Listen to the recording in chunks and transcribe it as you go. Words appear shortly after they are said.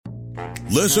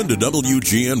Listen to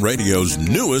WGN Radio's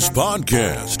newest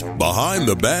podcast, Behind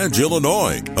the Badge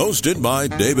Illinois, hosted by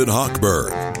David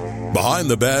Hochberg. Behind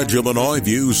the Badge Illinois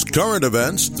views current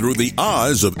events through the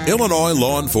eyes of Illinois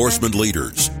law enforcement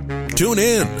leaders. Tune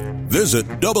in.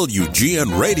 Visit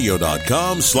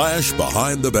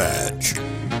WGNRadio.com/Behind the Badge.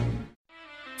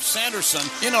 Sanderson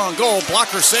in on goal,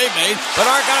 blocker save made.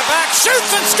 Bedard got it back,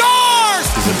 shoots and scores!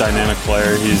 He's a dynamic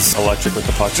player. He's electric with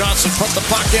the puck. Johnson put the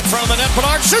puck in front of the net.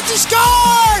 Bedard shoots and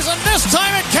scores! And this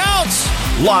time it counts!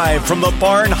 Live from the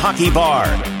Barn Hockey Bar,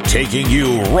 taking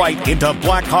you right into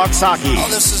Blackhawks hockey. Oh,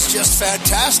 this is just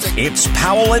fantastic. It's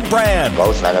Powell and Brand.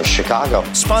 Both out of Chicago.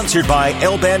 Sponsored by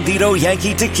El Bandito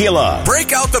Yankee Tequila.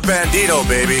 Break out the Bandito,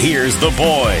 baby. Here's the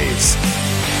boys.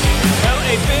 Well,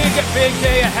 a big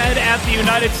day ahead at the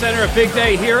United Center. A big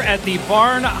day here at the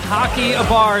Barn Hockey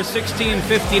Bar,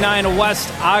 1659 West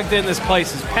Ogden. This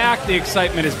place is packed. The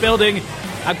excitement is building.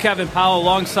 I'm Kevin Powell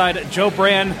alongside Joe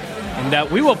Brand.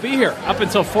 And we will be here up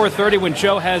until 4:30 when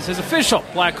Joe has his official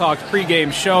Blackhawks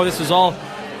pregame show. This is all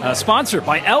sponsored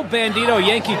by El Bandito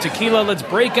Yankee Tequila. Let's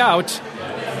break out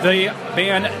the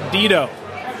Bandito.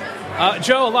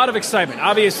 Joe, a lot of excitement.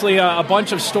 Obviously, a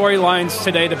bunch of storylines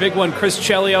today. The big one, Chris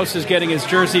Chelios is getting his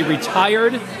jersey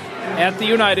retired at the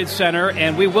United Center,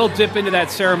 and we will dip into that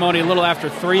ceremony a little after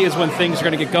 3 is when things are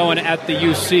going to get going at the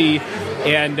UC.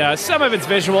 And some of it's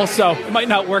visual, so it might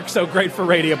not work so great for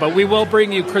radio, but we will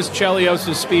bring you Chris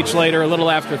Chelios' speech later, a little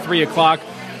after 3 o'clock.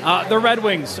 The Red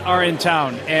Wings are in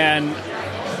town, and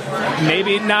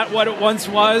maybe not what it once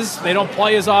was. They don't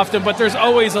play as often, but there's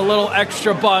always a little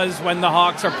extra buzz when the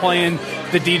Hawks are playing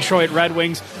the Detroit Red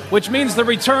Wings, which means the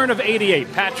return of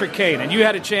 88, Patrick Kane. And you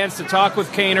had a chance to talk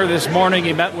with Kaner this morning.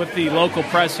 He met with the local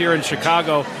press here in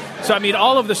Chicago. So, I mean,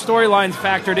 all of the storylines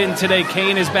factored in today.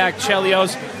 Kane is back,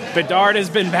 Chelios. Bedard has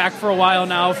been back for a while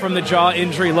now from the jaw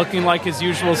injury, looking like his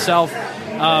usual self.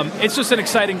 It's just an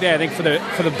exciting day, I think, for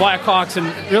the Blackhawks and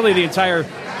really the entire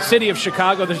city of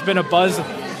Chicago. There's been a buzz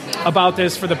about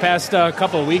this for the past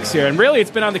couple of weeks here. And really, it's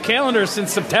been on the calendar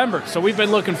since September. So we've been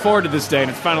looking forward to this day,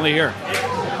 and it's finally here.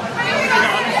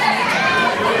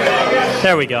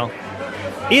 There we go.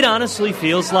 It honestly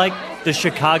feels like the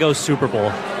Chicago Super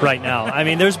Bowl right now. I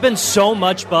mean, there's been so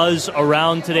much buzz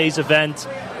around today's event,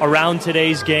 around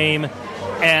today's game.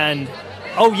 And,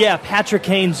 oh, yeah, Patrick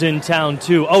Kane's in town,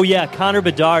 too. Oh, yeah, Connor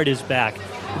Bedard is back.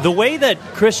 The way that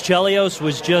Chris Chelios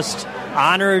was just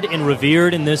honored and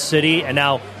revered in this city, and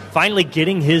now finally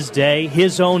getting his day,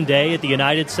 his own day at the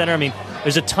United Center. I mean,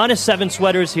 there's a ton of 7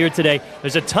 sweaters here today.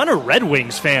 There's a ton of Red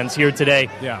Wings fans here today.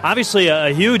 Yeah. Obviously,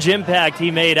 a huge impact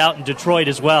he made out in Detroit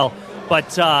as well.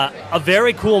 But a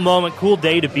very cool moment, cool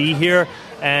day to be here.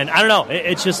 And I don't know,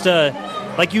 it's just,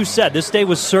 like you said, this day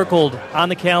was circled on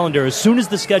the calendar as soon as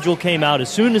the schedule came out, as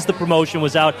soon as the promotion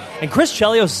was out. And Chris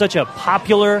Chelios is such a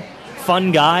popular,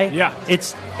 fun guy. Yeah.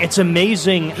 It's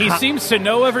amazing. He seems to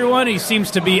know everyone. He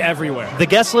seems to be everywhere. The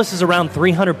guest list is around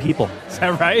 300 people. Is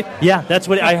that right? Yeah, that's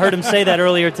what I heard him say that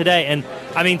earlier today. And,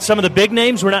 I mean, some of the big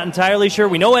names, we're not entirely sure.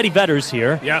 We know Eddie Vedder's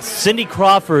here. Yes. Cindy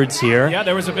Crawford's here. Yeah,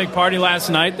 there was a big party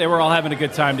last night. They were all having a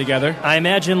good time together. I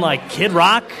imagine, like, Kid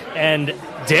Rock and,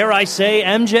 dare I say,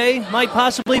 MJ might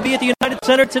possibly be at the United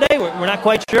Center today. We're not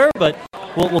quite sure, but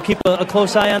we'll keep a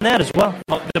close eye on that as well.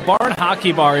 The Barn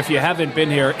Hockey Bar, if you haven't been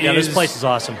here, this place is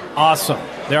awesome. Awesome.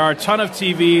 There are a ton of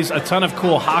TVs, a ton of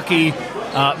cool hockey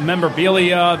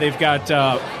memorabilia. They've got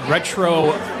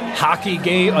retro hockey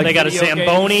game. They got a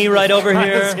Zamboni right over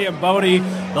here. Zamboni,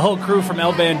 the whole crew from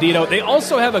El Bandito. They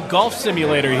also have a golf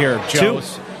simulator here, Joe.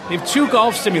 They have 2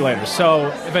 golf simulators. So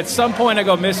if at some point I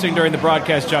go missing during the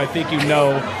broadcast, Joe, I think you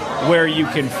know where you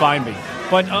can find me.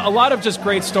 But a lot of just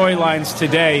great storylines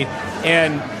today.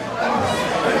 And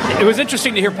it was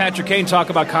interesting to hear Patrick Kane talk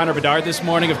about Connor Bedard this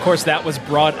morning. Of course, that was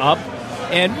brought up.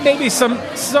 And maybe some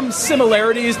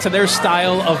similarities to their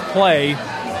style of play.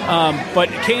 But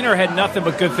Kaner had nothing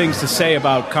but good things to say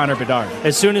about Connor Bedard.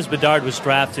 As soon as Bedard was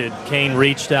drafted, Kane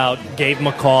reached out, gave him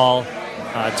a call,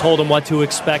 told him what to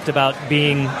expect about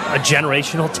being a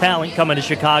generational talent coming to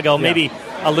Chicago, maybe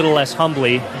a little less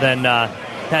humbly than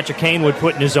Patrick Kane would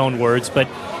put in his own words. But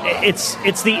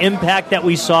it's the impact that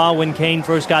we saw when Kane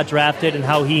first got drafted and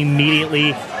how he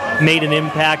immediately made an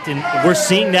impact. And we're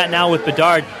seeing that now with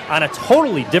Bedard on a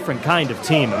totally different kind of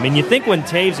team. I mean, you think when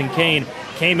Taves and Kane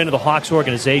came into the Hawks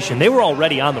organization, they were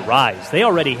already on the rise. They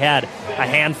already had a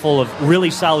handful of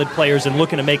really solid players and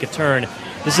looking to make a turn.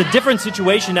 This is a different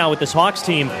situation now with this Hawks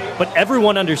team, but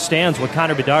everyone understands what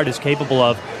Connor Bedard is capable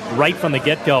of right from the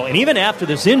get-go. And even after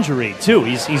this injury, too,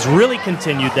 he's really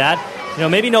continued that. You know,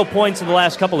 maybe no points in the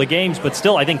last couple of games, but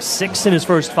still, I think 6 in his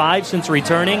first 5 since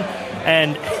returning.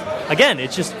 And again,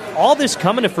 it's just all this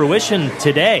coming to fruition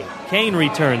today. Kane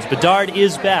returns. Bedard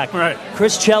is back. Right.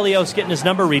 Chris Chelios getting his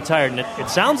number retired. And it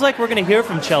sounds like we're going to hear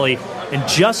from Chelly in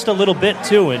just a little bit,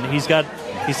 too. And he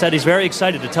said he's very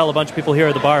excited to tell a bunch of people here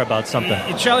at the bar about something.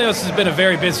 Chelios has been a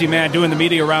very busy man doing the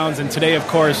media rounds, and today, of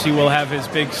course, he will have his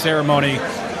big ceremony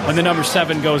when the number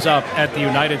 7 goes up at the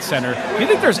United Center. Do you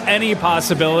think there's any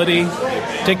possibility?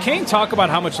 Did Kane talk about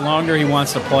how much longer he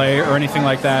wants to play or anything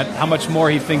like that? How much more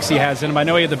he thinks he has in him? I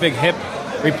know he had the big hip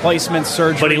replacement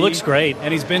surgery. But he looks great.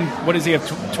 And he's been, what does he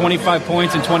have, 25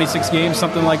 points in 26 games,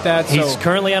 something like that? He's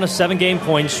currently on a 7-game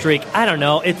point streak. I don't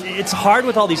know. It's hard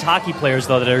with all these hockey players,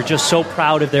 though, that are just so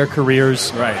proud of their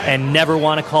careers and never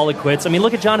want to call it quits. I mean,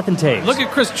 look at Jonathan Toews. Look at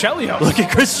Chris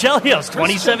Chelios.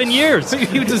 27 years.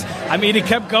 He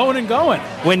kept going and going.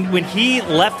 When he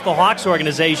left the Hawks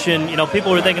organization,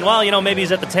 people were thinking, well, maybe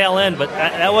he's at the tail end, but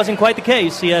that wasn't quite the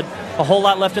case. He had a whole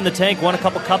lot left in the tank, won a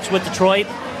couple cups with Detroit.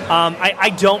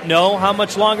 I don't know how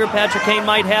much longer Patrick Kane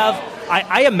might have.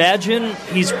 I imagine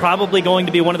he's probably going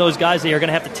to be one of those guys that you're going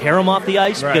to have to tear him off the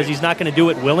ice because he's not going to do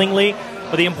it willingly.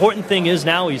 But the important thing is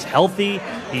now he's healthy,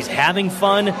 he's having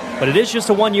fun, but it is just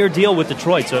a one-year deal with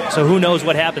Detroit, so who knows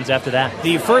what happens after that.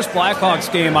 The first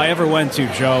Blackhawks game I ever went to,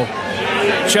 Joe,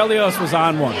 Chelios was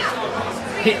on one.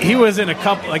 He was in a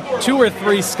couple, like 2 or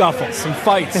 3 scuffles, some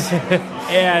fights,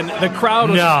 and the crowd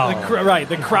was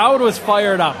the crowd was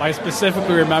fired up. I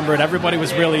specifically remember it. Everybody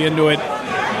was really into it,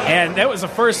 and that was the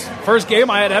first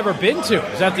game I had ever been to. It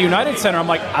was at the United Center. I'm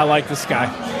like, I like this guy.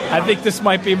 I think this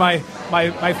might be my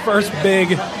first big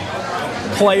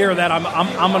player that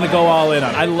I'm going to go all in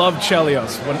on. I love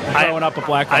Chelios when growing up a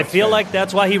Blackhawks I feel fan. like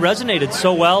that's why he resonated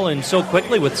so well and so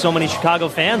quickly with so many Chicago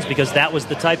fans, because that was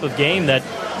the type of game that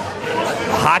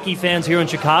hockey fans here in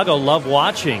Chicago love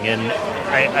watching. And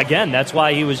again, that's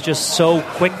why he was just so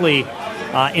quickly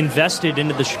invested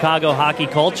into the Chicago hockey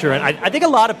culture. And I think a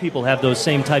lot of people have those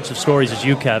same types of stories as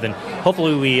you, Kevin.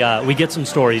 Hopefully we get some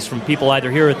stories from people either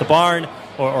here at the barn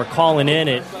or calling in.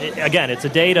 Again, it's a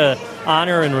day to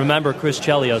honor and remember Chris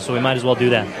Chelios, so we might as well do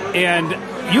that.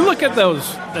 And you look at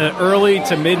those early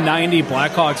to mid-90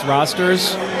 Blackhawks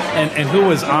rosters and who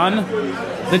was on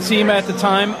the team at the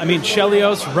time. I mean,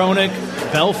 Chelios, Roenick,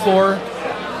 Belfour.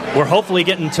 We're hopefully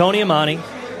getting Tony Amani,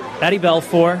 Eddie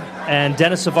Belfour, and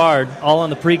Dennis Savard all on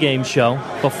the pregame show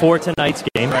before tonight's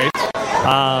game. Right.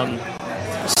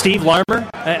 Steve Larmer.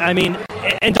 I mean,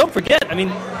 and don't forget,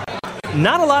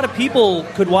 not a lot of people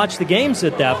could watch the games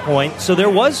at that point, so there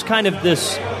was kind of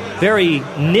this very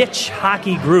niche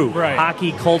hockey group,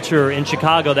 hockey culture in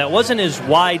Chicago that wasn't as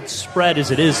widespread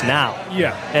as it is now.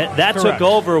 Yeah, and that took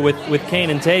over with Kane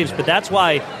and Toews, but that's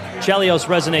why Chelios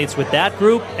resonates with that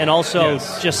group and also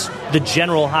just the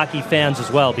general hockey fans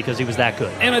as well, because he was that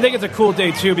good. And I think it's a cool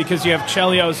day, too, because you have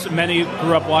Chelios. Many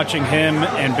grew up watching him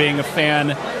and being a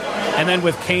fan. And then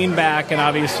with Kane back and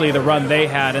obviously the run they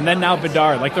had, and then now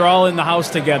Bedard, like they're all in the house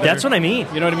together. That's what I mean.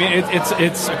 You know what I mean?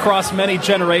 It's across many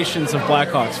generations of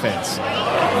Blackhawks fans.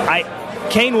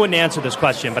 Kane wouldn't answer this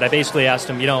question, but I basically asked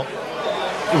him,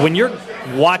 when you're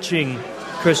watching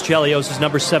Chris Chelios'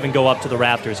 number 7 go up to the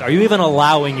rafters, are you even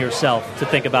allowing yourself to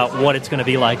think about what it's going to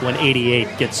be like when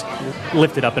 88 gets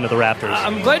lifted up into the rafters?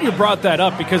 I'm glad you brought that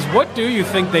up, because what do you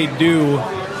think they do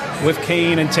with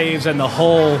Kane and Toews and the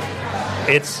whole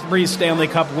three Stanley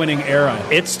Cup winning era?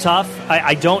 It's tough.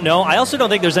 I don't know. I also don't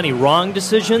think there's any wrong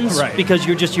decisions, because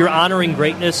you're honoring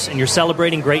greatness and you're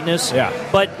celebrating greatness. Yeah.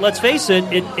 But let's face it,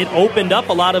 it opened up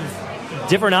a lot of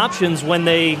different options when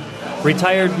they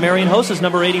retired Marian Hossa's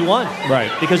number 81.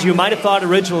 Right. Because you might have thought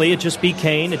originally it'd just be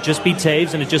Kane, it'd just be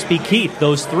Toews, and it'd just be Keith,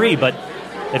 those 3. But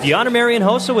if you honor Marian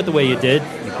Hossa with the way you did,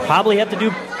 you probably have to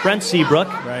do Brent Seabrook.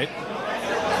 Right.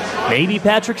 Maybe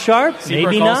Patrick Sharp,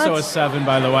 Seabrook maybe not. Also a 7,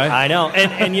 by the way. I know.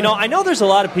 And I know there's a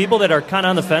lot of people that are kind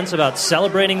of on the fence about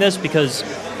celebrating this because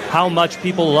how much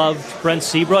people love Brent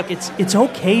Seabrook. It's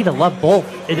okay to love both.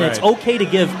 And it's okay to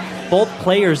give both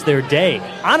players their day.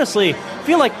 Honestly, I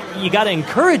feel like you got to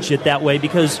encourage it that way,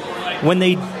 because when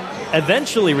they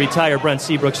eventually retire Brent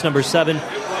Seabrook's number 7,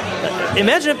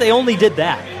 imagine if they only did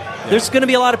that. There's going to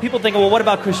be a lot of people thinking, well, what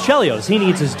about Chris Chelios? He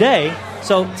needs his day.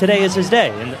 So today is his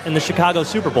day in the Chicago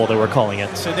Super Bowl that we're calling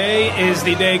it. Today is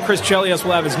the day Chris Chelios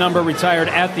will have his number retired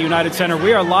at the United Center.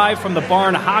 We are live from the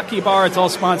Barn Hockey Bar. It's all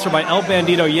sponsored by El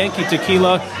Bandito Yankee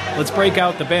Tequila. Let's break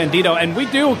out the Bandito. And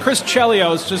Chris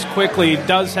Chelios, just quickly,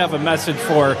 does have a message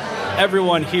for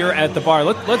everyone here at the bar.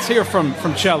 Let's hear from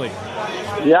Chelly.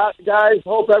 Yeah, guys,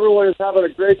 hope everyone is having a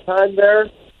great time there.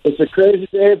 It's a crazy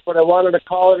day, but I wanted to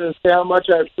call it and say how much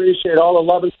I appreciate all the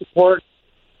love and support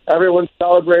everyone's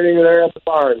celebrating there at the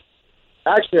barn.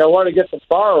 Actually, I want to get the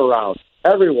bar around.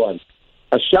 Everyone.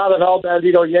 a shot of El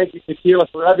Bandito Yankee Tequila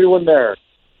for everyone there.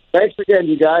 Thanks again,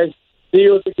 you guys. See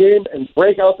you at the game, and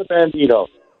break out the Bandito.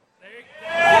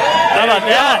 How about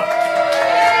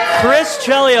that? Chris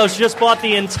Chelios just bought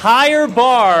the entire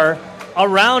bar a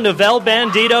round of El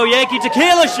Bandito Yankee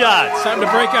Tequila shots. Time to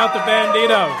break out the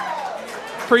Bandito.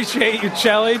 Appreciate you,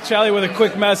 Chelly. Chelly with a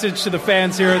quick message to the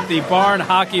fans here at the Barn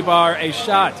Hockey Bar. A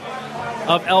shot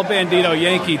of El Bandito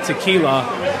Yankee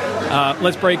Tequila.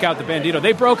 Let's break out the Bandito.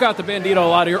 They broke out the Bandito a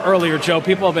lot earlier, Joe.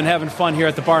 People have been having fun here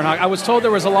at the Barn Hockey. I was told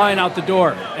there was a line out the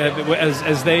door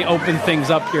as they opened things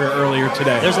up here earlier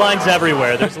today. There's lines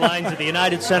everywhere. There's lines at the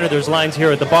United Center. There's lines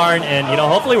here at the Barn. And,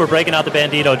 hopefully we're breaking out the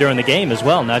Bandito during the game as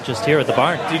well, not just here at the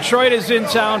Barn. Detroit is in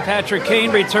town. Patrick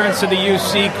Kane returns to the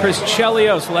UC. Chris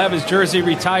Chelios will have his jersey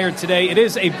retired today. It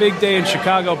is a big day in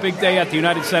Chicago, big day at the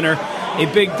United Center, a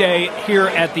big day here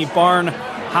at the Barn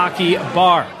Hockey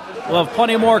Bar. We'll have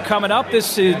plenty more coming up.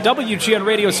 This is WGN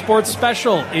Radio Sports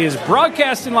Special is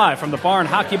broadcasting live from the Barn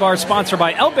Hockey Bar, sponsored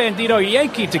by El Bandito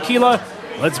Yankee Tequila.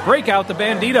 Let's break out the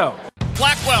Bandito.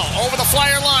 Blackwell over the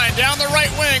flyer line, down the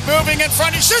right wing, moving in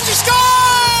front. He shoots, he scores!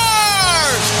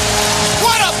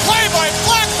 What a play by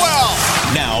Blackwell!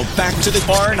 Now back to the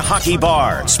Barn Hockey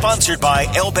Bar, sponsored by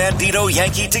El Bandito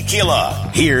Yankee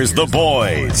Tequila. Here's the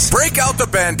boys. Break out the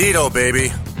Bandito,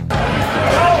 baby.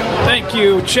 Thank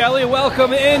you, Chelly.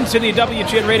 Welcome into the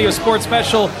WGN Radio Sports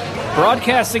Special,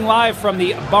 broadcasting live from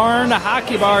the Barn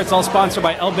Hockey Bar. It's all sponsored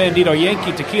by El Bandito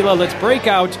Yankee Tequila. Let's break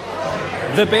out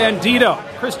the Bandito.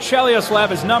 Chris Chelios will have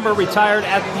his number retired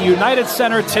at the United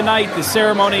Center tonight. The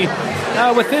ceremony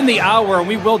within the hour, and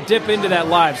we will dip into that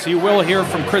live. So you will hear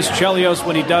from Chris Chelios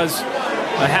when he does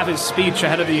have his speech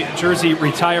ahead of the jersey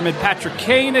retirement. Patrick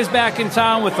Kane is back in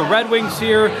town with the Red Wings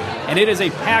here, and it is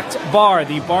a packed bar,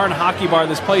 the Barn Hockey Bar.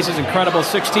 This place is incredible,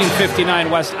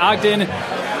 1659 West Ogden.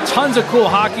 Tons of cool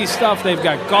hockey stuff. They've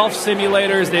got golf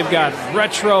simulators. They've got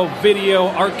retro video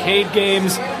arcade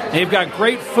games. They've got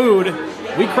great food.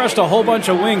 We crushed a whole bunch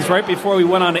of wings right before we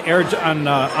went on air,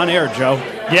 Joe.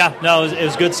 Yeah, no, it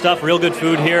was good stuff, real good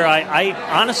food here. I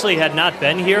honestly had not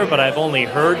been here, but I've only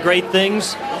heard great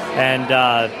things. And,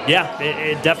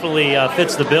 it definitely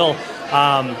fits the bill.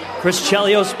 Chris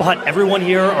Chelios bought everyone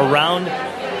here a round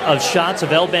of shots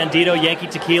of El Bandito Yankee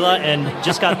Tequila, and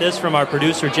just got this from our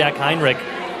producer, Jack Heinrich.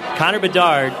 Connor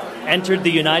Bedard entered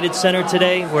the United Center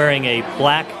today wearing a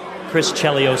black Chris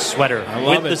Chelios sweater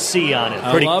with the C on it.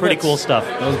 Pretty cool stuff.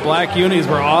 Those black unis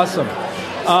were awesome.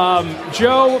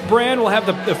 Joe Brand will have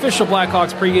the official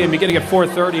Blackhawks pregame beginning at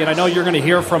 4:30, and I know you're going to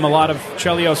hear from a lot of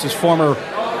Chelios' former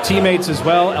teammates as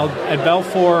well. At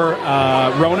Belfour,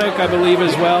 Roenick, I believe,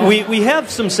 as well. We have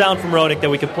some sound from Roenick that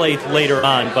we could play later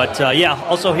on, but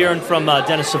also hearing from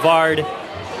Dennis Savard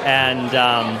and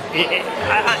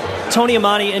Tony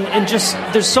Amani, and just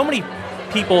there's so many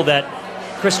people that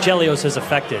Chris Chelios has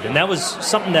affected, and that was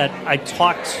something that I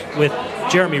talked with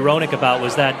Jeremy Roenick about,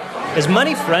 was that as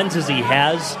many friends as he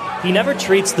has, he never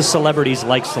treats the celebrities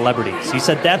like celebrities. He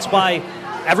said that's why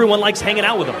everyone likes hanging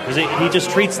out with him, because he just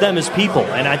treats them as people,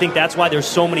 and I think that's why there's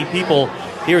so many people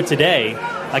here today.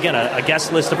 Again, a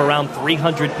guest list of around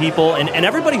 300 people, and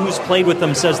everybody who's played with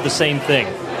him says the same thing.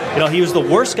 He was the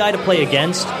worst guy to play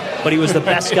against, but he was the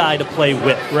best guy to play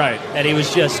with. Right. And he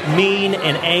was just mean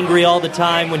and angry all the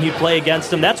time when he'd play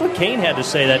against him. That's what Kane had to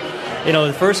say, that,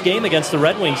 the first game against the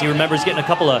Red Wings, he remembers getting a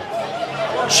couple of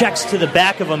checks to the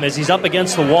back of him as he's up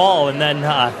against the wall, and then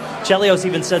Chelios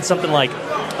even said something like,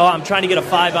 "Oh, I'm trying to get a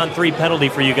 5-on-3 penalty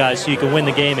for you guys so you can win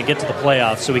the game and get to the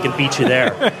playoffs so we can beat you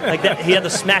there." Like that, he had the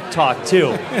smack talk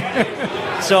too.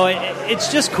 So it's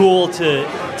just cool to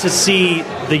see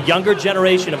the younger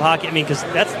generation of hockey. I mean, because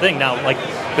that's the thing now. Like,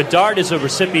 Bedard is a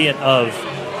recipient of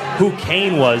who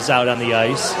Kane was out on the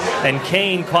ice, and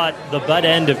Kane caught the butt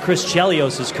end of Chris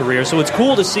Chelios' career. So it's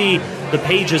cool to see the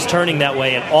pages turning that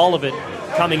way, and all of it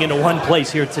coming into one place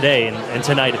here today and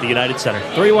tonight at the United Center.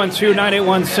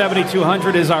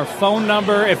 312-981-7200 is our phone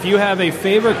number. If you have a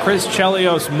favorite Chris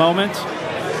Chelios moment,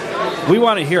 we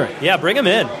want to hear it. Yeah, bring him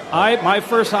in. My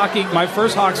first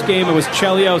Hawks game, it was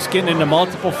Chelios getting into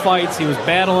multiple fights. He was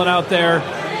battling out there,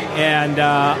 and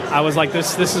I was like,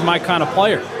 this is my kind of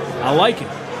player. I like it.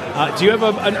 Do you have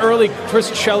an early Chris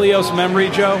Chelios memory,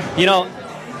 Joe? It's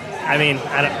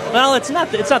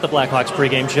not the Blackhawks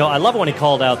pregame show. I love when he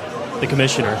called out the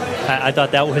commissioner. I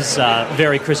thought that was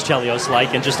very Chris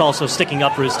Chelios-like, and just also sticking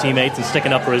up for his teammates and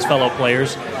sticking up for his fellow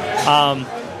players.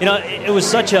 It was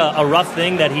such a rough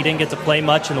thing that he didn't get to play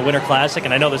much in the Winter Classic,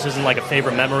 and I know this isn't like a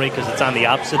favorite memory because it's on the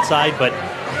opposite side, but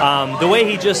the way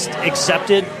he just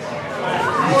accepted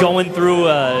going through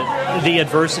the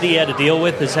adversity he had to deal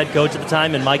with, his head coach at the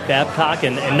time, and Mike Babcock,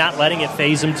 and not letting it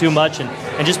faze him too much,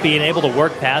 and just being able to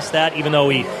work past that, even though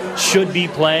he should be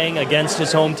playing against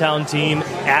his hometown team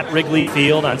at Wrigley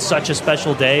Field on such a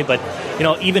special day. But,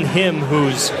 even him,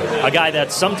 who's a guy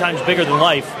that's sometimes bigger than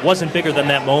life, wasn't bigger than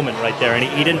that moment right there, and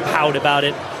he didn't pout about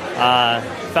it.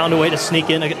 Found a way to sneak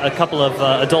in a couple of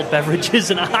adult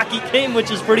beverages in a hockey game, which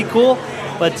is pretty cool.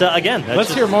 But again,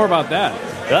 let's hear more about that.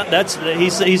 He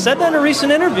said that in a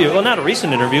recent interview. Well, not a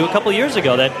recent interview, a couple of years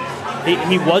ago, that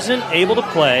he wasn't able to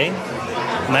play.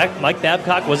 Mike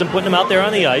Babcock wasn't putting him out there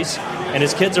on the ice, and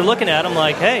his kids are looking at him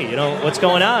like, hey, what's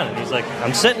going on? And he's like,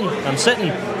 I'm sitting.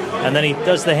 And then he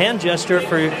does the hand gesture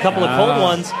for a couple of cold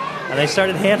ones, and they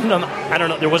started handing him, I don't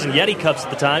know, there wasn't Yeti cups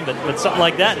at the time, but something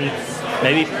like that, and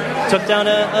maybe took down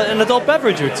an adult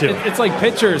beverage or two. It's like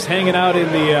pitchers hanging out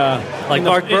in the... like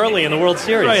Mark Burley in the World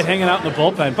Series. Right, hanging out in the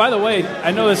bullpen. By the way,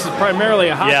 I know this is primarily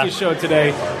a hockey show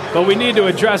today, but we need to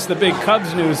address the big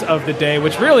Cubs news of the day,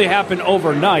 which really happened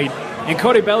overnight. And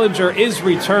Cody Bellinger is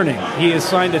returning. He has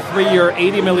signed a 3-year,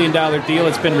 $80 million deal.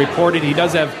 It's been reported. He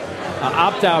does have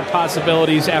opt-out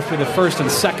possibilities after the first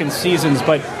and second seasons,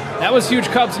 but that was huge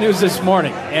Cubs news this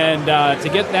morning. And to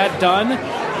get that done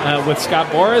with Scott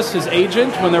Boras, his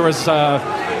agent, when there was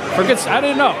I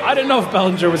didn't know if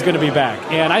Bellinger was going to be back.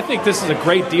 And I think this is a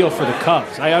great deal for the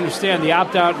Cubs. I understand the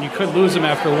opt-out, and you could lose him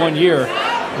after 1 year,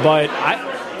 but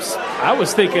I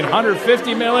was thinking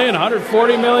 $150 million,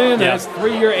 $140 million. That's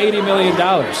 3-year, $80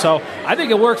 million. So I think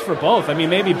it works for both. I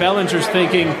mean, maybe Bellinger's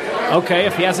thinking, okay,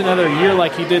 if he has another year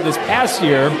like he did this past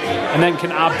year and then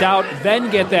can opt out,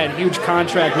 then get that huge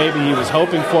contract maybe he was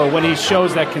hoping for when he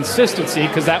shows that consistency,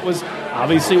 because that was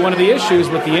obviously one of the issues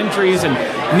with the injuries and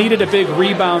needed a big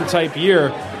rebound type year.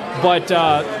 But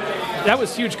that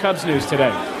was huge Cubs news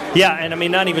today. Yeah, and I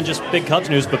mean, not even just big Cubs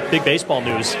news, but big baseball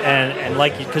news. And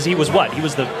like, because he was what? He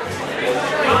was the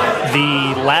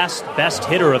last best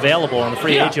hitter available on the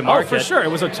free agent market. Oh, for sure. It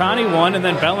was Ohtani one, and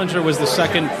then Bellinger was the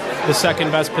second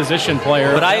best position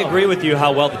player. But I agree with you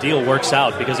how well the deal works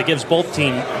out, because it gives both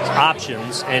teams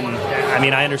options. And I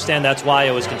mean, I understand that's why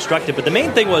it was constructed. But the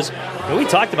main thing was, we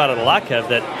talked about it a lot, Kev,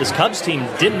 that this Cubs team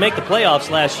didn't make the playoffs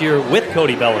last year with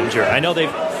Cody Bellinger. I know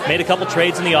they've made a couple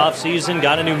trades in the offseason,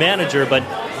 got a new manager, but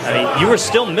I mean, you were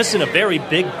still missing a very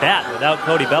big bat without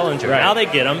Cody Bellinger. Right. Now they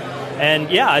get him.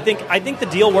 And, yeah, I think the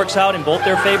deal works out in both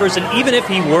their favors. And even if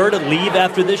he were to leave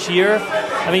after this year,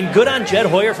 I mean, good on Jed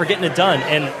Hoyer for getting it done.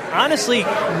 And, honestly,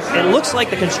 it looks like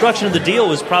the construction of the deal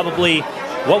was probably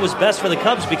what was best for the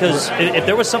Cubs, because if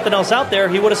there was something else out there,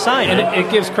 he would have signed. And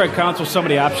it gives Craig Counsell so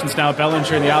many options now.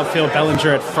 Bellinger in the outfield, Bellinger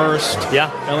at first.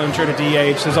 Yeah. Bellinger to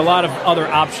DH. There's a lot of other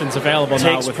options available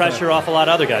now. Takes pressure off a lot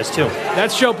of other guys, too.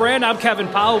 That's Joe Brand. I'm Kevin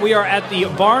Powell. We are at the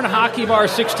Barn Hockey Bar,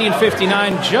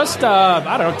 1659. Just,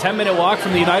 10-minute walk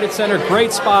from the United Center.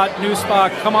 Great spot, new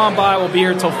spot. Come on by. We'll be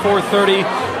here until 4:30.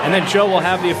 And then Joe will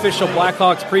have the official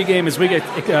Blackhawks pregame as we get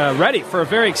ready for a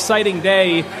very exciting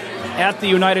day at the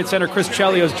United Center. Chris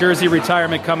Chelios' jersey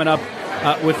retirement coming up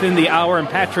within the hour, and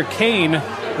Patrick Kane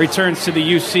returns to the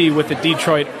UC with the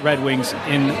Detroit Red Wings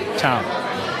in town.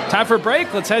 Time for a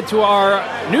break. Let's head to our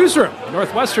newsroom,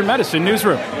 Northwestern Medicine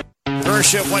newsroom.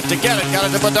 Burship went to get it, got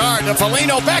it to Bedard, to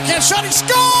Foligno, backhand shot, he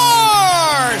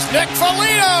scores! Nick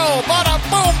Foligno, bada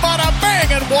boom, bada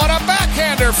bang, and what a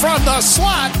backhander from the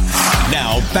slot.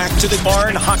 Now back to the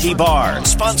Barn Hockey Bar,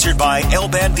 sponsored by El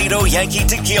Bandito Yankee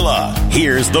Tequila.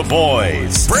 Here's the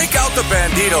boys. Break out the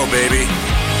Bandito, baby.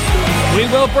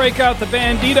 We will break out the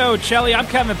Bandito, Chelly. I'm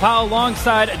Kevin Powell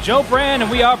alongside Joe Brand,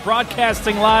 and we are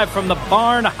broadcasting live from the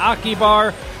Barn Hockey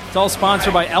Bar. It's all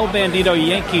sponsored by El Bandito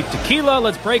Yankee Tequila.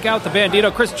 Let's break out the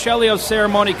Bandito. Chris Chelios'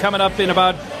 ceremony coming up in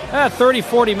about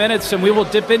 30-40 minutes, and we will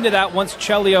dip into that once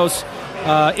Chelios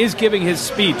is giving his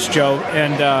speech, Joe.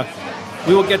 And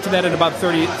we will get to that in about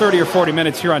 30 or 40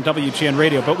 minutes here on WGN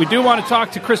Radio. But we do want to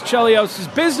talk to Chris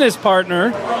Chelios' business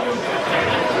partner.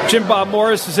 Jim Bob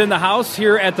Morris is in the house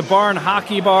here at the Barn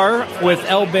Hockey Bar with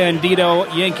El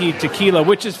Bandito Yankee Tequila,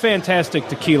 which is fantastic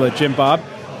tequila, Jim Bob.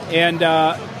 And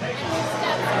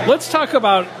let's talk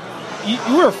about,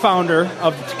 you were a founder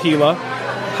of the tequila.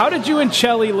 How did you and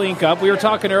Chelly link up? We were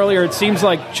talking earlier, it seems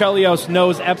like Chelios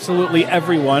knows absolutely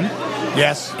everyone.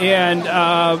 Yes. And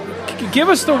give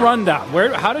us the rundown.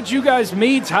 How did you guys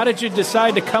meet? How did you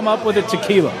decide to come up with a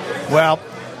tequila? Well,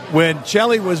 when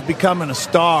Chelly was becoming a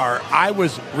star, I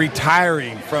was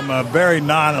retiring from a very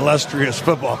non-illustrious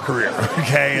football career,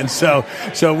 okay? And so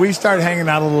we started hanging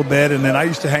out a little bit, and then I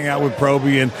used to hang out with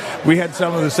Proby, and we had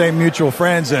some of the same mutual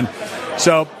friends. And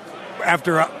so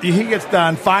after he gets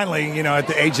done, finally, at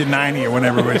the age of 90 or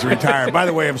whenever he's retired. By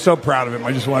the way, I'm so proud of him.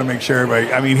 I just want to make sure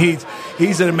everybody. I mean,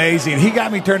 he's an amazing. He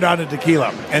got me turned on to tequila,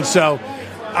 and so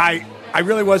I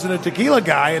really wasn't a tequila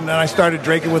guy, and then I started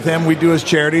drinking with him. We do his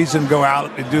charities and go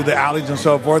out and do the outings and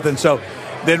so forth, and so.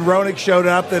 Then Ronick showed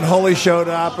up, then Holy showed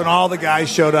up, and all the guys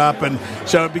showed up. And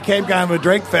so it became kind of a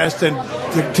drink fest, and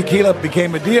tequila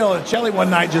became a deal. And Chelly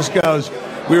one night just goes,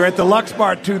 we were at the Lux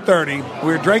Bar at 2:30.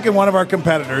 We were drinking one of our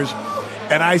competitors,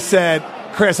 and I said,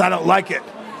 Chris, I don't like it.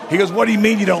 He goes, what do you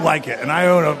mean you don't like it? And I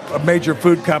own a major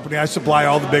food company. I supply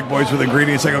all the big boys with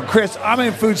ingredients. I go, Chris, I'm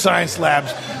in food science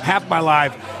labs half my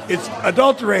life. It's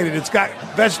adulterated. It's got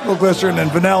vegetable glycerin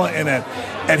and vanilla in it.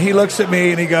 And he looks at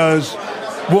me, and he goes,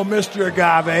 well, Mr.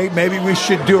 Agave, maybe we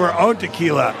should do our own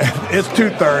tequila. It's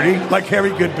 2:30, like every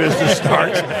good business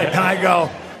starts. And I go,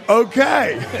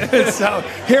 okay. So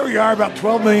here we are about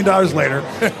 $12 million later.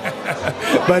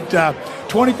 But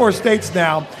 24 states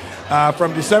now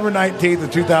from December 19th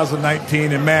of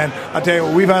 2019. And, man, I'll tell you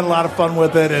what, we've had a lot of fun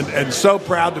with it and so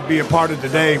proud to be a part of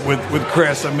today with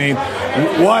Chris. I mean,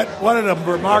 what a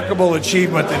remarkable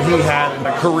achievement that he had in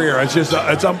a career.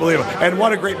 It's unbelievable. And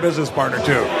what a great business partner,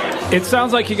 too. It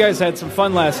sounds like you guys had some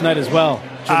fun last night as well,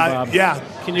 Jim Bob. Yeah.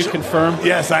 Can you confirm?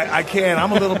 Yes, I can.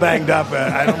 I'm a little banged up.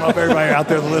 I don't know if everybody out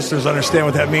there, the listeners, understand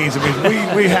what that means. I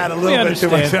mean, we had a little bit too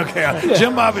much. Okay, yeah.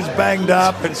 Jim Bob is banged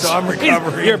up, and so I'm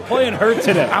recovering. You're playing hurt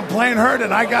today. I'm playing hurt,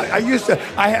 and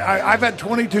I've had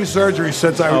 22 surgeries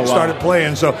since I started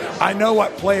playing, so I know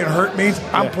what playing hurt means.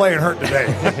 I'm playing hurt today.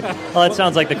 Well, that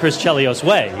sounds like the Chris Chelios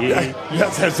way.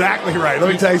 That's exactly right.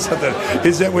 Let me tell you something.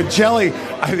 Is that with Chelly,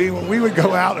 I mean, when we would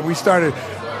go out and we started.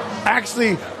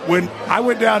 Actually, when I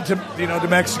went down to to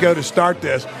Mexico to start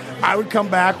this, I would come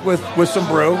back with some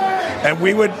brew, and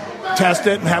we would test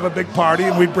it and have a big party,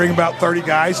 and we'd bring about 30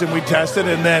 guys, and we'd test it,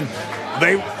 and then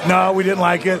we didn't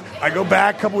like it. I go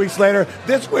back a couple weeks later.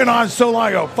 This went on so long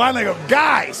ago. Finally, I go,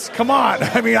 guys, come on.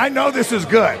 I mean, I know this is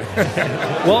good.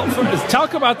 Well,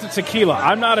 talk about the tequila.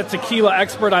 I'm not a tequila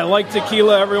expert. I like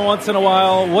tequila every once in a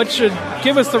while.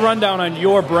 Give us the rundown on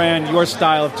your brand, your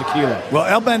style of tequila? Well,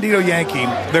 El Bandito Yankee,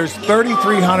 there's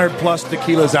 3,300 plus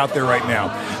tequilas out there right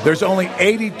now. There's only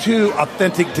 82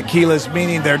 authentic tequilas,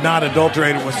 meaning they're not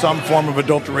adulterated with some form of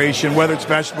adulteration, whether it's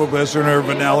vegetable glycerin or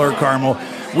vanilla or caramel.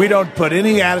 We don't put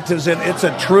any additives in. It's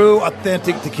a true,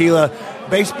 authentic tequila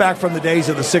based back from the days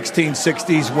of the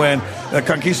 1660s when the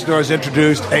conquistadors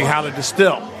introduced how to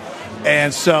distill.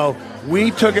 And so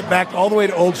we took it back all the way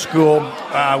to old school.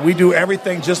 We do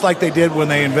everything just like they did when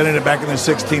they invented it back in the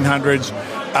 1600s.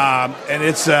 And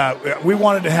it's we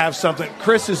wanted to have something.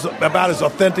 Chris is about as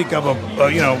authentic of a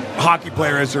hockey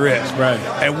player as there is. Right.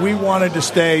 And we wanted to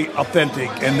stay authentic.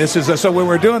 And this is so when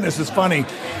we're doing this, it's funny.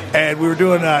 And we were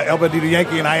doing El Bandito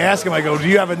Yankee, and I asked him, I go, do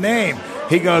you have a name?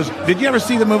 He goes, did you ever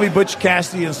see the movie Butch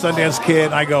Cassidy and Sundance Kid?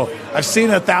 And I go, I've seen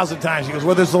it 1,000 times. He goes,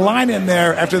 well, there's a line in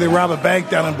there after they rob a bank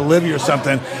down in Bolivia or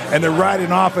something, and they're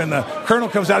riding off, and the colonel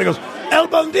comes out and goes, El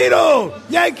Bandito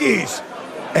Yankees.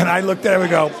 And I looked at him and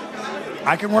go,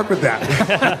 I can work with that.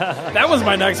 That was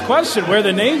my next question, where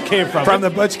the name came from. From the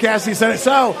Butch Cassidy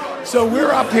Sundance. So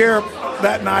we're up here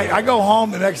that night. I go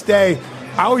home the next day.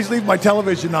 I always leave my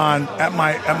television on at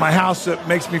my house. It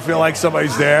makes me feel like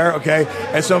somebody's there, okay?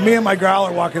 And so me and my girl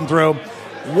are walking through.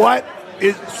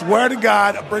 Swear to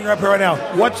God, I'll bring her up here right now.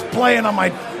 What's playing on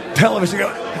my television?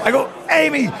 I go,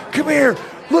 Amy, come here.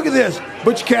 Look at this.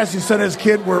 Butch Cassidy and Sundance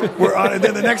Kid we're on. And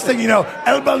then the next thing you know,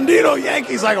 El Bandito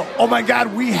Yankees. I go, oh, my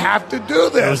God, we have to do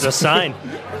this. It was a sign.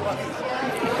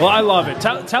 Well, I love it.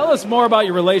 Tell us more about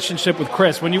your relationship with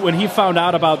Chris. When he found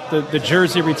out about the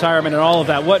jersey retirement and all of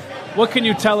that, what can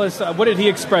you tell us? What did he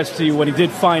express to you when he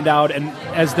did find out? And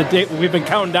as the day we've been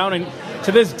counting down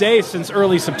to this day since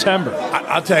early September.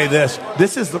 I'll tell you this.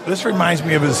 This reminds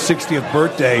me of his 60th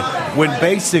birthday when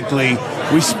basically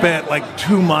we spent like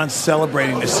 2 months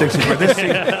celebrating his 60th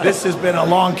birthday. This has been a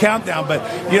long countdown. But,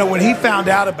 when he found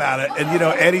out about it, and,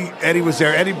 Eddie was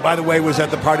there. Eddie, by the way, was at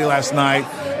the party last night.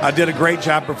 Did a great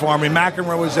job performing.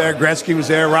 McEnroe was there. Gretzky was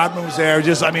there. Rodman was there.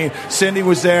 Cindy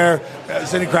was there.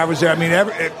 Cindy Crawford was there. I mean,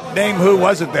 name who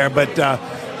wasn't there. But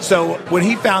so when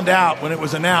he found out, when it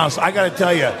was announced, I got to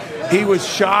tell you, he was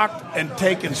shocked and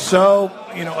taken so,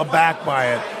 aback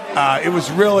by it. It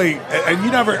was really,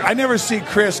 and I never see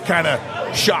Chris kind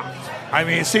of shocked. I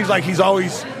mean, it seems like he's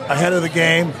always ahead of the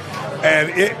game. And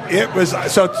it was,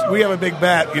 so we have a big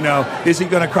bet, is he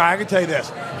going to cry? I can tell you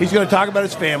this. He's going to talk about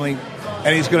his family.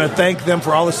 and he's going to thank them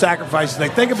for all the sacrifices. They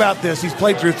think about this. He's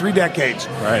played through 3 decades.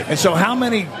 Right. And so how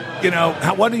many,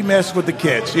 what did he miss with the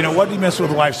kids? What did he miss with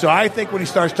the wife? So I think when he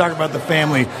starts talking about the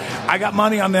family, I got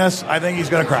money on this. I think he's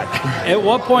going to cry. At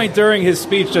what point during his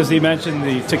speech does he mention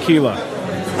the tequila?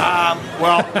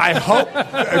 Well, I hope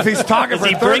if he's talking Does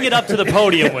he bring it up to the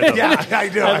podium with him? Yeah, I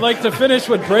do. I'd like to finish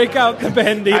with break out the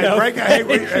Bandito.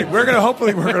 We're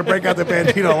going to break out the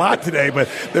Bandito a lot today, but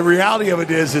the reality of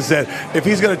it is that if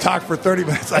he's going to talk for 30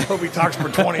 minutes, I hope he talks for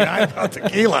 29 about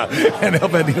tequila and El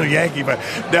Bandito Yankee. But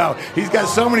no, he's got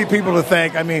so many people to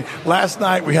thank. I mean, last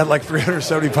night we had like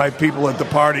 375 people at the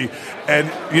party, and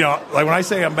like when I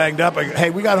say I'm banged up,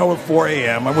 we got home at 4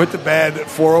 a.m. I went to bed at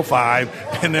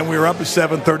 4:05, and then we were up at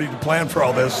 7:30 to plan for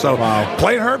all this. So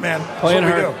playing hurt, man. Playing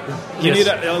hurt. You need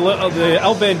the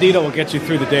El Bandito will get you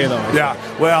through the day, though. Yeah.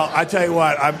 Well, I tell you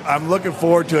what, I'm looking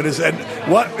forward to it.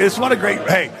 It's what a great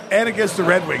and against the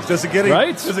Red Wings. Does it get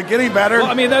any better?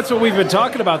 Well, I mean, that's what we've been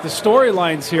talking about. The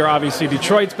storylines here, obviously.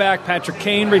 Detroit's back. Patrick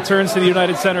Kane returns to the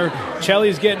United Center.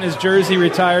 Chelly's getting his jersey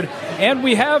retired. And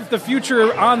we have the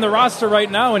future on the roster right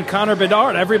now in Connor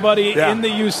Bedard. Everybody in the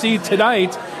UC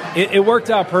tonight. It worked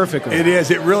out perfectly. It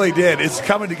is. It really did. It's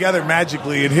coming together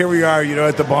magically. And here we are,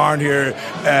 at the barn here,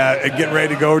 getting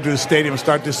ready to go to the stadium and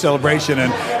start this celebration.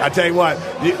 And I tell you what,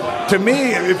 to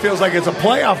me, it feels like it's a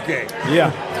playoff game.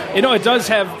 Yeah. It does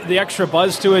have the extra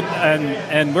buzz to it,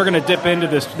 and we're going to dip into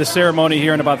the ceremony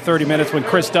here in about 30 minutes when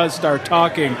Chris does start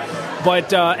talking.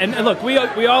 But and look, we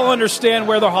all understand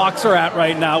where the Hawks are at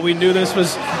right now. We knew this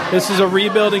is a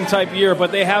rebuilding type year,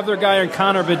 but they have their guy in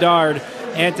Connor Bedard.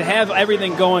 And to have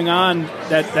everything going on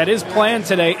that is planned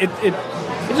today, it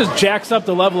just jacks up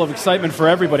the level of excitement for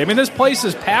everybody. I mean, this place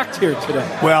is packed here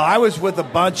today. Well, I was with a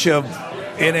bunch of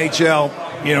NHL,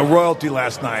 royalty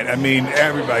last night. I mean,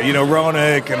 everybody,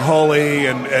 Roenick and Holy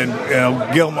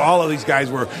and Gilmore, all of these guys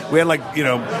we had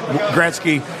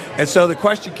Gretzky. And so the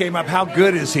question came up, how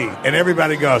good is he? And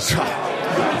everybody goes,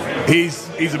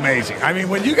 He's amazing. I mean,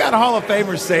 when you got Hall of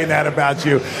Famers saying that about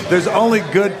you, there's only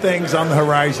good things on the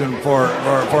horizon for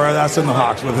us and the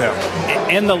Hawks with him.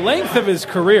 And the length of his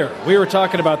career, we were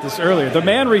talking about this earlier. The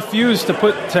man refused to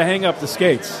hang up the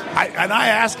skates. I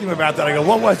asked him about that. I go,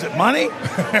 what was it, money?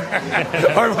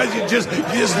 Or was you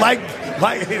just like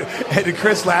and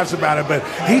Chris laughs about it, but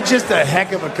he's just a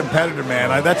heck of a competitor,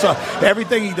 man. That's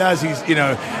everything he does. He's,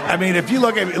 I mean, if you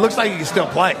look at him, it looks like he can still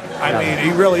play. I mean,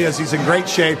 he really is. He's in great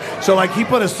shape. So, he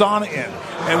put a sauna in.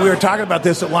 And we were talking about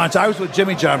this at lunch. I was with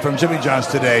Jimmy John from Jimmy John's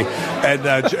today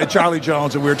and Charlie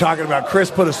Jones, and we were talking about Chris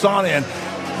put a sauna in,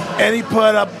 and he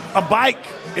put a bike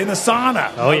in the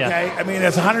sauna. Oh, yeah. Okay? I mean,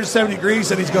 it's 170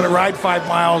 degrees, and he's going to ride 5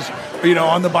 miles,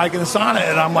 on the bike in the sauna.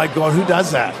 And I'm like going, who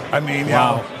does that? I mean,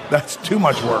 wow. That's too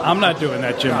much work. I'm not doing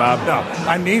that, Jim Bob. No,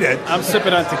 I need it. I'm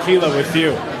sipping on tequila with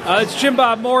you. It's Jim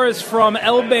Bob Morris from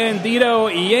El Bandito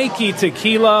Yankee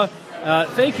Tequila.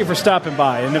 Thank you for stopping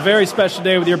by. And a very special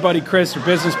day with your buddy Chris, your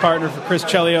business partner for Chris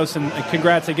Chelios, and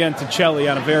congrats again to Chelly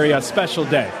on a very special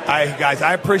day. Guys,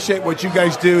 I appreciate what you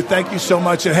guys do. Thank you so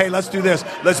much. And hey, let's do this.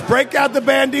 Let's break out the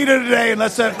Bandito today, and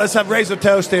let's have raise a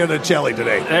toast here to Chelly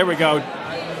today. There we go.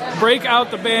 Break out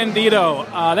the Bandito.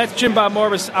 That's Jim Bob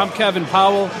Morris. I'm Kevin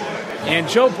Powell. And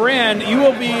Joe Brand, you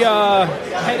will be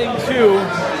heading to,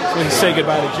 we say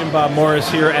goodbye to Jim Bob Morris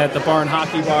here at the Barn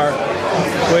Hockey Bar,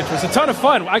 which was a ton of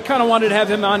fun. I kind of wanted to have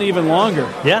him on even longer.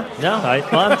 Yeah, no,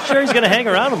 I'm sure he's going to hang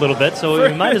around a little bit, so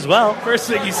we might as well. First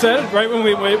thing he said, right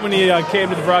when he came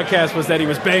to the broadcast, was that he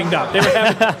was banged up. They were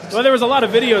having, there was a lot of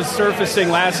videos surfacing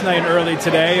last night and early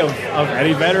today of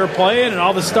Eddie Vedder playing and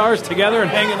all the stars together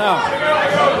and hanging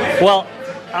out. Well,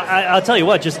 I'll tell you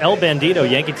what, just El Bandito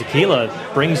Yankee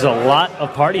Tequila brings a lot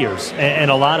of partiers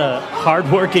and a lot of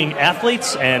hardworking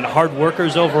athletes and hard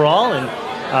workers overall,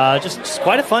 and just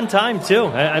quite a fun time, too.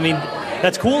 I mean,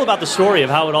 that's cool about the story of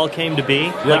how it all came to be.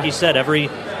 Yeah. Like you said,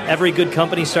 every good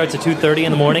company starts at 2:30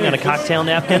 in the morning on a cocktail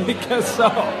napkin. Because so.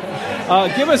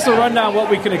 Give us the rundown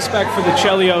what we can expect for the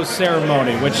Chelios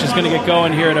ceremony, which is going to get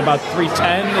going here at about 3:10. Is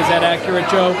that accurate,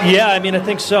 Joe? Yeah, I mean, I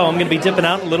think so. I'm going to be dipping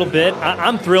out a little bit.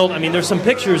 I'm thrilled. I mean, there's some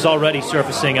pictures already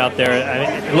surfacing out there.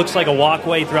 It looks like a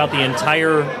walkway throughout the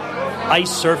entire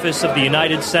ice surface of the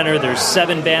United Center. There's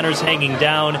 7 banners hanging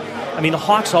down. I mean, the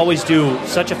Hawks always do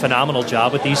such a phenomenal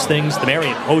job with these things. The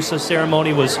Marian Hossa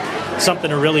ceremony was something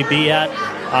to really be at.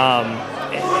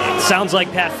 It sounds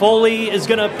like Pat Foley is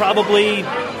going to probably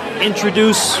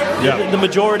introduce the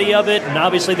majority of it, and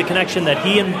obviously the connection that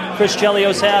he and Chris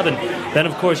Chelios have, and then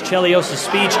of course Chelios'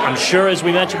 speech. I'm sure, as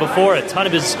we mentioned before, a ton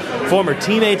of his former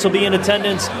teammates will be in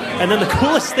attendance. And then the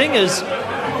coolest thing is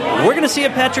We're going to see a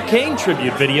Patrick Kane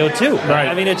tribute video, too. Right.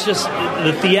 I mean, it's just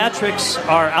the theatrics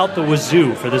are out the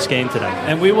wazoo for this game tonight.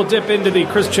 And we will dip into the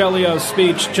Chris Chelios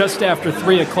speech just after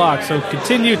 3 o'clock, so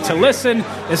continue to listen.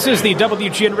 This is the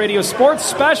WGN Radio Sports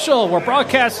Special. We're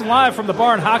broadcasting live from the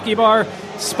Barn Hockey Bar,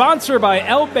 sponsored by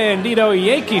El Bandito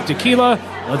Yankee Tequila.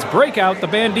 Let's break out the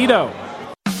Bandito.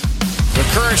 The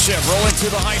Kurashev rolling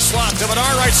through the high slot to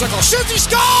Bedard, right circle, shoots, he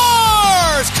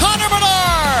scores! Connor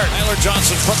Bedard! Tyler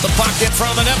Johnson put the puck in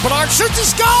front of the net, Bedard shoots, he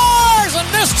scores! And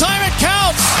this time it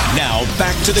counts! Now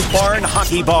back to the Barn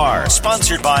Hockey Bar,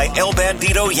 sponsored by El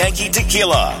Bandito Yankee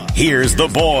Tequila. Here's the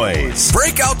boys.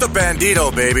 Break out the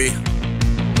Bandito, baby.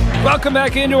 Welcome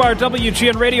back into our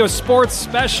WGN Radio Sports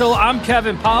Special. I'm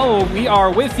Kevin Powell. We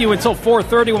are with you until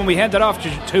 4:30 when we hand it off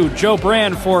to Joe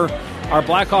Brand for our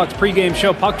Blackhawks pregame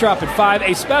show. Puck drop at 5.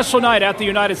 A special night at the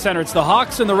United Center. It's the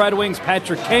Hawks and the Red Wings.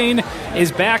 Patrick Kane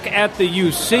is back at the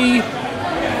UC.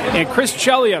 And Chris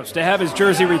Chelios to have his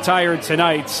jersey retired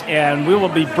tonight. And we will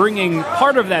be bringing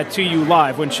part of that to you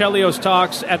live. When Chelios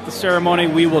talks at the ceremony,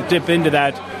 we will dip into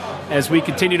that as we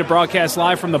continue to broadcast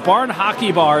live from the Barn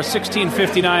Hockey Bar,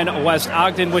 1659 West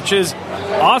Ogden, which is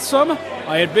awesome.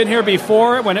 I had been here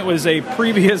before when it was a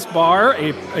previous bar,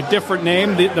 a different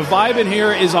name. The vibe in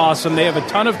here is awesome. They have a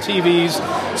ton of TVs,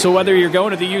 so whether you're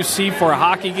going to the UC for a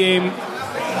hockey game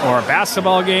or a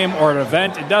basketball game or an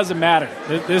event, it doesn't matter.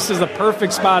 This is the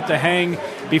perfect spot to hang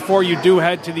before you do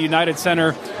head to the United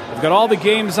Center. They've got all the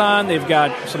games on. They've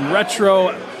got some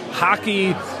retro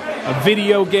hockey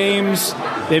video games.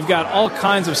 They've got all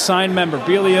kinds of signed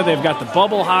memorabilia. They've got the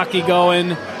bubble hockey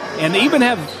going, and they even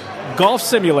have golf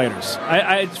simulators.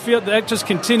 I feel that just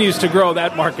continues to grow,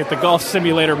 that market, the golf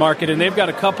simulator market, and they've got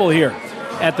a couple here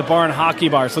at the Barn Hockey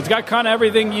Bar. So it's got kind of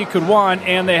everything you could want,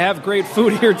 and they have great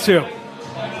food here too.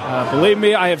 Believe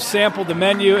me, I have sampled the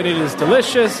menu, and it is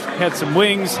delicious. Had some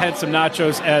wings, had some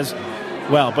nachos as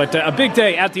well. But a big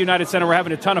day at the United Center. We're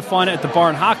having a ton of fun at the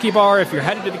Barn Hockey Bar. If you're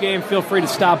headed to the game, feel free to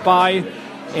stop by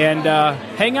and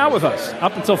hang out with us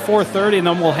up until 4:30, and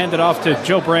then we'll hand it off to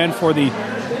Joe Brand for the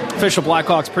official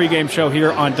Blackhawks pregame show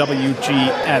here on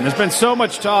WGN. There's been so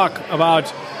much talk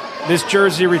about this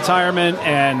jersey retirement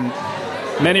and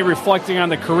many reflecting on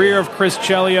the career of Chris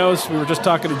Chelios. We were just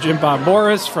talking to Jim Bob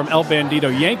Morris from El Bandito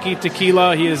Yankee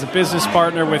Tequila. He is a business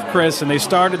partner with Chris, and they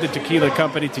started the tequila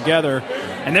company together,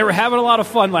 and they were having a lot of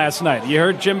fun last night. You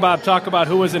heard Jim Bob talk about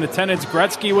who was in attendance.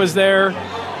 Gretzky was there.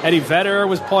 Eddie Vedder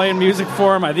was playing music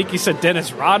for him. I think he said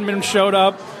Dennis Rodman showed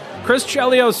up. Chris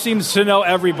Chelios seems to know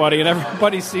everybody, and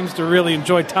everybody seems to really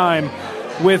enjoy time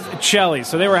with Chelly.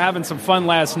 So they were having some fun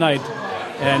last night,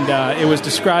 and it was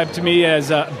described to me as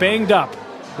banged up,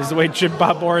 is the way Jim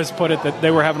Bob Morris put it, that they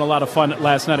were having a lot of fun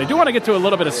last night. I do want to get to a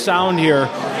little bit of sound here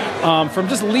from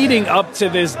just leading up to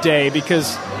this day,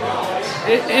 because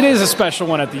it is a special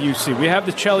one at the UC. We have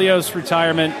the Chelios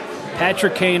retirement.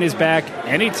 Patrick Kane is back.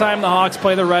 Anytime the Hawks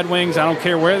play the Red Wings, I don't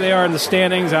care where they are in the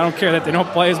standings, I don't care that they don't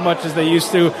play as much as they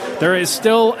used to, there is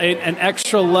still an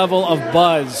extra level of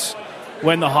buzz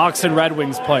when the Hawks and Red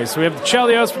Wings play. So we have the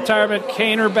Chelios retirement,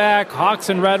 Kane are back, Hawks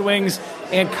and Red Wings,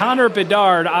 and Connor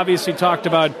Bedard obviously talked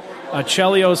about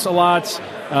Chelios a lot,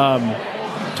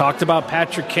 talked about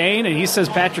Patrick Kane, and he says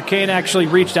Patrick Kane actually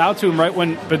reached out to him right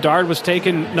when Bedard was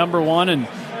taken number one, and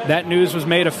that news was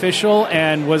made official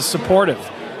and was supportive.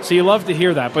 So you love to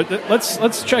hear that. But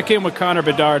let's check in with Connor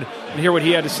Bedard and hear what he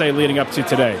had to say leading up to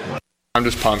today. I'm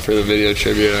just pumped for the video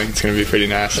tribute. I think it's going to be pretty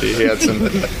nasty. He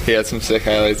had some sick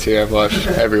highlights here. I've watched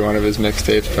every one of his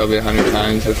mixtapes probably 100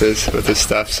 times with his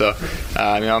stuff. So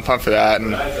I'm pumped for that,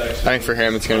 and I think for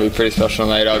him it's going to be a pretty special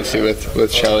night. Obviously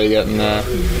with Chelly getting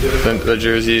the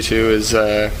jersey too is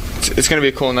it's going to be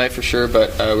a cool night for sure. But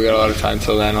we got a lot of time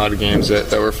till then, a lot of games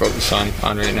that we're focused on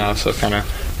right now. So kind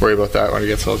of worry about that when it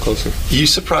gets a little closer. You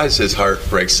surprised his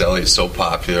Heartbreak Celly is so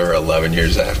popular 11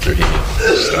 years after he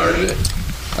started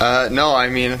it? No, I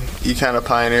mean, you kind of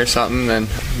pioneer something, and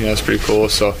it's pretty cool.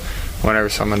 So whenever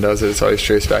someone does it, it's always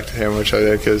traced back to him, which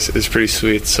I think is pretty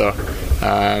sweet. So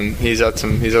he's had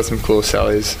some cool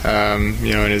Cellys,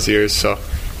 in his years. So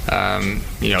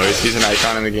he's an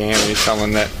icon in the game, and he's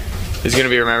someone that is going to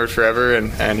be remembered forever.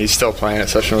 And he's still playing at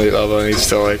such an elite level, and he's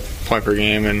still like point per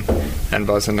game and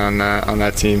buzzing on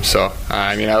that team. So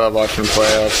I love watching him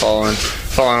play. I love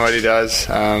following what he does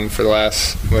for the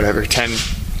last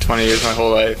 10-20 years, my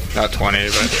whole life. Not 20,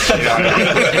 but you know what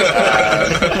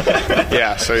I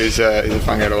mean. So he's a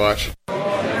fun guy to watch.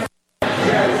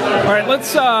 All All right,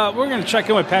 we're going to check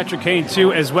in with Patrick Kane,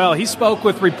 too, as well. He spoke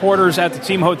with reporters at the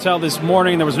team hotel this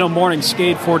morning. There was no morning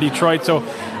skate for Detroit, so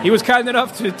he was kind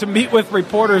enough to meet with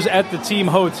reporters at the team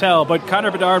hotel. But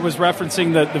Connor Bedard was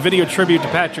referencing the video tribute to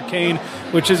Patrick Kane,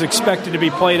 which is expected to be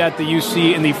played at the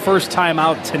UC in the first time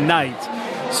out tonight.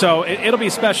 So it'll be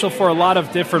special for a lot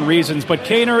of different reasons. But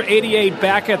Kaner, 88,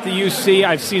 back at the UC.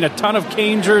 I've seen a ton of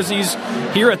Kane jerseys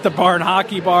here at the Barn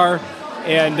Hockey Bar.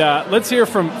 And let's hear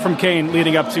from Kane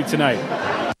leading up to tonight.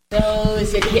 So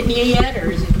is it hitting you yet,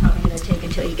 or is it probably going to take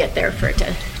until you get there for it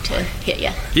to hit you?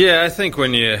 Yeah, I think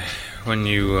when you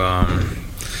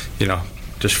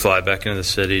just fly back into the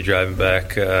city, driving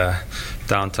back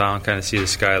downtown, kind of see the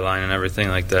skyline and everything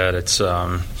like that, it's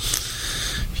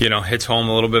hits home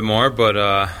a little bit more. But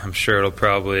I'm sure it'll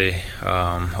probably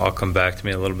all come back to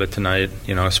me a little bit tonight.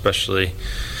 Especially.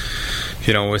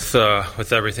 With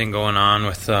everything going on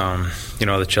with, the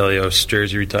Chelios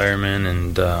jersey retirement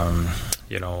and,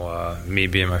 me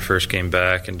being my first game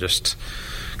back and just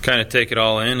kind of take it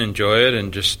all in, enjoy it,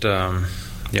 and just,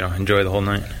 enjoy the whole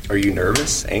night. Are you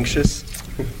nervous, anxious?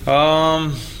 No,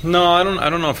 I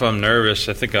don't know if I'm nervous.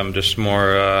 I think I'm just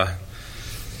more,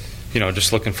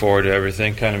 just looking forward to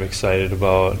everything, kind of excited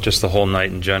about just the whole night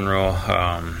in general.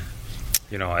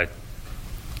 I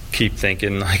keep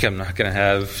thinking like I'm not going to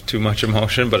have too much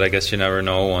emotion, but I guess you never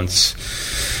know once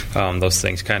those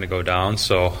things kind of go down.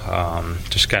 So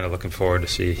just kind of looking forward to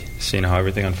seeing how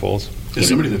everything unfolds. As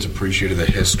somebody that's appreciated the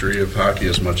history of hockey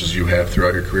as much as you have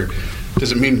throughout your career,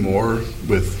 does it mean more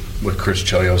with what Chris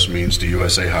Chelios means to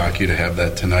USA Hockey to have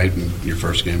that tonight in your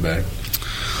first game back?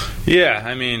 Yeah,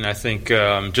 I think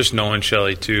just knowing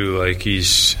Shelly too, like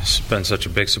he's been such a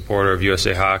big supporter of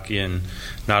USA Hockey, and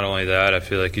not only that, I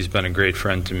feel like he's been a great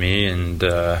friend to me, and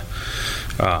even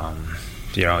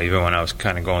when I was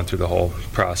kind of going through the whole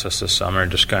process this summer,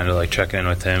 just kind of like checking in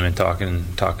with him and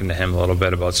talking to him a little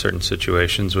bit about certain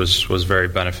situations was very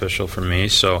beneficial for me.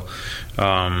 So,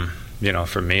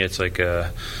 for me, it's like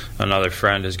another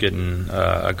friend is getting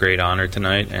a great honor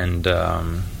tonight, and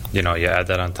you add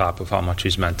that on top of how much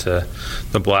he's meant to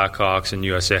the Blackhawks and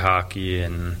USA Hockey,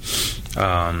 and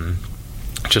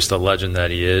just the legend that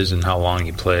he is and how long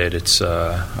he played. It's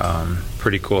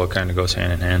pretty cool. It kind of goes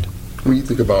hand in hand. When you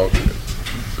think about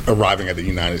arriving at the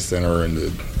United Center and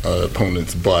the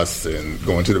opponent's bus and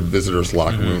going to the visitors'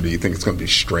 locker room, do you think it's going to be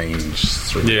strange?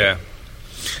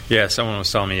 Yeah, someone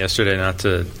was telling me yesterday not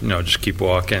to, just keep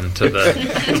walking to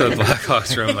the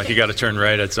Blackhawks room. Like you got to turn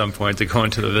right at some point to go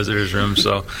into the visitors' room.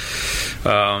 So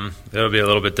it'll be a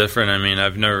little bit different.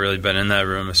 I've never really been in that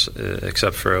room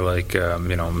except for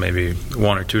maybe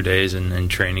 1 or 2 days in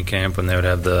training camp when they would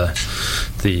have the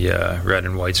red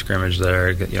and white scrimmage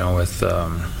there. With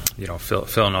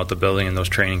filling out the building in those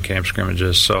training camp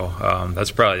scrimmages. So that's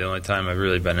probably the only time I've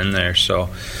really been in there. So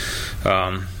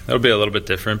it'll be a little bit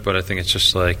different, but I think it's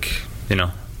just like,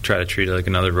 try to treat it like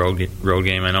another road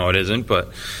game. I know it isn't,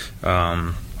 but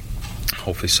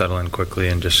hopefully settle in quickly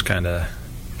and just kind of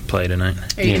play tonight.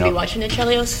 Are you going to be watching the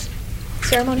Chelios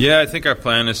ceremony? Yeah, I think our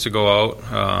plan is to go out.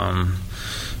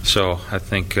 So I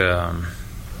think,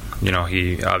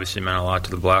 he obviously meant a lot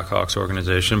to the Blackhawks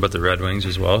organization, but the Red Wings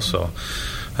as well. So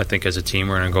I think as a team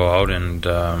we're going to go out and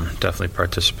definitely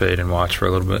participate and watch for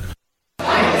a little bit.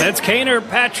 That's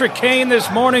Patrick Kane this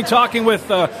morning talking with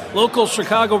local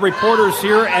Chicago reporters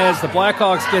here as the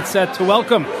Blackhawks get set to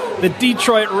welcome the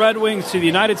Detroit Red Wings to the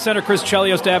United Center. Chris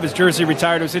Chelios to have his jersey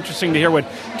retired. It was interesting to hear what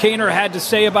Kaner had to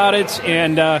say about it.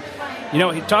 And,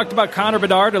 he talked about Connor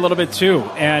Bedard a little bit too.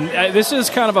 And this is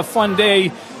kind of a fun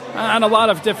day on a lot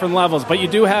of different levels. But you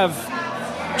do have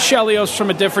Chelios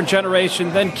from a different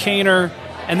generation, then Kaner,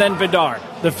 and then Bedard,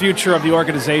 the future of the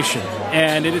organization.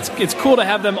 And it's cool to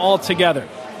have them all together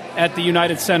at the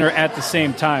United Center at the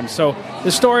same time. So the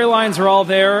storylines are all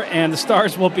there, and the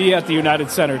Stars will be at the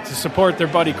United Center to support their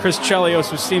buddy Chris Chelios,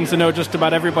 who seems to know just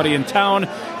about everybody in town.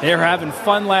 They were having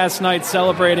fun last night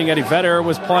celebrating. Eddie Vedder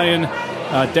was playing.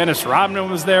 Dennis Rodman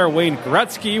was there. Wayne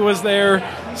Gretzky was there.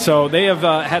 So they have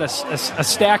had a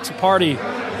stacked party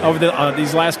over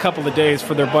these last couple of days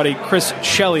for their buddy Chris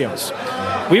Chelios.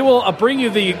 We will bring you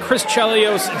the Chris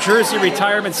Chelios jersey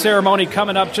retirement ceremony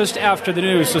coming up just after the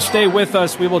news, so stay with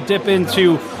us. We will dip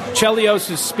into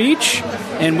Chelios' speech,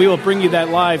 and we will bring you that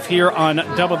live here on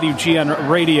WGN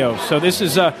Radio. So this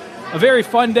is a very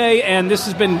fun day, and this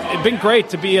has been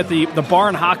great to be at the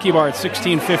Barn Hockey Bar at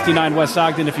 1659 West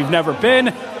Ogden. If you've never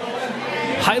been,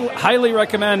 highly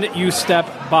recommend you step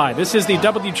by. This is the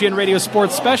WGN Radio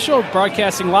Sports Special,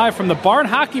 broadcasting live from the Barn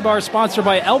Hockey Bar, sponsored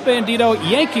by El Bandito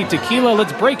Yankee Tequila.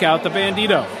 Let's break out the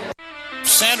Bandito.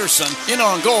 Sanderson in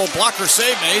on goal. Blocker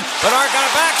save made. Bedard got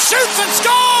it back. Shoots and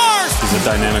scores! He's a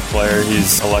dynamic player.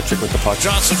 He's electric with the puck.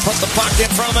 Johnson put the puck in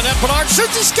front of the net. Bedard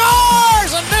shoots and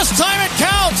scores! And this time it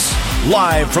counts!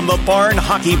 Live from the Barn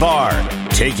Hockey Bar,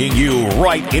 taking you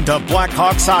right into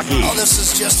Blackhawks hockey. Oh, this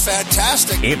is just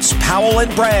fantastic. It's Powell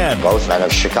and Brand. Both men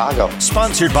of Chicago.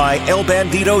 Sponsored by El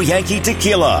Bandito Yankee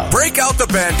Tequila. Break out the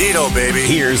Bandito, baby.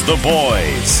 Here's the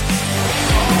boys.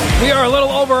 We are a little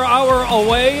over an hour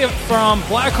away from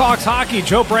Blackhawks hockey.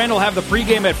 Joe Brand will have the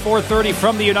pregame at 4:30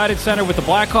 from the United Center with the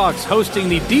Blackhawks hosting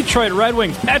the Detroit Red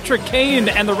Wings. Patrick Kane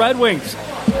and the Red Wings.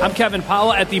 I'm Kevin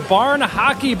Powell at the Barn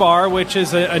Hockey Bar, which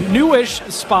is a newish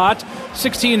spot,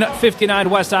 1659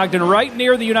 West Ogden, right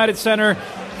near the United Center.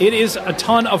 It is a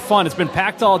ton of fun. It's been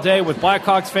packed all day with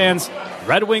Blackhawks fans.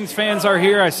 Red Wings fans are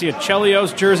here. I see a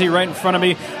Chelios jersey right in front of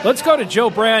me. Let's go to Joe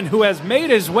Brand, who has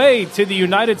made his way to the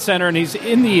United Center, and he's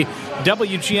in the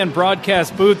WGN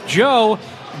broadcast booth. Joe,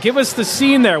 give us the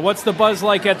scene there. What's the buzz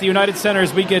like at the United Center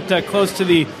as we get close to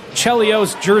the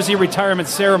Chelios jersey retirement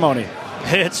ceremony?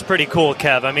 It's pretty cool,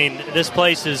 Kev. I mean, this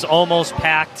place is almost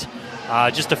packed.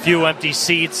 Just a few empty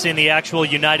seats in the actual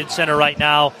United Center right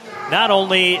now. Not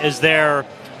only is there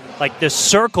like this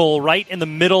circle right in the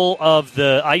middle of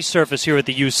the ice surface here at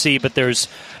the UC, but there's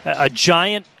a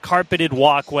giant carpeted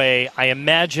walkway. I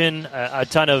imagine a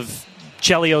ton of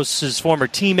Chelios' former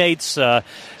teammates,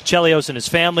 Chelios and his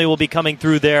family will be coming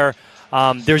through there.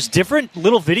 There's different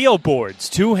little video boards,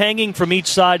 2 hanging from each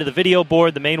side of the video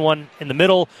board, the main one in the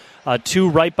middle, 2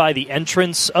 right by the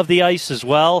entrance of the ice as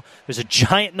well. There's a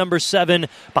giant number 7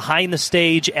 behind the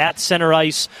stage at center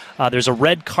ice. There's a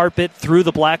red carpet through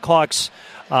the Blackhawks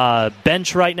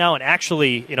bench right now, and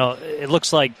actually, you know, it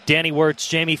looks like Danny Wirtz,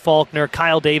 Jamie Faulkner,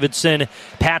 Kyle Davidson,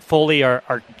 Pat Foley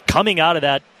are coming out of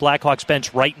that Blackhawks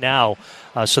bench right now.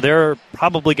 So they're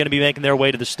probably going to be making their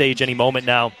way to the stage any moment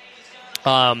now.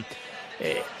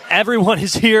 Everyone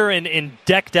is here and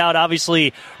decked out,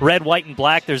 obviously, red, white, and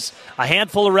black. There's a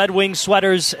handful of Red Wings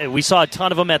sweaters. We saw a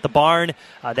ton of them at the barn.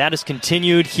 That has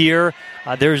continued here.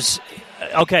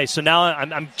 Okay, so now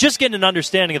I'm just getting an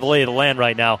understanding of the lay of the land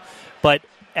right now. But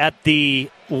at the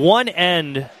one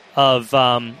end of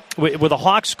where the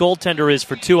Hawks goaltender is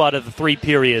for 2 out of the 3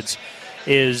 periods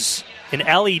is an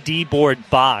LED board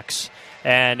box.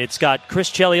 And it's got Chris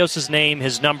Chelios' name,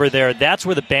 his number there. That's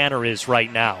where the banner is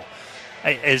right now,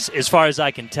 as far as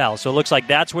I can tell. So it looks like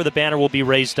that's where the banner will be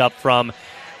raised up from.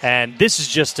 And this is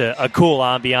just a cool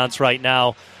ambiance right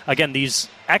now. Again, these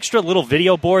extra little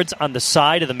video boards on the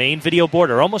side of the main video board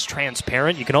are almost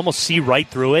transparent. You can almost see right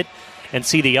through it and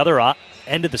see the other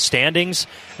end of the standings.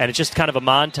 And it's just kind of a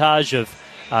montage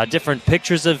of different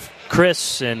pictures of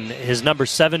Chris and his number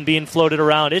 7 being floated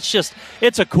around.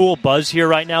 It's a cool buzz here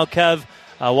right now, Kev.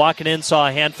 Walking in, saw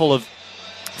a handful of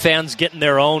fans getting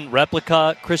their own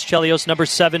replica Chris Chelios number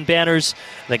 7 banners.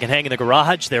 They can hang in the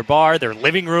garage, their bar, their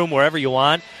living room, wherever you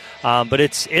want. But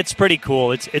it's pretty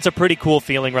cool. It's a pretty cool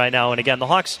feeling right now. And again, the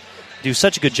Hawks do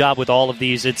such a good job with all of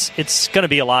these. It's going to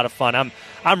be a lot of fun.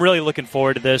 I'm really looking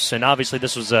forward to this. And obviously,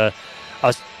 this was a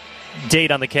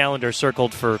date on the calendar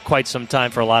circled for quite some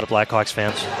time for a lot of Blackhawks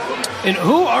fans. And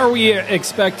who are we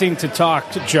expecting to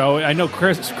talk to, Joe? I know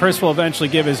Chris will eventually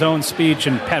give his own speech,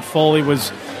 and Pat Foley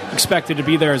was expected to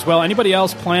be there as well. Anybody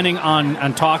else planning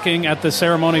on talking at the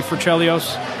ceremony for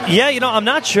Chelios? Yeah, I'm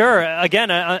not sure. Again,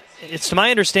 it's to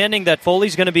my understanding that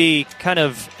Foley's going to be kind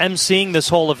of emceeing this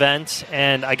whole event.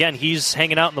 And again, he's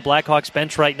hanging out in the Blackhawks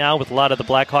bench right now with a lot of the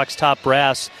Blackhawks top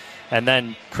brass. And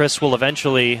then Chris will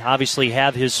eventually, obviously,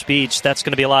 have his speech. That's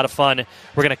going to be a lot of fun.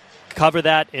 We're going to cover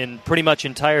that in pretty much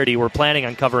entirety. We're planning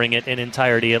on covering it in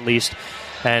entirety, at least.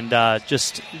 And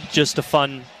just a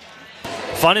fun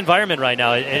environment right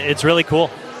now. It's really cool.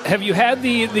 Have you had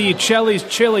the Chelly's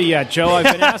chili yet, Joe? I've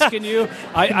been asking you.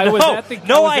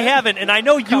 I haven't, and I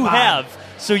know you have.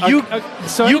 So you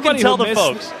can tell the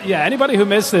folks. Yeah, anybody who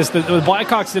missed this, the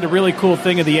Blackhawks did a really cool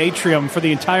thing at the atrium for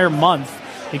the entire month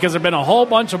because there have been a whole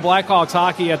bunch of Blackhawks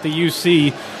hockey at the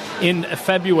UC in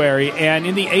February. And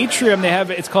in the atrium,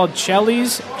 it's called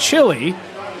Chelly's Chili.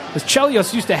 Because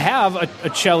Chelios used to have a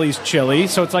Chelly's Chili,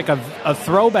 so it's like a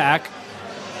throwback.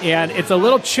 And it's a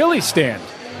little chili stand.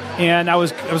 And I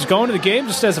was going to the game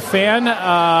just as a fan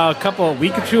a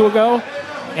week or two ago,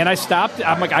 and I stopped.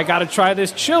 I'm like, I got to try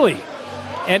this chili.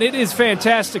 And it is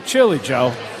fantastic chili,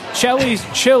 Joe. Chelly's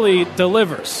Chili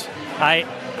delivers.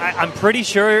 I'm pretty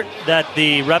sure that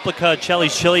the replica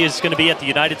Chelly's Chili is going to be at the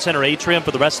United Center atrium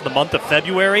for the rest of the month of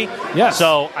February. Yes.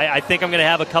 So I think I'm going to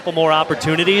have a couple more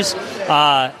opportunities.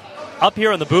 Up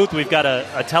here in the booth, we've got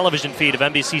a television feed of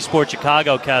NBC Sports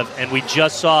Chicago, Kev, and we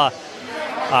just saw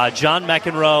John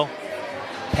McEnroe,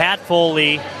 Pat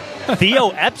Foley, Theo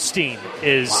Epstein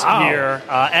is here.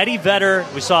 Eddie Vedder,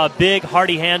 we saw a big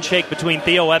hearty handshake between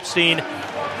Theo Epstein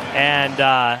and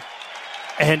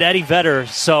Eddie Vedder.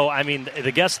 So, I mean,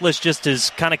 the guest list just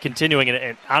is kind of continuing, and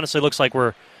it honestly looks like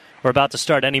we're about to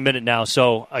start any minute now.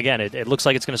 So, again, it looks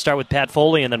like it's going to start with Pat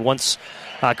Foley, and then once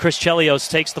Chris Chelios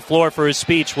takes the floor for his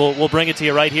speech, we'll bring it to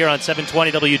you right here on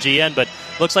 720 WGN. But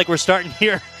looks like we're starting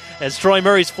here as Troy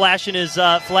Murray's flashing his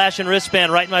flashing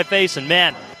wristband right in my face, and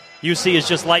man, UC is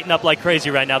just lighting up like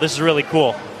crazy right now. This is really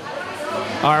cool.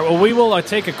 All right, well, we will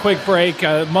take a quick break.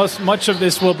 Much of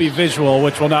this will be visual,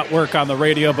 which will not work on the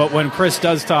radio, but when Chris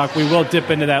does talk, we will dip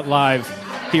into that live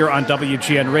here on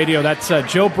WGN Radio. That's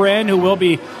Joe Brand, who will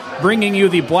be bringing you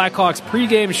the Blackhawks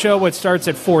pregame show, which starts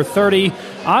at 4:30.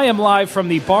 I am live from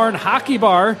the Barn Hockey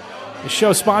Bar. The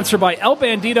show sponsored by El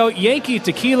Bandito Yankee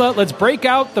Tequila. Let's break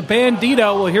out the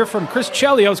Bandito. We'll hear from Chris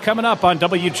Chelios coming up on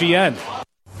WGN.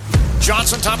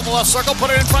 Johnson, top of the left circle, put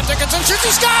it in front. Dickinson shoots,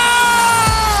 he scores!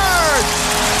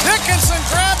 Dickinson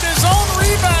grabbed his own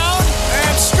rebound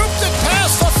and scooped it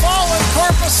past the fallen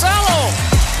Corpusalo.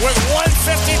 With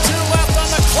 1:52 left on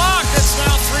the clock, it's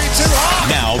now 3-2 Hawks.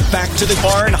 Now back to the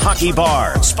Barn Hockey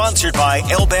Bar, sponsored by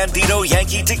El Bandito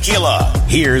Yankee Tequila.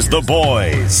 Here's the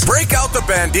boys. Break out the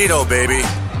Bandito, baby.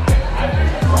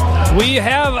 We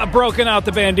have broken out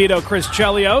the Bandito, Chris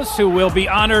Chelios, who will be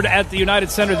honored at the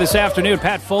United Center this afternoon.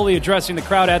 Pat Foley addressing the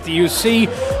crowd at the UC.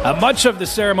 Much of the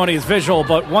ceremony is visual,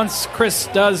 but once Chris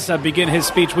does begin his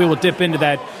speech, we will dip into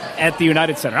that at the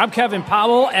United Center. I'm Kevin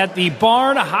Powell at the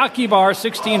Barn Hockey Bar,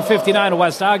 1659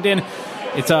 West Ogden.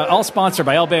 It's all sponsored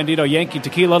by El Bandito Yankee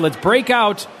Tequila. Let's break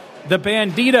out the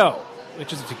Bandito,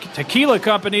 which is a tequila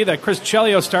company that Chris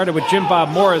Chelios started with Jim Bob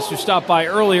Morris, who stopped by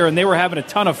earlier, and they were having a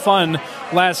ton of fun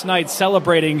last night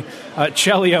celebrating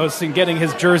Chelios and getting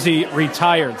his jersey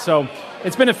retired. So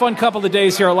it's been a fun couple of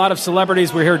days here. A lot of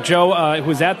celebrities. We heard Joe,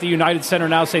 who's at the United Center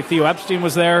now, say Theo Epstein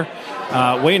was there.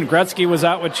 Wayne Gretzky was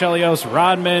out with Chelios,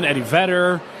 Rodman, Eddie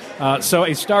Vedder. So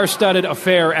a star-studded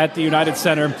affair at the United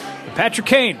Center. Patrick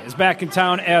Kane is back in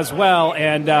town as well.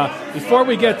 And before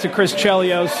we get to Chris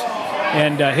Chelios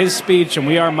and his speech, and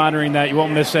we are monitoring that, you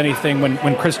won't miss anything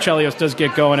when Chris Chelios does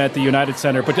get going at the United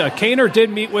Center. But Kaner did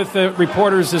meet with the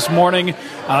reporters this morning.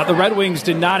 The Red Wings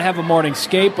did not have a morning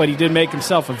skate, but he did make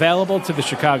himself available to the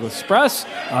Chicago Press,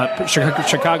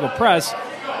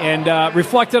 and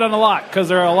reflected on a lot, because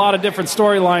there are a lot of different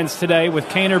storylines today with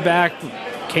Kaner back,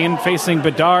 Kane facing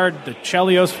Bedard, the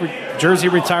Chelios jersey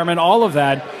retirement, all of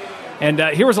that. And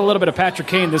here was a little bit of Patrick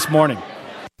Kane this morning.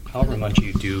 However much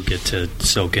you do get to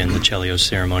soak in the Chelios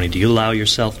ceremony, do you allow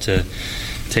yourself to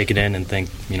take it in and think,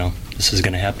 this is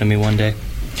going to happen to me one day?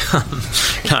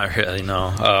 Not really,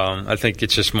 no. I think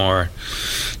it's just more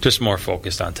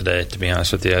focused on today, to be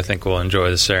honest with you. I think we'll enjoy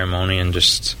the ceremony and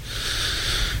just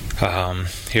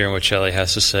hearing what Chelly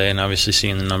has to say, and obviously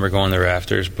seeing the number go in the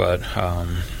rafters. But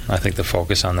I think the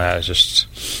focus on that is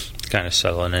just kind of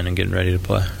settling in and getting ready to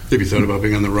play. Have you thought about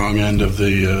being on the wrong end of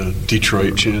the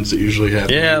Detroit chants that usually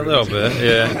happen? Yeah, a little bit,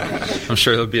 yeah. I'm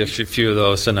sure there'll be a few of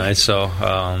those tonight. So,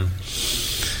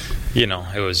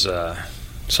 it was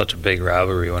such a big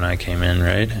rivalry when I came in,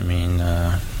 right? I mean,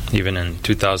 even in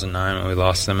 2009 when we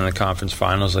lost them in the conference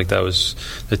finals, that was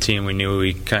the team we knew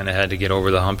we kind of had to get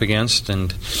over the hump against. And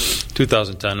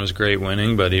 2010 was great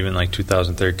winning, but even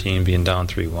 2013 being down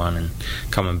 3-1 and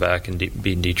coming back and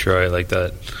beating Detroit like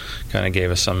that kind of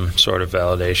gave us some sort of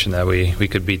validation that we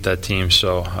could beat that team.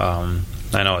 So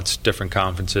I know it's different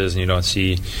conferences and you don't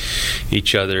see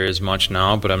each other as much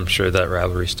now, but I'm sure that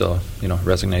rivalry still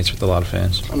resonates with a lot of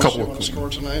fans. How much do you want to score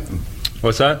tonight?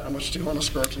 What's that? How much do you want to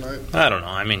score tonight? I don't know.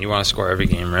 I mean, you want to score every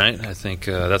game, right? I think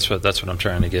that's what I'm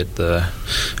trying to get.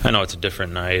 I know it's a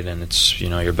different night, and it's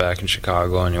you're back in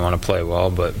Chicago and you want to play well,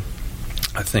 but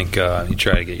I think you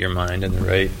try to get your mind in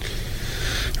the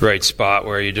right spot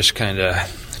where you just kind of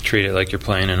treat it like you're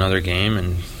playing another game,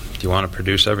 and you want to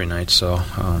produce every night. So,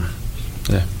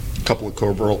 yeah. A couple of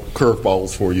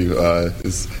curveballs for you.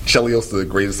 Is Chelios the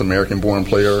greatest American-born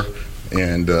player,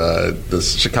 and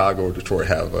does Chicago or Detroit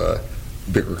have a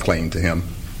bigger claim to him?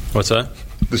 What's that?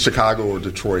 Does Chicago or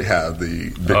Detroit have the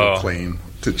bigger claim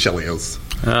to Chelios?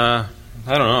 I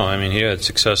don't know. I mean, he had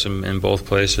success in both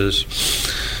places.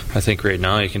 I think right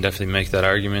now you can definitely make that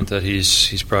argument that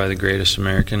he's probably the greatest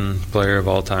American player of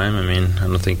all time. I mean, I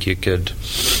don't think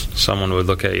someone would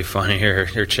look at you funny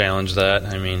or challenge that.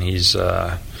 I mean, he's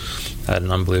had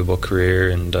an unbelievable career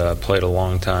and played a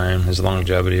long time. His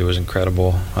longevity was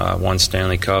incredible. Won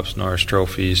Stanley Cups, Norris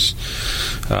trophies.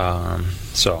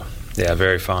 So, yeah,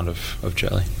 very fond of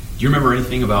Jelly. Do you remember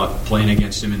anything about playing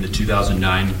against him in the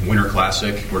 2009 Winter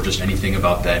Classic, or just anything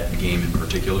about that game in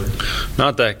particular?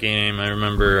 Not that game. I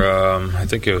remember, I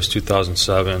think it was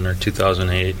 2007 or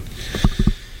 2008.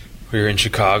 We were in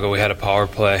Chicago. We had a power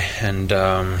play, and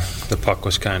the puck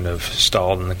was kind of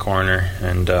stalled in the corner,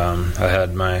 and I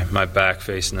had my back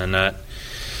facing the net.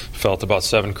 Felt about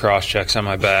 7 cross checks on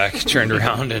my back, turned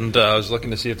around, and I was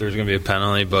looking to see if there was going to be a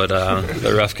penalty, but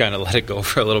the ref kind of let it go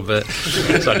for a little bit.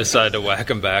 So I decided to whack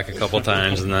him back a couple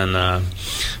times, and then I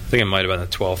think it might have been the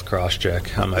 12th cross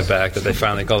check on my back that they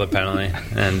finally called a penalty,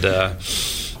 and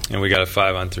we got a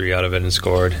 5-on-3 out of it and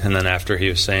scored. And then after, he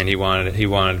was saying he wanted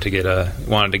to give us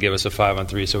a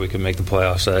 5-on-3 so we could make the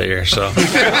playoffs that year. So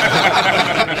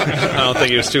I don't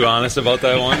think he was too honest about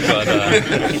that one,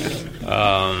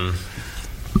 but.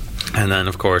 And then,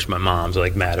 of course, my mom's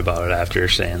like mad about it after,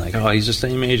 saying like, "Oh, he's the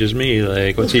same age as me.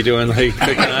 Like, what's he doing? Like,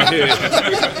 picking on you?"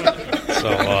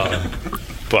 So,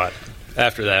 but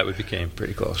after that, we became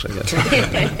pretty close, I guess.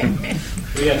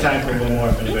 We got time for one more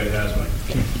if anybody has one.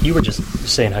 You were just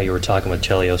saying how you were talking with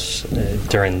Chelios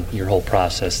during your whole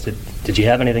process. Did you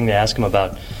have anything to ask him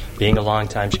about being a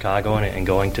long-time Chicagoan and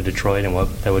going to Detroit and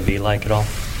what that would be like at all?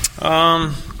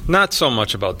 Not so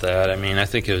much about that. I mean, I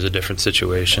think it was a different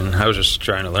situation. I was just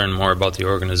trying to learn more about the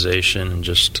organization and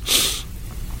just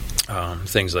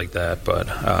things like that, but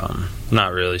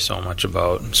not really so much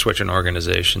about switching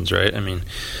organizations, right? I mean,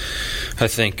 I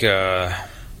think,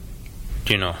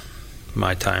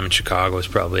 my time in Chicago was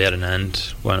probably at an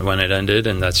end when it ended,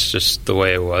 and that's just the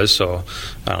way it was, so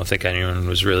I don't think anyone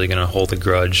was really going to hold a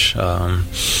grudge on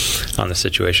the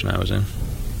situation I was in.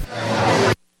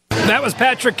 That was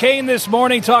Patrick Kane this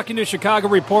morning talking to Chicago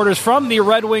reporters from the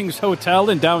Red Wings Hotel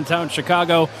in downtown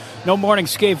Chicago. No morning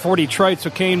skate for Detroit, so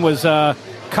Kane was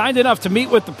kind enough to meet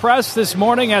with the press this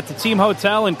morning at the team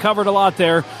hotel and covered a lot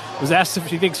there. Was asked if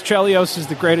he thinks Chelios is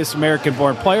the greatest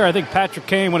American-born player. I think Patrick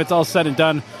Kane, when it's all said and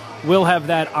done, will have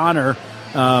that honor.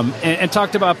 And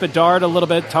talked about Bedard a little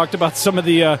bit, talked about some of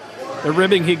the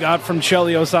ribbing he got from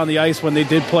Chelios on the ice when they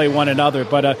did play one another.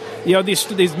 But,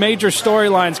 these major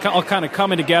storylines all kind of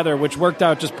coming together, which worked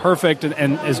out just perfect.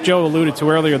 And as Joe alluded to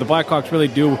earlier, the Blackhawks really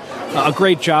do a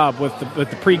great job with the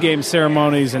pregame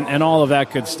ceremonies and all of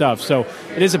that good stuff. So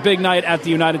it is a big night at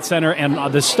the United Center,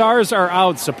 and the Stars are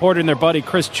out supporting their buddy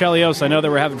Chris Chelios. I know they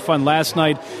were having fun last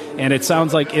night, and it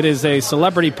sounds like it is a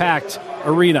celebrity-packed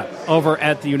arena over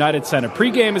at the United Center.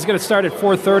 Pregame is going to start at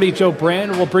 4:30. Joe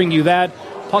Brand will bring you that.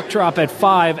 Puck drop at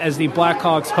 5 as the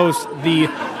Blackhawks host the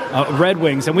Red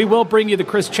Wings. And we will bring you the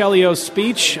Chris Chelios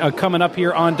speech coming up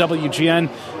here on WGN.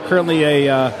 Currently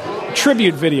a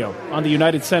tribute video on the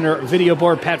United Center video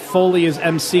board. Pat Foley is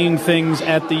emceeing things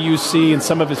at the UC, and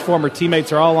some of his former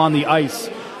teammates are all on the ice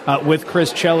with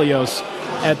Chris Chelios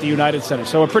at the United Center.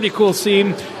 So a pretty cool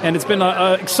scene, and it's been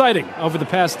exciting over the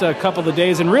past couple of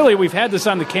days. And really, we've had this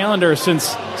on the calendar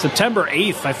since September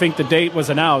 8th, I think the date was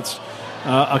announced.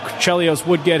 Chelios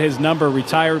would get his number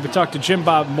retired. We talked to Jim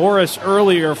Bob Morris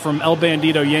earlier from El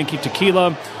Bandito Yankee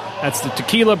Tequila. That's the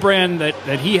tequila brand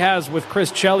that he has with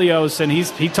Chris Chelios, and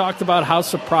he talked about how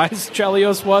surprised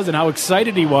Chelios was and how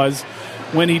excited he was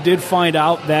when he did find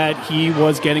out that he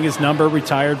was getting his number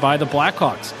retired by the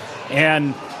Blackhawks.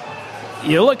 And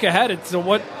you look ahead to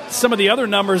what some of the other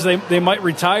numbers they might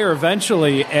retire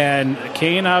eventually, and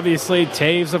Kane, obviously,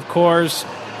 Taves, of course,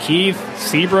 Keith,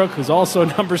 Seabrook, who's also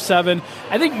number 7.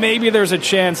 I think maybe there's a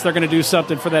chance they're going to do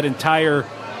something for that entire,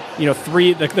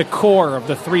 the core of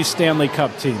the 3 Stanley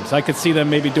Cup teams. I could see them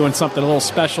maybe doing something a little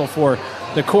special for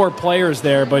the core players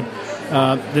there, but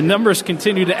the numbers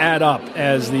continue to add up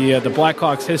as the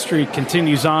Blackhawks history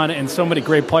continues on, and so many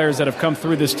great players that have come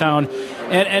through this town.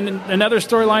 And another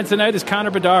storyline tonight is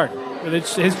Connor Bedard, with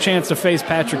his chance to face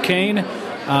Patrick Kane.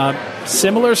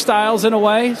 Similar styles in a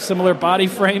way, similar body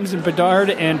frames in Bedard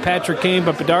and Patrick Kane,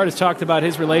 but Bedard has talked about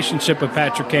his relationship with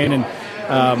Patrick Kane and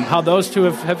how those two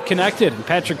have connected. And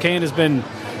Patrick Kane has been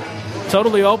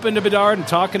totally open to Bedard and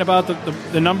talking about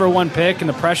the number 1 pick and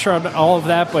the pressure on all of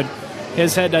that, but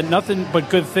has had nothing but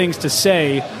good things to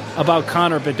say about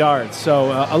Connor Bedard.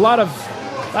 So a lot of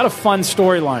fun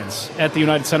storylines at the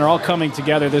United Center all coming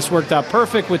together. This worked out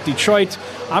perfect with Detroit.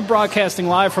 I'm broadcasting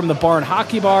live from the Barn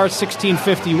Hockey Bar,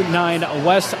 1659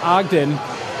 West Ogden.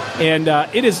 And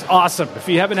it is awesome. If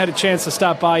you haven't had a chance to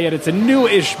stop by yet, it's a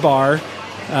new-ish bar,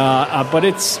 but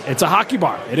it's a hockey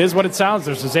bar. It is what it sounds.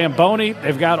 There's a Zamboni.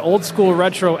 They've got old-school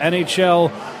retro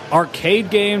NHL arcade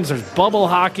games. There's bubble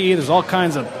hockey. There's all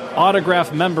kinds of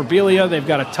autographed memorabilia. They've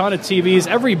got a ton of TVs.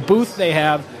 Every booth they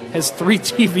have has 3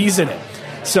 TVs in it.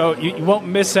 So you won't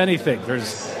miss anything.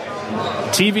 There's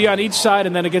TV on each side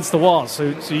and then against the wall,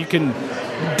 so you can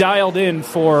dialed in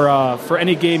for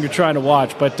any game you're trying to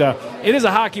watch. But it is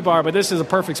a hockey bar, but this is a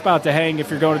perfect spot to hang if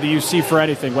you're going to the UC for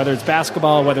anything, whether it's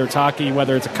basketball, whether it's hockey,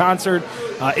 whether it's a concert.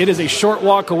 It is a short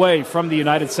walk away from the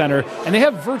United Center, and they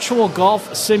have virtual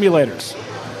golf simulators,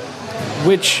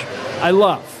 which I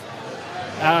love.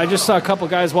 I just saw a couple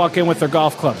guys walk in with their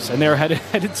golf clubs, and they're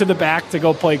headed to the back to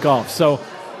go play golf. So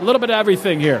a little bit of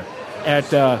everything here at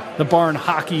the Barn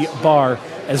Hockey Bar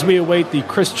as we await the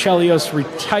Chris Chelios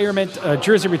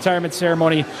jersey retirement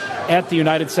ceremony at the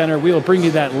United Center. We will bring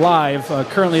you that live.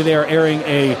 Currently, they are airing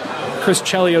a Chris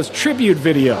Chelios tribute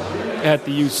video at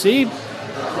the UC,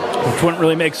 which wouldn't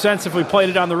really make sense if we played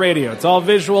it on the radio. It's all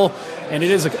visual, and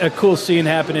it is a cool scene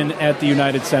happening at the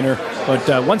United Center.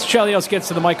 But once Chelios gets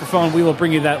to the microphone, we will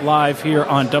bring you that live here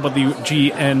on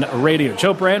WGN Radio.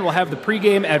 Joe Brand will have the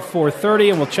pregame at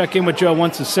 4:30, and we'll check in with Joe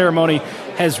once the ceremony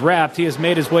has wrapped. He has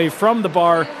made his way from the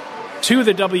bar to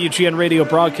the WGN Radio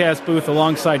broadcast booth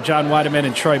alongside John Weideman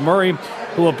and Troy Murray,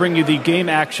 who will bring you the game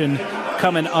action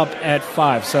coming up at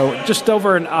 5. So just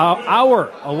over an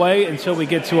hour away until we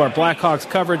get to our Blackhawks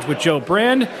coverage with Joe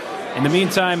Brand. In the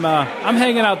meantime, I'm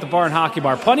hanging out at the Barn Hockey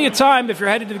Bar. Plenty of time. If you're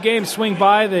headed to the game, swing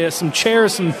by. There's some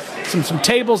chairs, some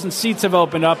tables and seats have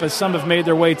opened up as some have made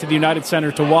their way to the United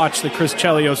Center to watch the Chris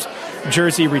Chelios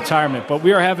jersey retirement. But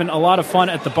we are having a lot of fun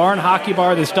at the Barn Hockey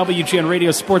Bar. This WGN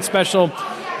Radio Sports Special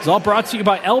is all brought to you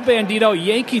by El Bandito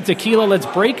Yankee Tequila. Let's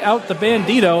break out the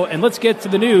Bandito, and let's get to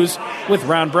the news with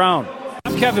Ron Brown.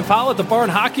 I'm Kevin Powell at the Barn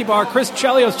Hockey Bar. Chris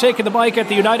Chelios taking the mic at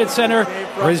the United Center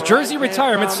for his jersey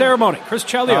retirement ceremony. Chris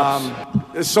Chelios.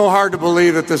 It's so hard to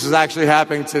believe that this is actually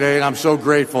happening today, and I'm so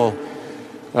grateful.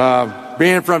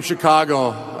 Being from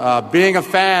Chicago, being a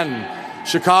fan,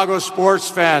 Chicago sports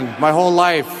fan my whole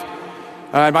life,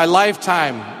 my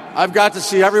lifetime, I've got to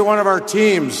see every one of our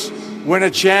teams win a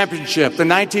championship. The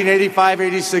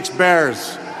 1985-86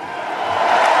 Bears.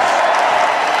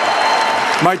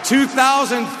 My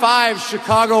 2005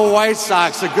 Chicago White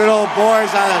Sox, the good old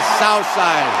boys on the south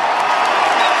side.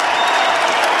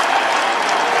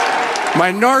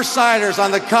 My North Siders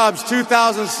on the Cubs,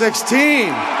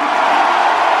 2016.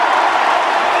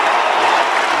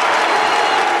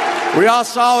 We all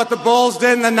saw what the Bulls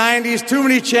did in the 90s. Too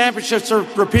many championships to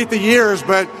repeat the years,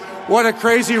 but what a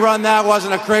crazy run that was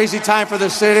and a crazy time for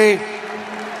the city.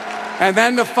 And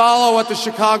then to follow what the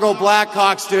Chicago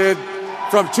Blackhawks did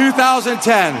from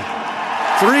 2010,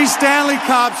 3 Stanley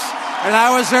Cups, and I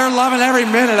was there loving every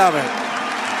minute of it.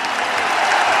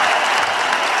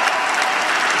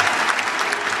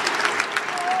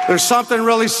 There's something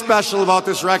really special about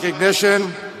this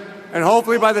recognition, and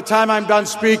hopefully by the time I'm done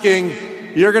speaking,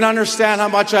 you're going to understand how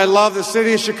much I love the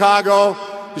city of Chicago,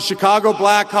 the Chicago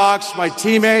Blackhawks, my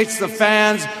teammates, the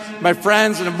fans, my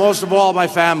friends, and most of all, my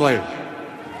family.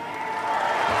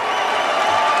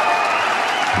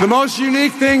 The most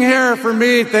unique thing here for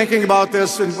me thinking about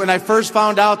this, and when I first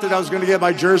found out that I was going to get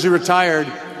my jersey retired,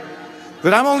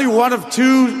 that I'm only one of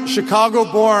 2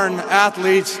 Chicago-born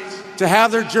athletes to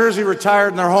have their jersey retired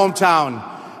in their hometown.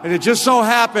 And it just so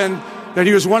happened that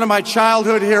he was one of my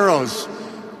childhood heroes,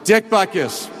 Dick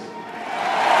Butkus.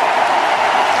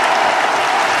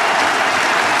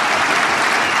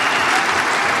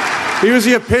 He was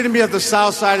the epitome of the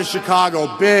south side of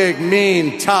Chicago, big,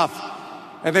 mean, tough.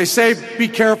 And they say, be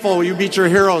careful, you meet your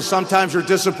heroes. Sometimes you're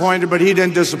disappointed, but he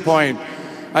didn't disappoint.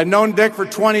 I'd known Dick for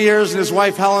 20 years and his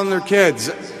wife Helen and their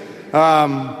kids.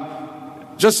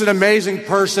 Just an amazing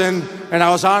person, and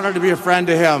I was honored to be a friend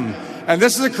to him. And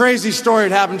this is a crazy story.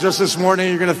 It happened just this morning.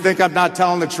 You're going to think I'm not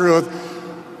telling the truth.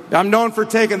 I'm known for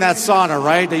taking that sauna,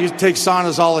 right? I used to take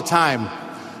saunas all the time.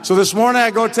 So this morning I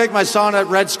go take my sauna at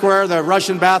Red Square, the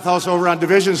Russian bathhouse over on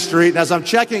Division Street, and as I'm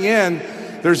checking in,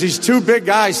 there's these 2 big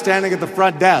guys standing at the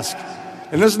front desk.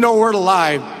 And there's no word of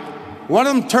lie. One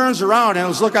of them turns around and I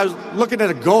was looking at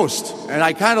a ghost. And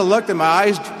I kind of looked at my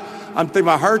eyes. I'm thinking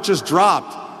my heart just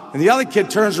dropped. And the other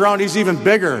kid turns around. He's even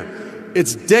bigger.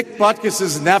 It's Dick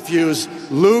Butkus' nephews,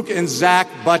 Luke and Zach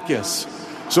Butkus.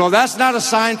 So if that's not a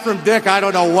sign from Dick, I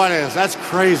don't know what is. That's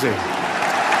crazy.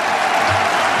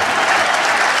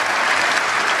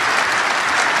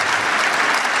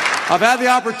 I've had the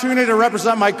opportunity to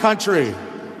represent my country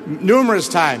numerous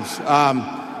times.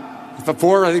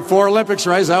 4 Olympics,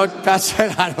 right? Is that what Pat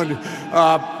said? I don't know.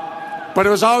 But it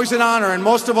was always an honor, and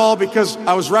most of all because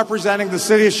I was representing the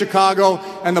city of Chicago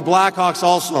and the Blackhawks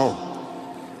also.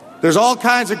 There's all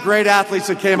kinds of great athletes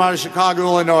that came out of Chicago,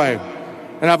 Illinois.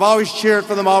 And I've always cheered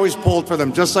for them, always pulled for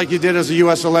them, just like you did as a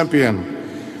U.S. Olympian.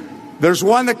 There's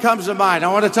one that comes to mind.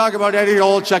 I want to talk about Eddie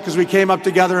Olczyk because we came up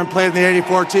together and played in the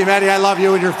 '84 team. Eddie, I love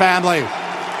you and your family.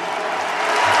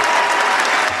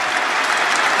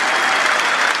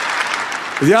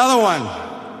 The other one,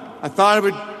 I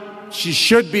thought she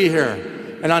should be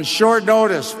here. And on short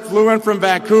notice, flew in from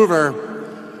Vancouver,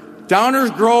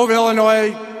 Downers Grove,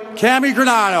 Illinois, Cami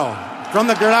Granado from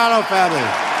the Granado family.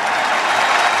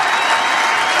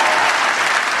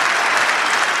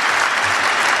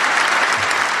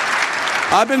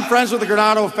 I've been friends with the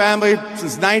Granado family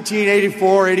since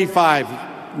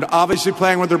 1984-85, obviously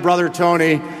playing with their brother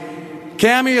Tony.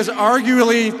 Cami is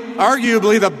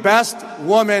arguably the best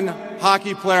woman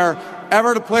hockey player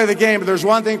ever to play the game, but there's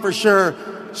one thing for sure,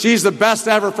 she's the best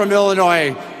ever from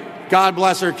Illinois. God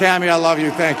bless her. Cami, I love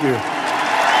you. Thank you.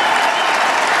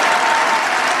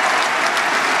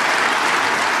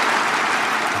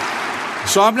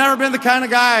 So I've never been the kind of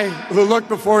guy who looked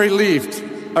before he leaped,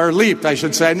 I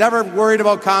should say. I never worried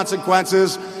about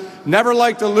consequences, never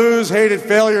liked to lose, hated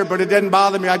failure, but it didn't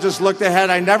bother me. I just looked ahead.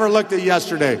 I never looked at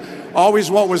yesterday.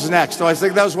 Always what was next. So I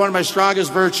think that was one of my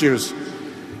strongest virtues.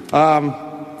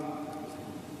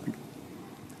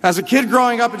 As a kid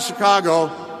growing up in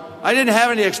Chicago, I didn't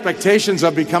have any expectations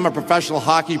of becoming a professional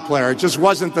hockey player. It just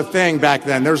wasn't the thing back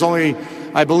then. There was only,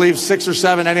 I believe, 6 or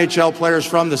 7 NHL players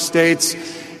from the States.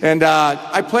 And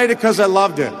I played it because I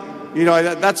loved it. You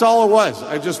know, that's all it was.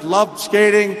 I just loved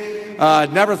skating,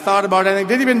 never thought about anything,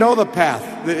 didn't even know the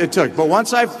path that it took. But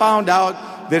once I found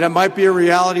out that it might be a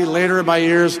reality later in my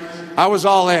years, I was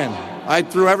all in. I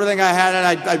threw everything I had,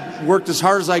 and I worked as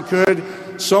hard as I could.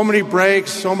 So many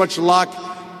breaks, so much luck,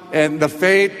 and the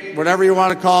fate, whatever you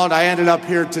want to call it, I ended up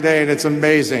here today, and it's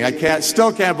amazing. I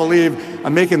still can't believe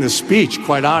I'm making this speech,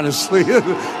 quite honestly.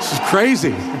 This is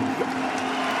crazy.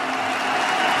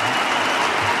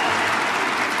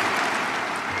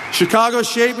 Chicago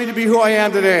shaped me to be who I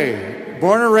am today.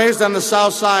 Born and raised on the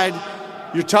South Side,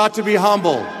 you're taught to be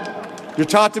humble. You're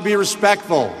taught to be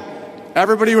respectful.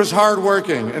 Everybody was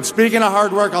hardworking. And speaking of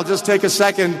hard work, I'll just take a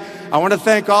second. I want to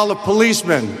thank all the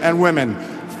policemen and women,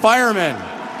 firemen,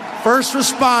 first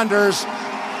responders,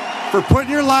 for putting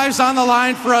your lives on the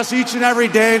line for us each and every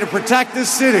day to protect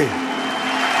this city.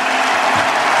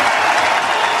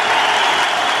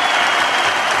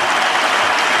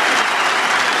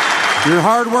 Your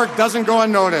hard work doesn't go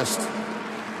unnoticed.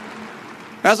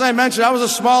 As I mentioned, I was the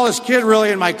smallest kid really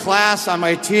in my class, on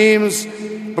my teams.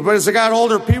 But as I got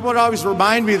older, people would always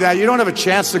remind me that you don't have a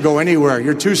chance to go anywhere.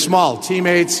 You're too small.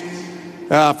 Teammates.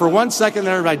 For 1 second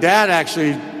there, my dad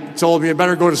actually told me I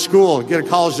better go to school, get a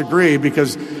college degree,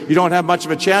 because you don't have much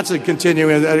of a chance of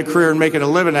continuing a career and making a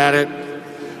living at it.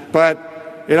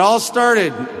 But it all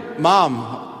started,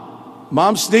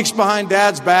 Mom sneaks behind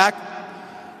Dad's back.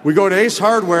 We go to Ace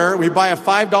Hardware. We buy a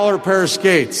 $5 pair of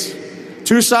skates.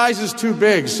 2 sizes too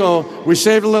big, so we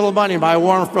saved a little money. I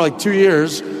wore them for like 2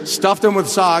 years, stuffed them with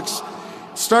socks,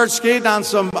 started skating on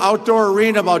some outdoor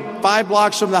arena about 5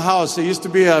 blocks from the house. There used to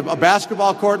be a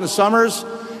basketball court in the summers,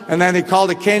 and then they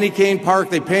called it Candy Cane Park.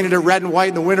 They painted it red and white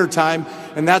in the wintertime,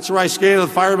 and that's where I skated. The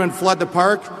firemen flood the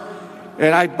park,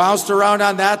 and I bounced around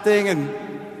on that thing, and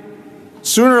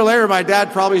sooner or later my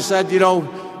dad probably said, you know,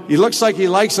 he looks like he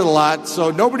likes it a lot. So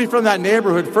nobody from that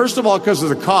neighborhood, first of all, because of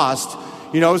the cost,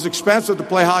 you know, it was expensive to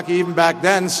play hockey even back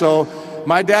then. So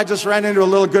my dad just ran into a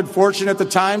little good fortune at the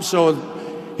time. So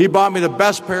he bought me the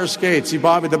best pair of skates. He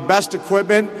bought me the best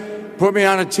equipment, put me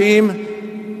on a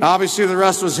team. Obviously, the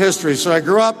rest was history. So I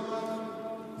grew up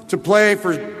to play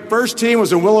for first team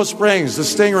was in Willow Springs, the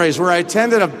Stingrays, where I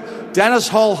attended a Dennis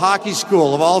Hull hockey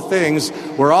school, of all things,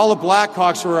 where all the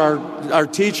Blackhawks were our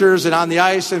teachers and on the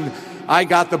ice, and I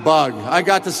got the bug. I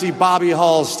got to see Bobby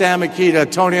Hull, Stan Mikita,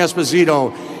 Tony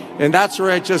Esposito, and that's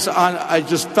where I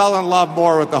just fell in love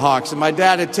more with the Hawks. And my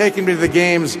dad had taken me to the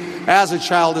games as a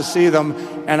child to see them,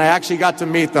 and I actually got to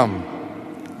meet them.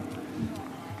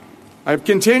 I've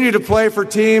continued to play for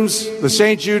teams, the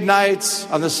St. Jude Knights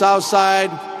on the South Side.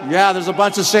 Yeah, there's a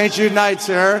bunch of St. Jude Knights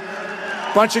here.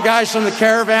 A bunch of guys from the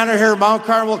Caravan are here, Mount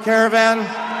Carmel Caravan,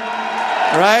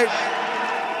 right?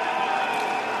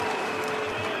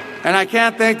 And I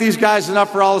can't thank these guys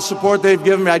enough for all the support they've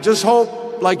given me. I just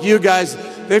hope, like you guys,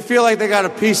 they feel like they got a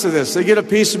piece of this. They get a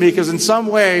piece of me, because in some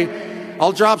way,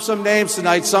 I'll drop some names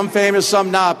tonight, some famous, some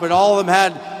not, but all of them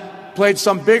had played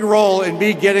some big role in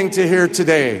me getting to here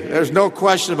today. There's no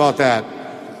question about that.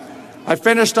 I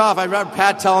finished off, I remember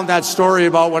Pat telling that story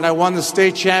about when I won the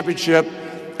state championship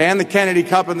and the Kennedy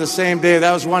Cup in the same day.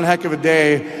 That was one heck of a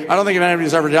day. I don't think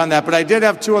anybody's ever done that, but I did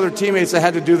have 2 other teammates that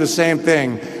had to do the same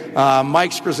thing.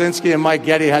 Mike Skrasinski and Mike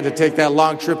Getty had to take that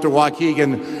long trip to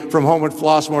Waukegan from home in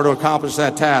Flossmoor to accomplish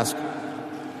that task.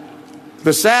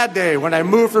 The sad day when I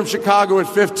moved from Chicago at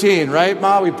 15, right,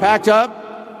 Ma? We packed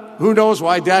up. Who knows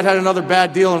why? Dad had another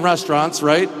bad deal in restaurants,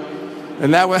 right?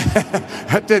 And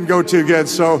that didn't go too good.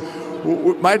 So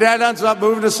my dad ends up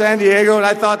moving to San Diego, and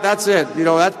I thought, that's it.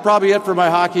 That's probably it for my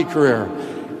hockey career.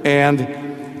 And,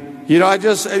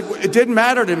 it didn't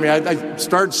matter to me. I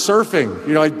started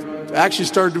surfing. I actually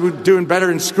started doing better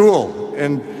in school.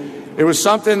 And it was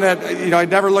something that, I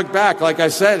never looked back, like I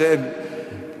said.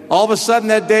 And all of a sudden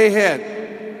that day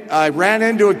hit. I ran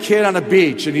into a kid on a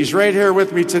beach, and he's right here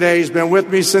with me today. He's been with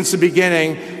me since the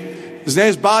beginning. His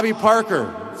name's Bobby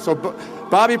Parker. So,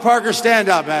 Bobby Parker, stand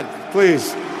up, man,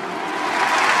 please.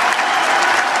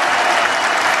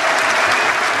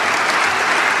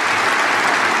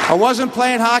 I wasn't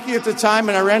playing hockey at the time,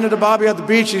 and I ran into Bobby at the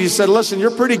beach, and he said, listen,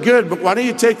 you're pretty good, but why don't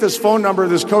you take this phone number of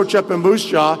this coach up in Moose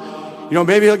Jaw?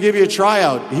 Maybe he'll give you a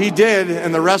tryout. He did,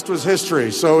 and the rest was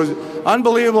history. So it was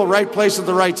unbelievable, right place at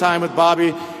the right time with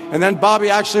Bobby. And then Bobby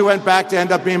actually went back to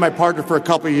end up being my partner for a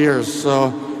couple of years. So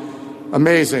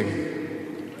amazing.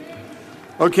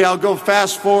 Okay, I'll go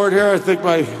fast forward here. I think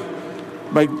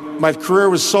my career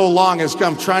was so long,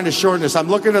 I'm trying to shorten this. I'm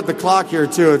looking at the clock here,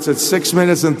 too. It's at 6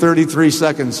 minutes and 33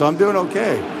 seconds, so I'm doing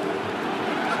okay.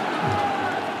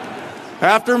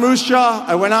 After Moose Jaw,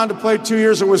 I went on to play 2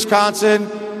 years at Wisconsin,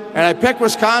 and I picked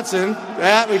Wisconsin.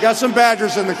 Yeah, we got some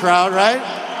Badgers in the crowd,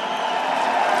 right?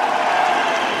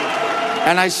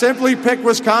 And I simply picked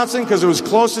Wisconsin because it was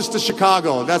closest to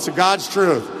Chicago. That's God's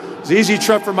truth. It's an easy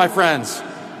trip for my friends.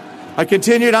 I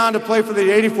continued on to play for the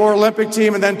 84 Olympic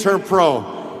team and then turned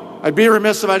pro. I'd be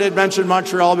remiss if I didn't mention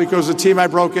Montreal because the team I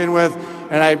broke in with,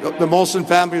 and the Molson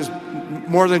family was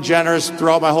more than generous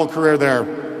throughout my whole career there.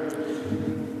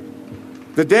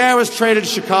 The day I was traded to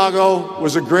Chicago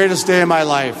was the greatest day of my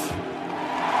life.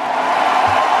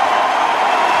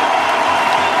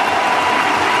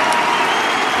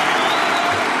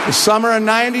 The summer of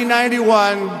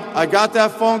 1991, I got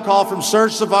that phone call from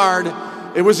Serge Savard.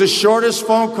 It was the shortest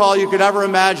phone call you could ever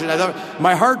imagine.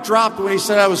 My heart dropped when he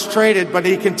said I was traded, but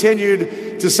he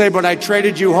continued to say, but I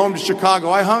traded you home to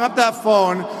Chicago. I hung up that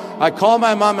phone. I called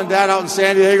my mom and dad out in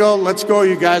San Diego. Let's go,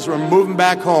 you guys. We're moving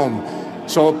back home.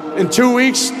 So in 2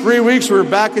 weeks, 3 weeks, we were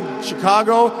back in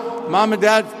Chicago. Mom and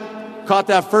dad caught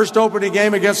that first opening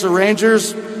game against the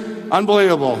Rangers.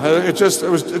 Unbelievable. It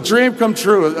was a dream come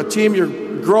true. A team you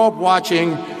grow up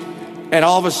watching, and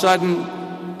all of a sudden,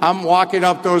 I'm walking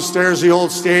up those stairs of the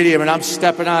old stadium, and I'm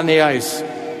stepping on the ice.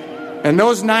 And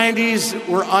those 90s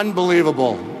were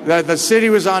unbelievable. The city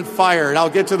was on fire, and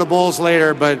I'll get to the Bulls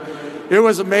later, but it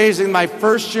was amazing. My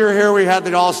first year here, we had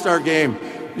the All-Star game.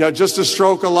 Just a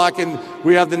stroke of luck, and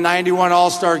we had the 91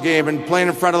 All-Star game, and playing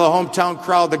in front of the hometown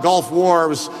crowd, the Gulf War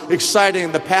was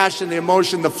exciting, the passion, the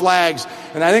emotion, the flags.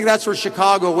 And I think that's where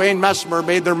Chicago, Wayne Messmer,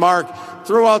 made their mark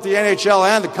throughout the NHL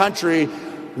and the country,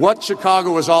 what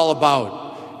Chicago was all about.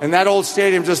 And that old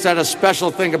stadium just had a special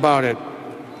thing about it.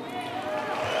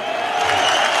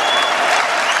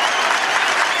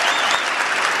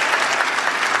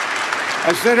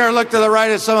 I sit here and look to the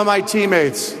right at some of my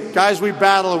teammates, guys we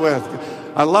battle with.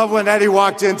 I love when Eddie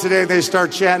walked in today, they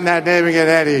start chanting that name again,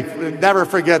 Eddie. Never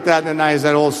forget that in the 90s,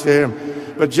 that old stadium.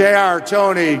 But JR,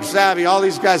 Tony, Savvy, all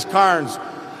these guys, Carnes.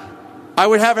 I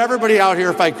would have everybody out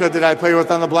here if I could that I play with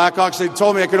on the Blackhawks. They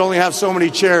told me I could only have so many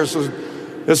chairs, so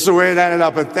this is the way it ended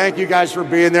up. And thank you guys for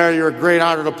being there. You're a great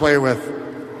honor to play with.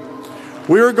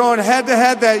 We were going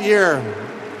head-to-head that year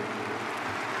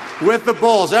with the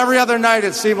Bulls. Every other night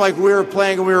it seemed like we were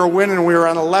playing and we were winning. We were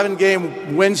on an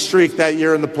 11-game win streak that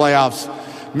year in the playoffs.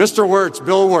 Mr. Wirtz,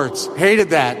 Bill Wirtz,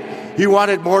 hated that. He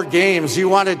wanted more games. He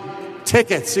wanted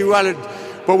tickets.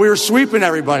 But we were sweeping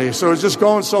everybody, so it was just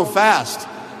going so fast.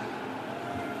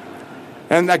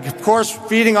 And, of course,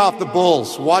 feeding off the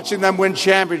Bulls, watching them win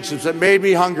championships, it made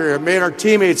me hungrier. It made our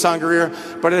teammates hungrier.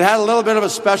 But it had a little bit of a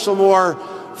special more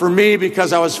for me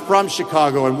because I was from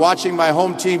Chicago and watching my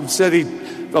home team city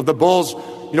of the Bulls,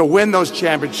 win those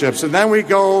championships. And then we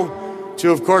go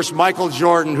to, of course, Michael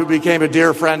Jordan, who became a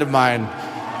dear friend of mine.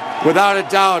 Without a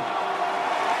doubt,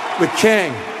 the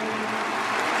king.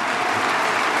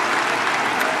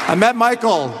 I met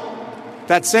Michael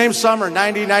that same summer,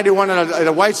 1991, at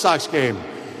a White Sox game.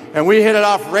 And we hit it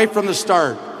off right from the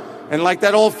start. And like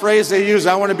that old phrase they use,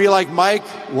 I want to be like Mike.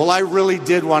 Well, I really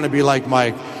did want to be like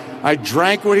Mike. I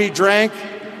drank what he drank.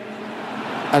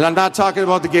 And I'm not talking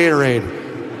about the Gatorade.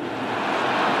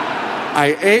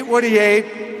 I ate what he ate.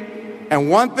 And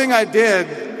one thing I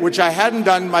did, which I hadn't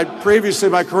done previously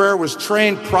in my career, was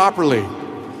train properly.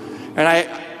 And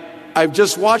I've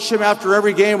just watched him after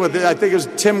every game with, I think it was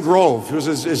Tim Grove, who was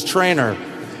his trainer.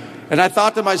 And I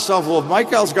thought to myself, well, if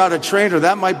Michael's got a trainer,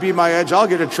 that might be my edge. I'll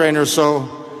get a trainer. So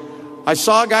I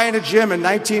saw a guy in a gym in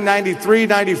 1993,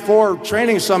 94,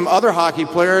 training some other hockey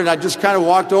player, and I just kind of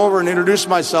walked over and introduced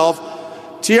myself.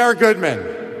 T.R. Goodman.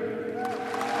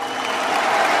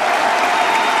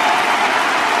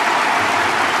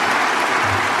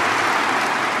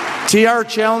 TR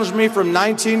challenged me from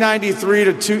 1993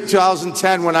 to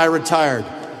 2010 when I retired.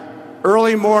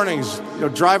 Early mornings,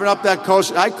 driving up that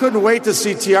coast. I couldn't wait to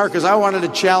see TR because I wanted to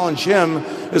challenge him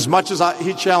as much as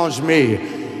he challenged me.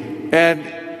 And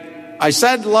I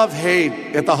said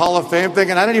love-hate at the Hall of Fame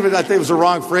thing, and I think it was the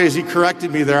wrong phrase. He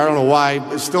corrected me there. I don't know why.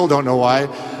 I still don't know why.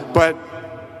 But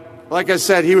like I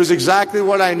said, he was exactly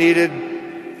what I needed.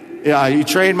 Yeah, he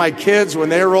trained my kids when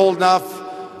they were old enough.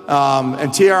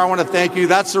 And TR, I want to thank you.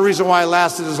 That's the reason why I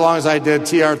lasted as long as I did.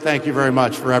 TR, thank you very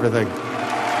much for everything.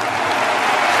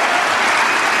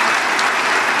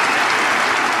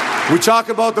 We talk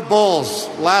about the Bulls.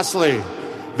 Lastly,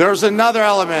 there's another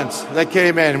element that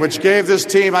came in, which gave this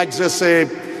team, I'd just say,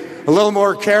 a little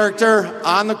more character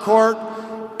on the court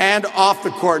and off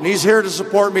the court. And he's here to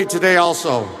support me today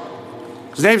also.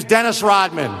 His name's Dennis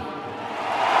Rodman.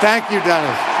 Thank you,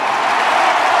 Dennis.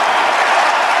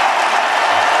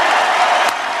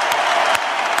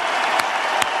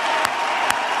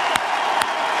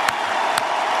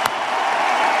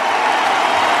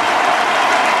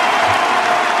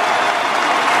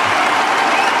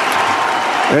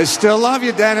 I still love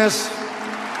you, Dennis.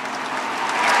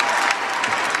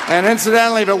 And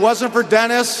incidentally, if it wasn't for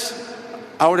Dennis,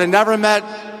 I would have never met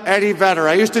Eddie Vedder.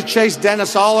 I used to chase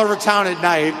Dennis all over town at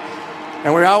night.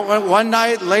 And we went one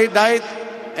night, late night,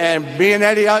 and me and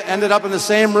Eddie ended up in the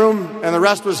same room, and the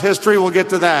rest was history. We'll get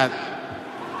to that.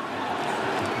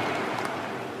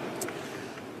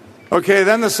 Okay,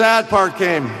 then the sad part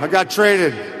came. I got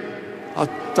traded.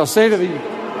 I'll say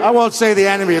to I won't say the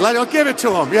enemy. I'll give it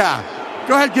to him, yeah.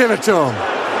 Go ahead, give it to him.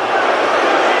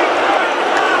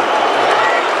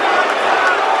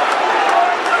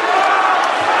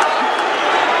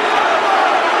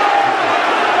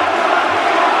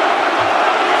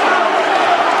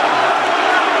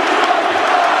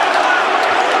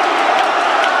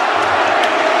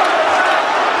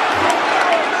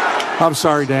 I'm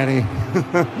sorry, Danny.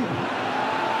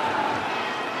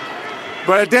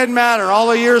 But it didn't matter. All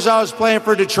the years I was playing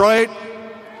for Detroit,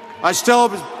 I still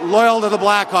was loyal to the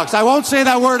Blackhawks. I won't say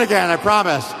that word again, I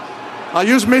promise. I'll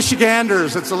use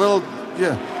Michiganders. It's a little,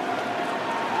 yeah.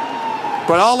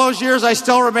 But all those years, I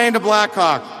still remained a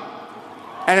Blackhawk.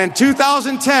 And in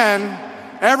 2010,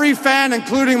 every fan,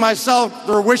 including myself,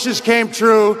 their wishes came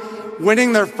true,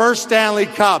 winning their first Stanley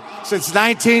Cup since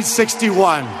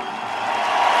 1961.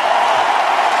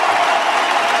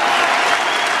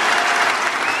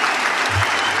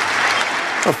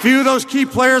 A few of those key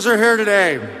players are here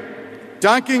today.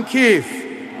 Duncan Keith.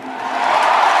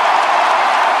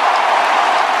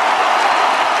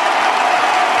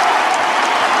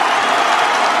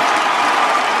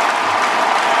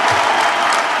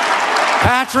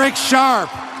 Patrick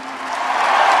Sharp.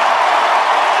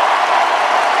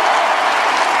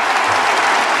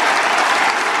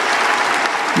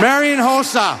 Marian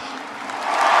Hossa.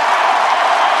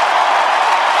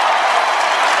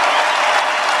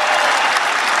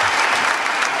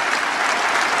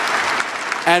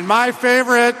 And my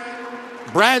favorite,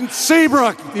 Brent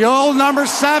Seabrook, the old number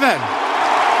 7.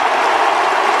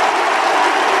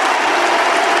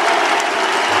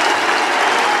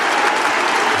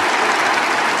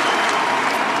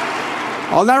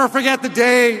 I'll never forget the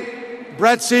day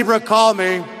Brett Seabrook called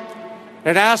me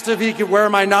and asked if he could wear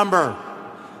my number.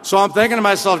 So I'm thinking to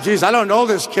myself, geez, I don't know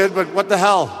this kid, but what the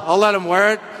hell? I'll let him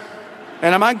wear it.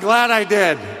 And I'm glad I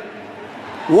did.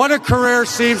 What a career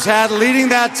Siebes had, leading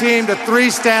that team to 3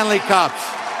 Stanley Cups.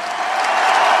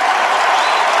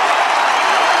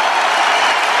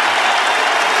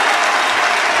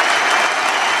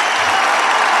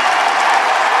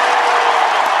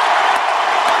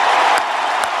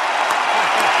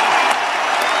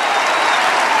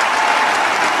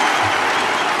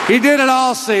 He did it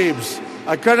all, Siebes.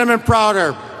 I couldn't have been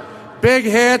prouder. Big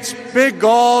hits, big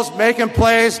goals, making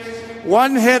plays.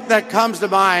 One hit that comes to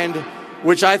mind,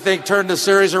 which I think turned the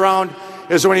series around,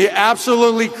 is when he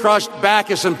absolutely crushed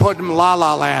Backus and put him in La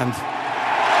La Land.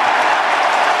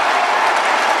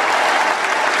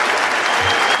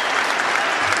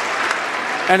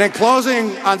 And in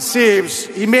closing on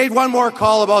Siebes, he made one more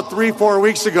call about 3-4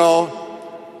 weeks ago,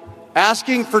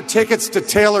 asking for tickets to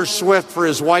Taylor Swift for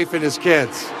his wife and his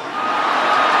kids.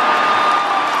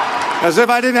 As if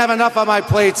I didn't have enough on my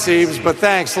plate, Siebes, but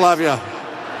thanks, love you.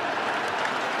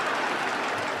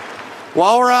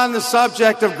 While we're on the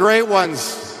subject of great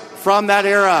ones from that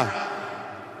era,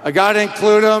 I got to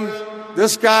include him.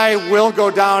 This guy will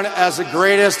go down as the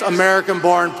greatest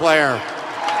American-born player.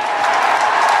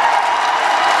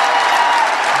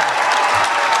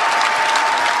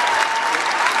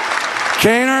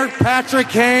 Kaner, Patrick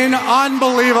Kane,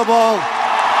 unbelievable.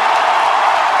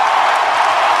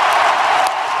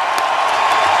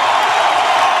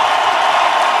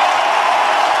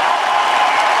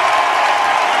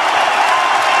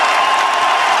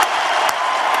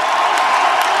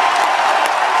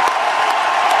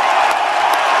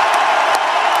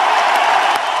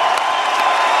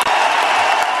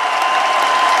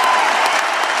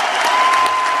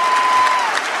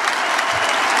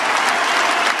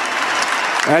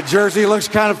 That jersey looks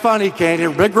kind of funny, Kane.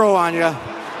 You're a big grow on you.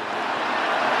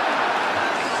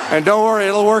 And don't worry,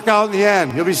 it'll work out in the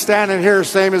end. You'll be standing here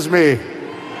same as me.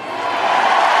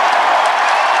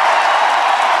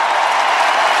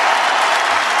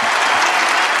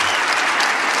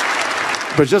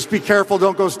 But just be careful,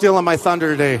 don't go stealing my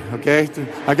thunder today, okay?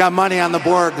 I got money on the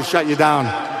board to shut you down.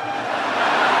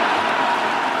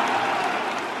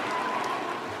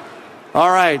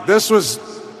 All right,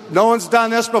 no one's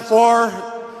done this before.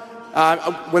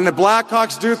 When the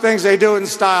Blackhawks do things, they do it in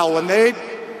style.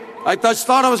 I just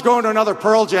thought I was going to another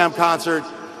Pearl Jam concert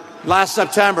last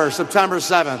September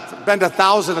 7th. I've been to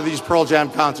 1,000 of these Pearl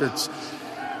Jam concerts.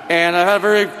 And I had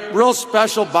a real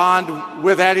special bond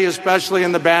with Eddie, especially,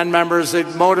 and the band members. They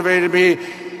motivated me.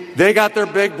 They got their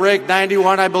big break.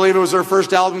 91, I believe it was their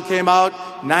first album came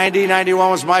out. 91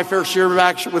 was my first year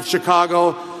back with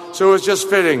Chicago. So it was just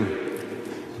fitting.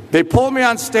 They pulled me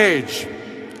on stage.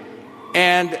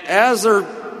 And as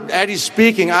Eddie's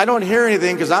speaking, I don't hear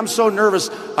anything because I'm so nervous.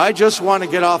 I just want to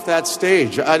get off that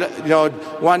stage.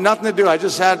 Want nothing to do. I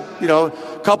just had, a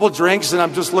couple drinks, and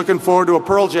I'm just looking forward to a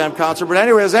Pearl Jam concert. But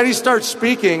anyway, as Eddie starts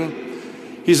speaking,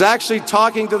 he's actually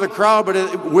talking to the crowd,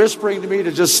 but whispering to me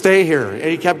to just stay here. And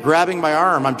he kept grabbing my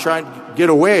arm. I'm trying to get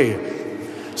away.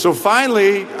 So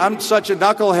finally, I'm such a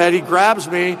knucklehead, he grabs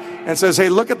me and says, "Hey,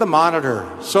 look at the monitor."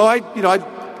 So I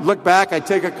look back, I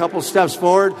take a couple steps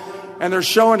forward, and they're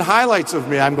showing highlights of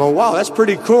me. I'm going, wow, that's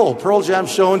pretty cool. Pearl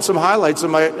Jam's showing some highlights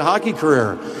of my hockey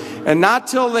career. And not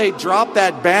till they dropped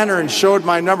that banner and showed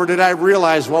my number did I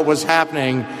realize what was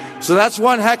happening. So that's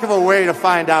one heck of a way to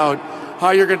find out how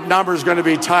your number's going to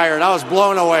be tired. I was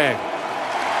blown away.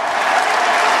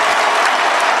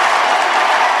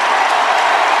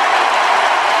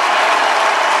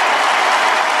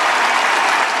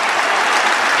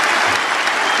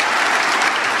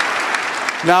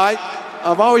 Now,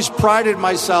 I've always prided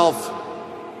myself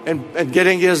in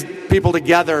getting his people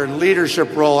together in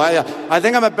leadership role. I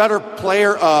think I'm a better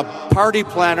player, party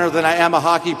planner than I am a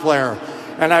hockey player.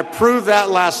 And I proved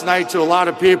that last night to a lot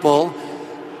of people.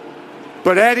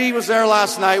 But Eddie was there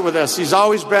last night with us. He's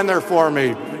always been there for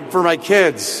me, for my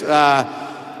kids.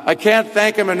 I can't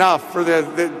thank him enough for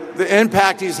the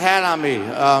impact he's had on me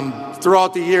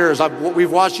throughout the years.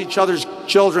 We've watched each other's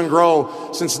children grow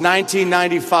since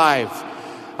 1995.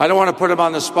 I don't want to put him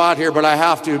on the spot here, but I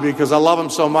have to because I love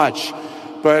him so much.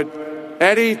 But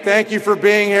Eddie, thank you for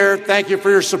being here. Thank you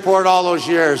for your support all those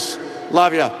years.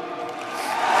 Love you.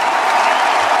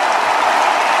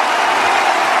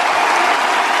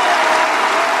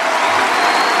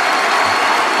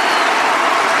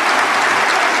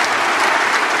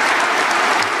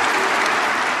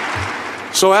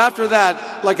 So after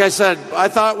that, like I said, I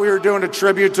thought we were doing a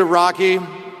tribute to Rocky.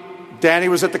 Danny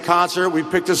was at the concert. We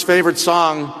picked his favorite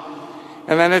song.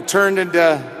 And then it turned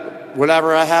into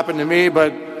whatever happened to me.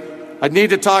 But I need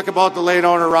to talk about the late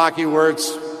owner, Rocky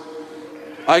Wirtz.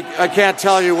 I can't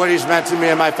tell you what he's meant to me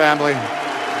and my family.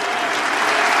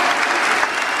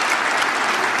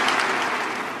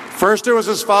 First, it was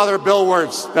his father, Bill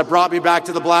Wirtz, that brought me back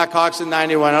to the Blackhawks in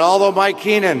 91. And although Mike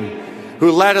Keenan,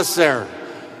 who led us there,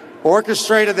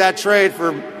 orchestrated that trade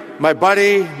for my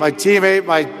buddy, my teammate,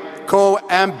 my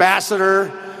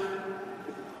co-ambassador,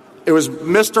 it was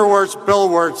Mr. Wirtz, Bill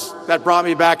Wirtz, that brought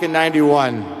me back in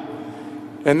 91.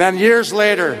 And then years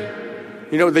later,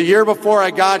 the year before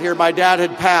I got here, my dad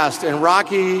had passed, and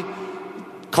Rocky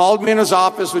called me in his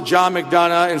office with John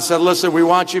McDonough and said, "Listen, we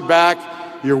want you back.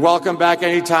 You're welcome back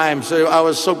anytime." So I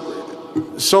was so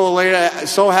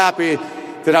happy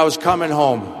that I was coming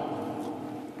home.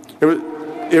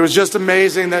 It was just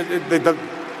amazing that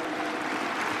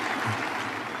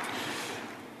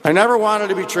I never wanted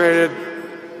to be traded.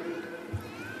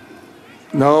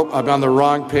 Nope, I'm on the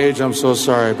wrong page. I'm so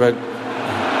sorry, but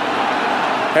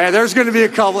hey, there's going to be a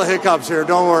couple of hiccups here.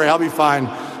 Don't worry, I'll be fine.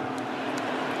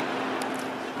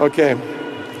 Okay.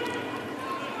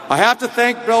 I have to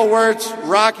thank Bill Wirtz,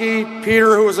 Rocky,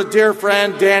 Peter, who was a dear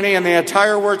friend, Danny, and the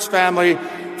entire Wirtz family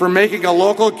for making a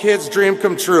local kid's dream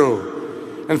come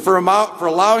true, and for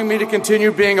allowing me to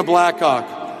continue being a Blackhawk.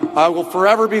 I will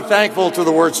forever be thankful to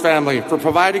the Wirtz family for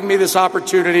providing me this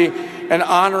opportunity and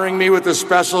honoring me with this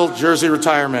special jersey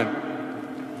retirement.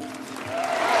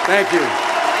 Thank you.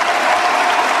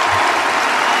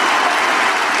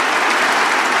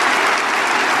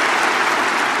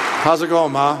 How's it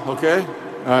going, Ma? Okay?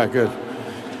 All right, good.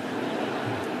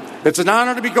 It's an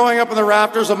honor to be going up in the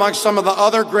rafters amongst some of the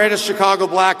other greatest Chicago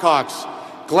Blackhawks.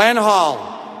 Glenn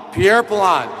Hall, Pierre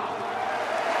Plante,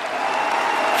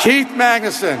 Keith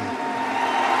Magnuson,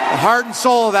 the heart and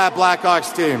soul of that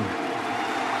Blackhawks team.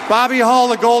 Bobby Hull,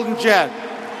 the Golden Jet.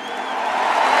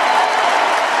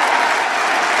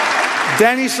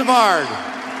 Denny Savard,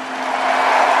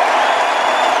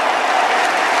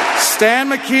 Stan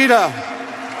Mikita,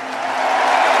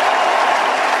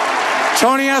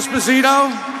 Tony Esposito,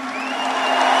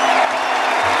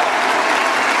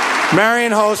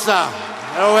 Marion Hossa.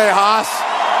 No way, Haas.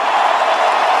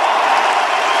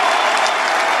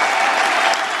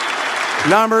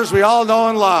 Numbers we all know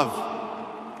and love.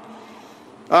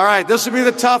 All right, this will be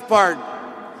the tough part.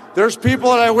 There's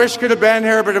people that I wish could have been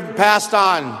here but have passed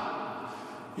on.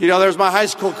 You know, there's my high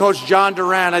school coach, John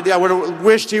Duran. I would have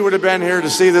wished he would have been here to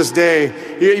see this day.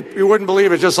 He wouldn't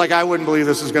believe it, just like I wouldn't believe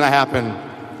this was going to happen.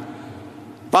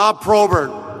 Bob Probert,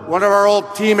 one of our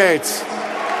old teammates.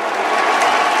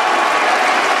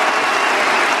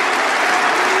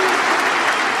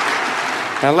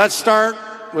 And let's start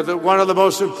with one of the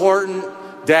most important,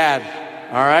 Dad.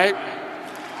 All right?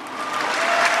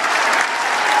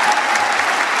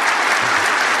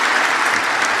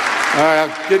 All right,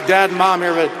 I'll get Dad and Mom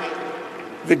here, but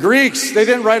the Greeks, they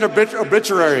didn't write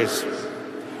obituaries.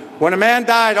 When a man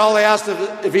died, all they asked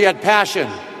if he had passion.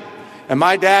 And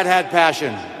my dad had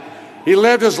passion. He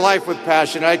lived his life with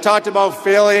passion. I talked about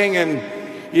failing and,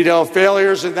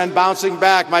 failures and then bouncing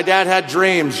back. My dad had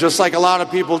dreams, just like a lot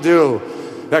of people do.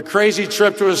 That crazy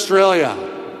trip to Australia,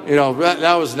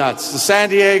 that was nuts. The San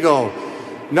Diego,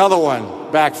 another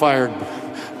one, backfired.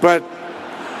 But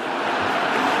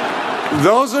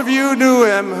those of you who knew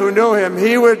him,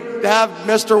 he would have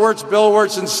Mr. Wirtz, Bill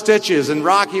Wirtz in stitches and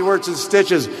Rocky Wirtz in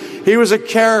stitches. He was a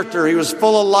character. He was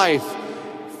full of life.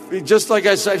 Just like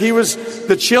I said, he was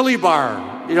the chili bar.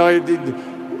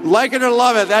 Like it or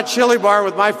love it, that chili bar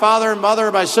with my father and mother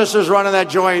and my sisters running that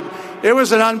joint, it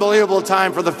was an unbelievable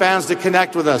time for the fans to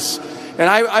connect with us. And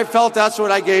I felt that's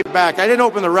what I gave back. I didn't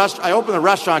open the restaurant. I opened the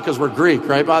restaurant because we're Greek,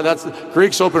 right?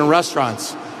 Greeks open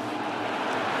restaurants.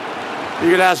 You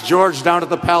could ask George down at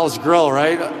the Palace Grill,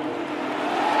 right?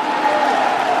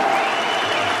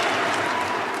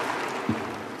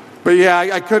 But yeah,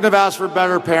 I couldn't have asked for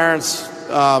better parents.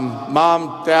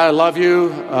 Mom, Dad, I love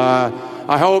you.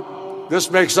 I hope this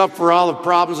makes up for all the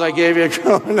problems I gave you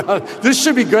growing up. This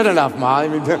should be good enough,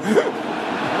 Mom.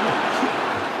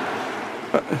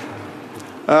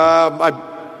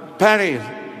 Penny,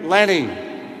 Lenny,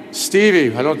 Stevie,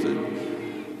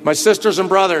 my sisters and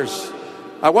brothers.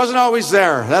 I wasn't always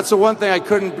there. That's the one thing I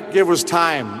couldn't give was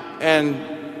time. And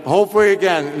hopefully,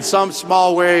 again, in some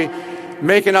small way,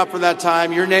 making up for that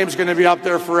time. Your name's going to be up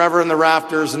there forever in the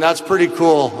rafters, and that's pretty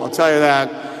cool, I'll tell you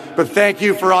that. But thank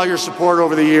you for all your support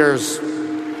over the years.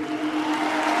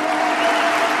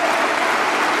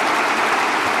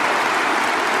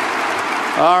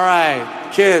 All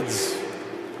right, kids.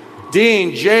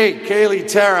 Dean, Jake, Kaylee,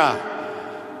 Tara.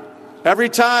 Every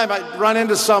time I run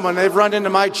into someone, they've run into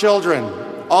my children.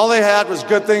 All they had was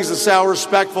good things to say, how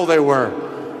respectful they were,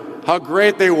 how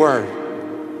great they were.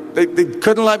 They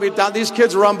couldn't let me down. These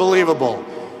kids were unbelievable.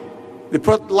 They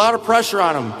put a lot of pressure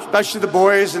on them, especially the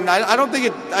boys. And I don't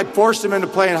think I forced them into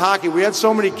playing hockey. We had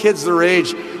so many kids their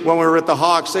age when we were at the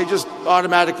Hawks. They just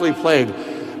automatically played.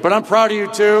 But I'm proud of you,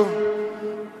 too.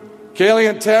 Kaylee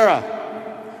and Tara.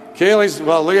 Look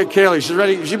at Kaylee. She's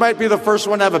ready. She might be the first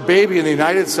one to have a baby in the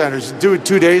United Center. She did it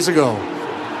 2 days ago.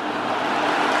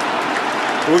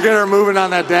 We'll get her moving on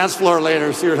that dance floor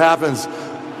later, see what happens.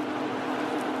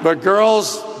 But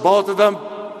girls, both of them,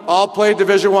 all played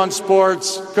Division I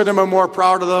sports. Couldn't have been more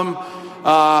proud of them.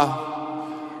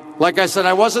 Like I said,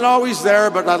 I wasn't always there,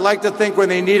 but I'd like to think when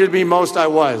they needed me most, I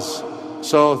was.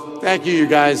 So thank you, you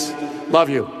guys. Love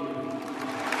you.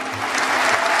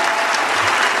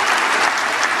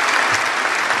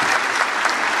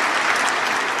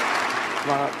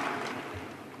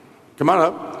 Come on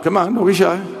up. Come on, don't be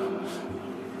shy.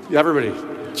 Everybody.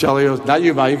 Chelios, not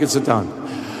you, Ma, you can sit down.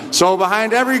 So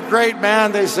behind every great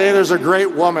man, they say there's a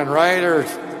great woman, right?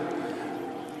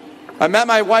 I met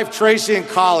my wife, Tracy, in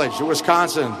college in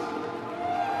Wisconsin.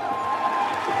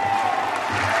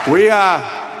 We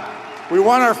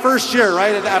won our first year,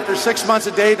 right? After 6 months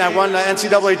of dating, I won the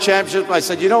NCAA championship. I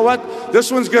said, you know what?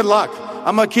 This one's good luck.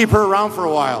 I'm going to keep her around for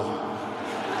a while.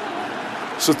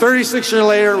 So 36 years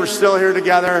later, we're still here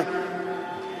together.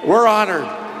 We're honored.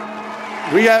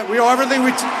 We owe everything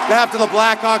we have to the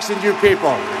Blackhawks and you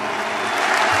people,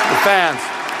 the fans.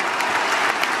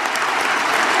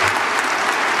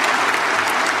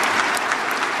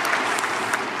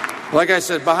 Like I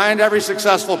said, behind every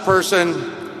successful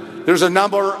person, there's a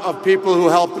number of people who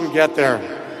helped them get there.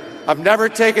 I've never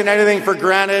taken anything for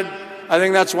granted. I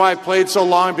think that's why I played so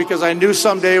long, because I knew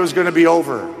someday it was going to be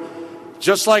over.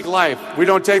 Just like life, we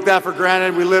don't take that for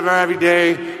granted. We live every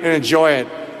day and enjoy it.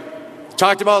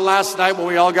 Talked about last night when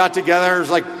we all got together. It was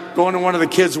like going to one of the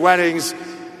kids' weddings.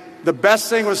 The best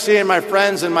thing was seeing my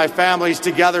friends and my families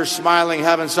together, smiling,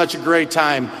 having such a great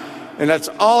time. And that's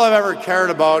all I've ever cared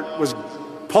about, was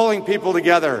pulling people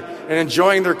together and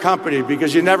enjoying their company,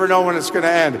 because you never know when it's going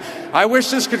to end. I wish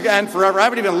this could end forever. I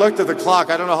haven't even looked at the clock.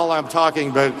 I don't know how long I'm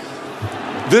talking, but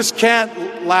this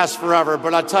can't last forever.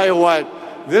 But I'll tell you what,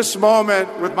 this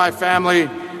moment with my family,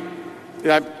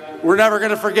 we're never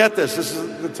going to forget this. This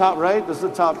is the top, right? This is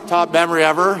the top memory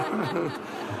ever.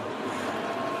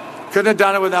 Couldn't have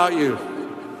done it without you.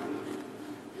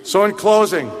 So in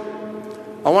closing,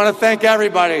 I want to thank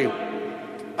everybody.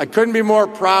 I couldn't be more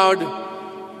proud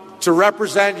to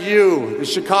represent you, the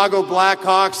Chicago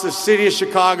Blackhawks, the city of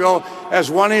Chicago, as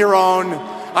one of your own.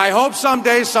 I hope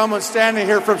someday someone standing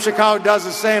here from Chicago does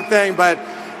the same thing, but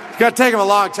it's going to take them a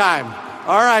long time.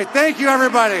 All right, thank you,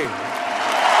 everybody.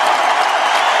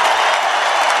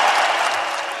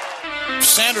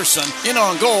 Sanderson in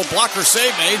on goal, blocker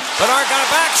save made. Bedard got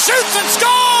it back, shoots and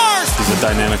scores! He's a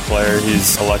dynamic player.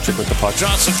 He's electric with the puck.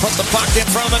 Johnson put the puck in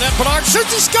front of the net. Bedard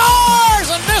shoots, he scores!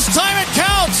 And this time it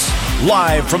counts!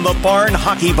 Live from the Barn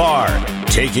Hockey Bar,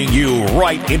 taking you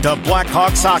right into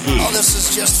Blackhawks hockey. Oh, this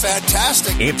is just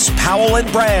fantastic. It's Powell and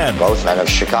Brand. Both men of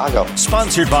Chicago.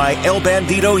 Sponsored by El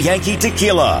Bandito Yankee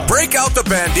Tequila. Break out the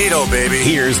Bandito, baby.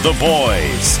 Here's the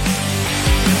boys.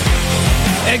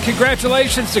 And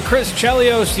congratulations to Chris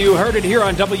Chelios. You heard it here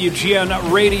on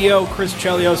WGN Radio. Chris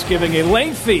Chelios giving a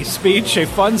lengthy speech, a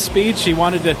fun speech. He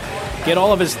wanted to get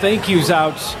all of his thank yous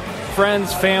out.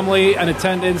 Friends, family, and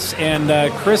attendance.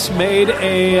 And Chris made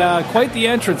quite the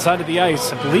entrance onto the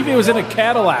ice. I believe he was in a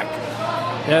Cadillac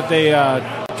that they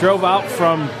drove out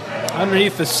from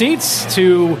underneath the seats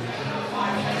to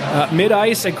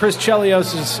mid-ice, and Chris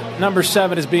Chelios' number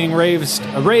 7 is being raised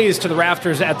to the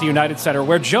rafters at the United Center,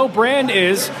 where Joe Brand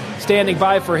is standing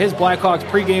by for his Blackhawks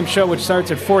pregame show, which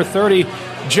starts at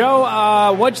 4:30.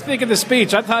 Joe, what'd you think of the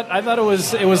speech? I thought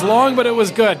it was long, but it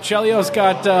was good. Chelios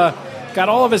got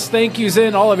all of his thank yous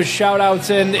in, all of his shout-outs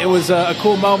in. It was a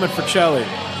cool moment for Cheli.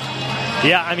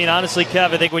 Yeah, I mean, honestly,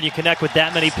 Kev, I think when you connect with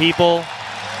that many people,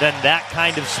 then that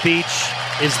kind of speech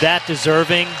is that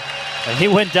deserving. And he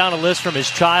went down a list from his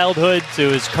childhood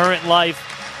to his current life.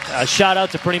 Shout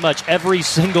out to pretty much every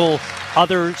single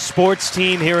other sports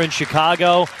team here in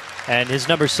Chicago. And his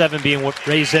number 7 being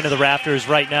raised into the rafters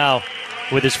right now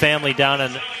with his family down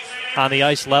on the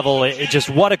ice level. It just,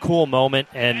 what a cool moment.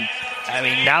 And, I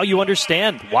mean, now you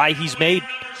understand why he's made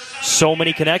so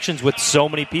many connections with so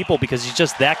many people, because he's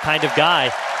just that kind of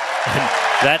guy.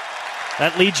 And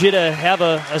that leads you to have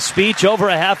a speech over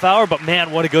a half hour, but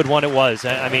man, what a good one it was.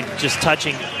 I mean, just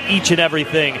touching each and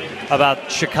everything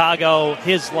about Chicago,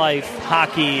 his life,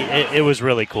 hockey. It was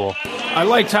really cool. I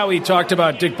liked how he talked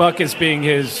about Dick Butkus being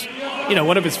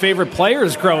one of his favorite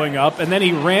players growing up, and then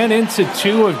he ran into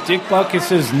 2 of Dick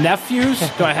Butkus' nephews.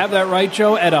 Do I have that right,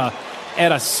 Joe? At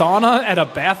a sauna at a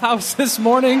bathhouse this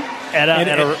morning,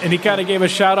 and he kind of gave a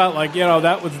shout out, like,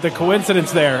 that was the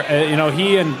coincidence there.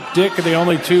 He and Dick are the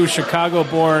only 2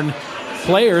 Chicago-born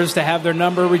players to have their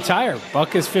number retired.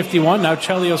 Buck is 51, now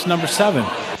Chelios number 7.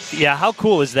 Yeah, how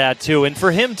cool is that too? And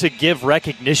for him to give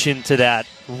recognition to that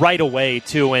right away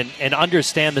too, and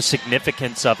understand the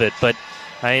significance of it. But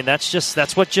I mean,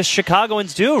 that's what just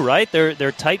Chicagoans do, right?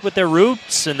 They're tight with their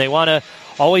roots, and they want to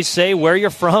always say where you're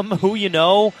from, who you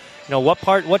know.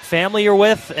 What family you're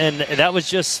with, and it was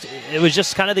just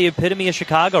kind of the epitome of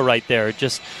Chicago right there.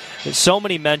 Just so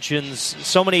many mentions,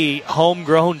 so many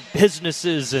homegrown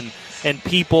businesses and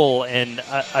people, and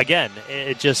again,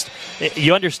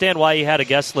 you understand why he had a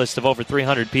guest list of over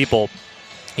 300 people.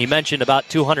 He mentioned about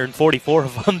 244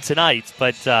 of them tonight,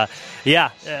 but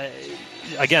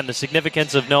again, the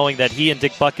significance of knowing that he and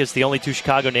Dick Butkus, the only 2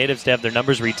 Chicago natives to have their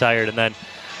numbers retired, and then,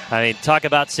 I mean, talk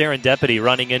about serendipity,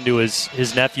 running into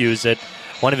his nephews at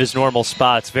one of his normal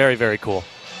spots. Very, very cool.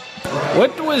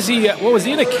 What was he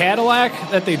in a Cadillac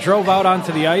that they drove out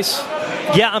onto the ice?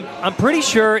 Yeah, I'm pretty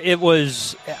sure it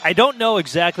was. I don't know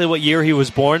exactly what year he was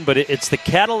born, but it's the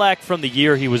Cadillac from the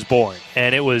year he was born,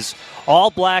 and it was all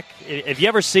black. If you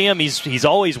ever see him, he's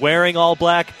always wearing all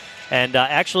black. And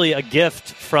actually, a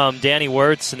gift from Danny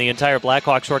Wirtz and the entire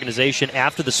Blackhawks organization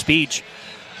after the speech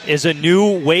is a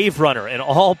new Wave Runner, an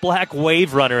all-black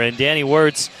Wave Runner. And Danny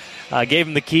Wirtz gave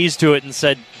him the keys to it and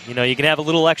said, you can have a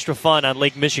little extra fun on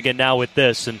Lake Michigan now with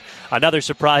this. And another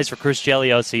surprise for Chris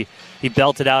Chelios. He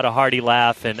belted out a hearty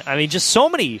laugh. And, I mean, just so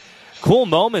many cool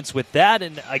moments with that.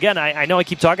 And, again, I know I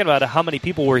keep talking about how many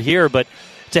people were here, but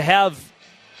to have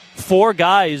 4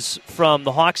 guys from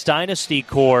the Hawks Dynasty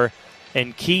core,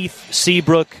 and Keith,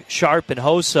 Seabrook, Sharp, and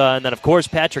Hossa, and then, of course,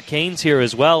 Patrick Kane's here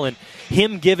as well, and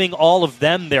him giving all of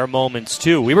them their moments,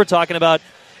 too. We were talking about,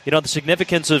 the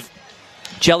significance of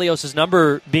Chelios'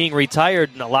 number being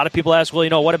retired, and a lot of people ask,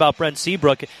 well, what about Brent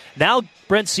Seabrook? Now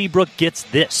Brent Seabrook gets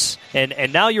this,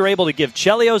 and now you're able to give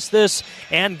Chelios this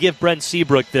and give Brent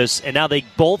Seabrook this, and now they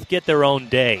both get their own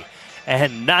day.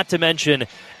 And not to mention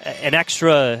an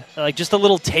extra, just a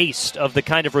little taste of the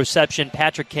kind of reception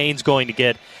Patrick Kane's going to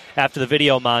get after the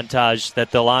video montage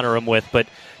that they'll honor him with, but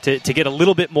to get a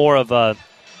little bit more of a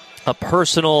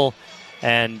personal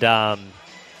and, I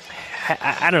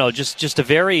don't know, just a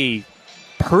very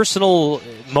personal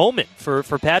moment for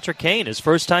Patrick Kane. His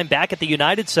first time back at the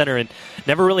United Center, and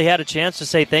never really had a chance to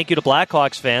say thank you to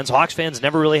Blackhawks fans. Hawks fans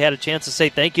never really had a chance to say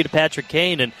thank you to Patrick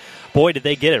Kane, and boy, did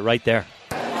they get it right there.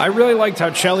 I really liked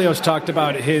how Chelios talked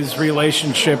about his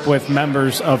relationship with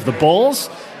members of the Bulls,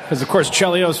 because, of course,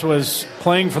 Chelios was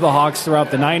playing for the Hawks throughout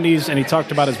the 90s, and he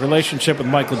talked about his relationship with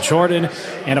Michael Jordan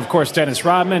and, of course, Dennis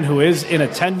Rodman, who is in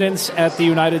attendance at the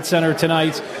United Center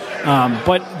tonight.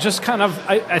 But just kind of,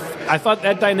 I thought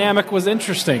that dynamic was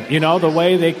interesting, the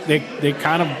way they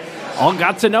kind of all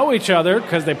got to know each other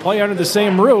because they play under the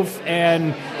same roof.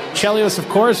 And Chelios, of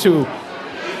course, who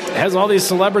has all these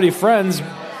celebrity friends,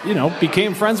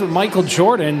 became friends with Michael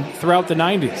Jordan throughout the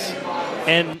 90s.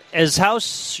 And as how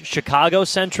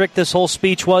Chicago-centric this whole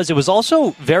speech was, it was also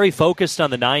very focused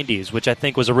on the 90s, which I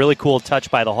think was a really cool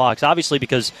touch by the Hawks. Obviously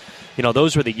because,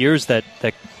 those were the years that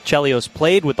Chelios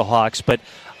played with the Hawks. But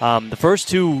the first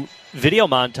two video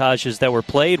montages that were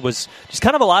played was just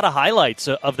kind of a lot of highlights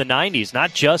of the 90s.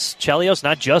 Not just Chelios,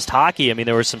 not just hockey. I mean,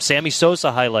 there were some Sammy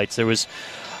Sosa highlights. There was...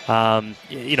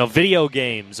 video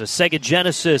games, a Sega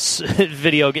Genesis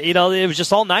video game. It was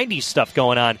just all 90s stuff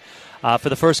going on for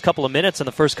the first couple of minutes and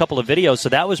the first couple of videos. So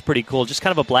that was pretty cool. Just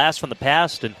kind of a blast from the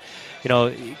past. And,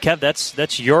 Kev,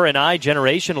 that's your and I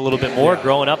generation a little bit more,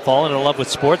 growing up, falling in love with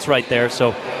sports right there.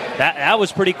 So that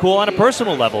was pretty cool on a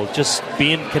personal level, just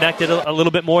being connected a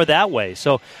little bit more that way.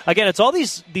 So, again, it's all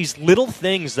these little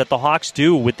things that the Hawks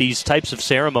do with these types of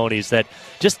ceremonies that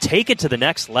just take it to the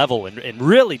next level and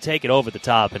really take it over the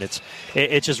top. And it's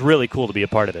just really cool to be a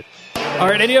part of it. All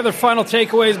right, any other final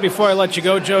takeaways before I let you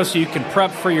go, Joe, so you can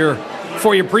prep for your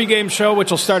pregame show,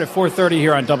 which will start at 4:30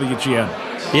 here on WGN?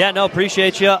 Yeah, no,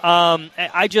 appreciate you.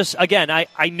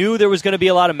 I knew there was going to be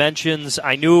a lot of mentions.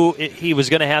 I knew he was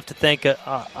going to have to thank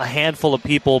a handful of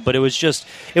people, but it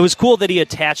was cool that he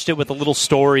attached it with a little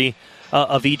story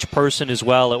of each person as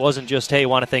well. It wasn't just, hey,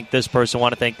 want to thank this person,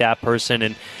 want to thank that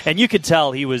person. And you could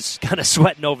tell he was kind of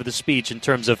sweating over the speech in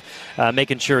terms of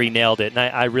making sure he nailed it. And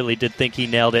I really did think he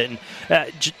nailed it.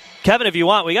 And Kevin, if you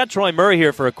want, we got Troy Murray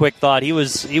here for a quick thought. He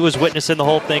was witnessing the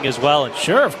whole thing as well. And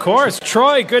sure, of course.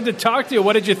 Troy, good to talk to you.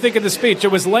 What did you think of the speech?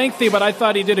 It was lengthy, but I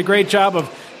thought he did a great job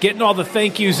of getting all the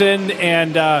thank yous in,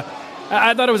 and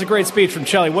I thought it was a great speech from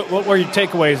Chelly. What were your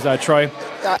takeaways, Troy?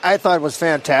 I thought it was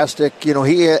fantastic.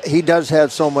 He does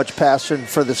have so much passion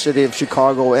for the city of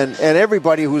Chicago and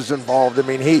everybody who's involved. I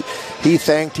mean, he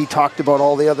talked about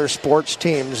all the other sports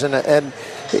teams, and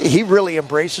he really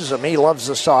embraces them. He loves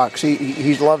the Sox.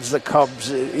 He loves the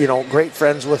Cubs. Great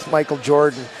friends with Michael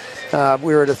Jordan.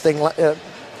 We were at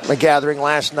a gathering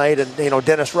last night, and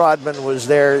Dennis Rodman was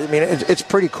there. I mean, it's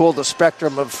pretty cool, the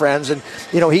spectrum of friends, and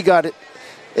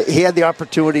he had the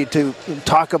opportunity to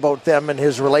talk about them and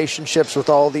his relationships with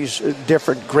all these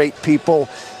different great people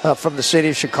from the city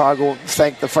of Chicago.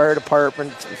 Thank the fire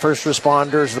department, first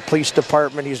responders, the police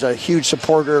department. He's a huge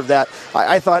supporter of that.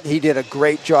 I thought he did a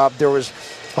great job. There was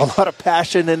a lot of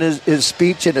passion in his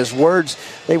speech and his words.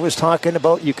 They was talking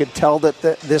about, you could tell that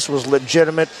this was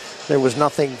legitimate. There was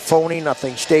nothing phony,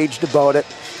 nothing staged about it.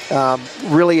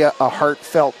 Really a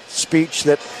heartfelt speech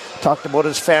that talked about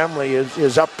his family,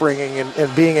 his upbringing,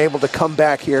 and being able to come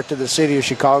back here to the city of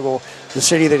Chicago, the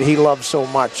city that he loves so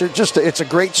much. It's a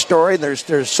great story.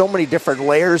 There's so many different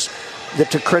layers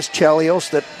to Chris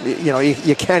Chelios that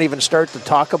you can't even start to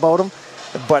talk about him.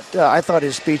 But I thought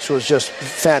his speech was just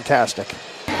fantastic.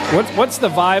 What's the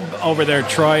vibe over there,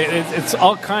 Troy? It's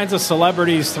all kinds of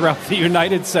celebrities throughout the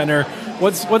United Center.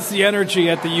 What's the energy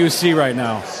at the UC right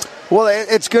now? Well,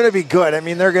 it's going to be good. I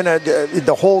mean,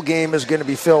 the whole game is going to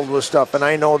be filled with stuff, and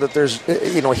I know that there's,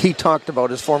 he talked about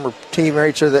his former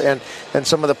teammates and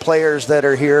some of the players that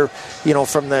are here,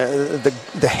 from the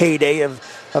heyday of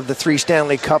the 3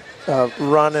 Stanley Cup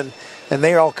run, and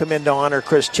they all come in to honor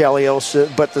Chris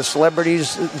Chelios. But the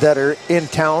celebrities that are in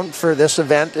town for this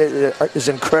event is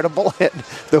incredible.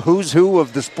 The who's who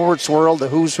of the sports world, the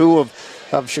who's who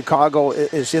of Chicago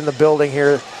is in the building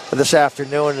here this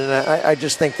afternoon, and I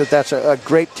just think that's a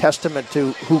great testament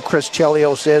to who Chris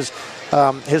Chelios is.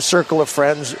 His circle of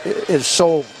friends is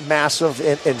so massive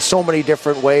in so many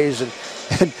different ways,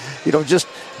 and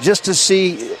just to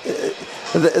see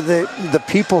the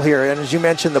people here, and as you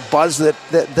mentioned, the buzz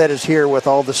that is here with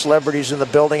all the celebrities in the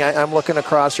building. I'm looking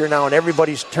across here now, and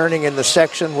everybody's turning in the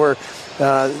section where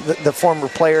the former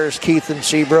players, Keith and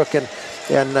Seabrook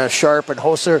and Sharp and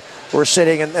Hoser, were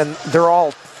sitting, and they're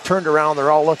all turned around.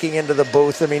 They're all looking into the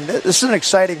booth. I mean, this is an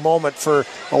exciting moment for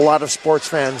a lot of sports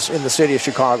fans in the city of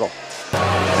Chicago.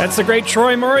 That's the great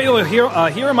Troy Murray. We'll hear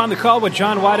him on the call with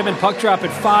John Weideman. Puck drop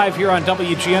at 5 here on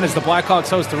WGN as the Blackhawks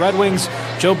host the Red Wings.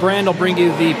 Joe Brand will bring you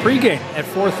the pregame at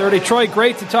 4:30. Troy,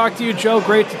 great to talk to you. Joe,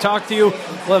 great to talk to you.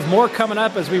 We'll have more coming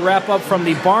up as we wrap up from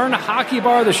the Barn Hockey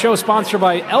Bar. The show sponsored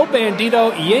by El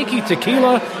Bandito Yankee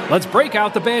Tequila. Let's break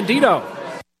out the Bandito.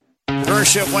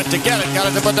 Kership went to get it, got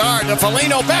it to Bedard, to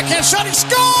Foligno, backhand shot, he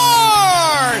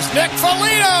scores! Nick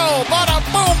Foligno, bada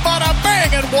boom, bada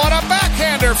bang, and what a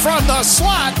backhander from the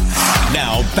slot.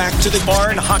 Now back to the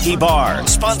Barn Hockey Bar,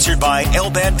 sponsored by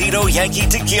El Bandito Yankee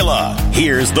Tequila.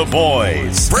 Here's the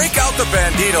boys. Break out the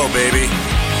Bandito, baby.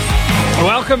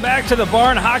 Welcome back to the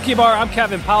Barn Hockey Bar. I'm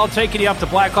Kevin Powell, taking you up to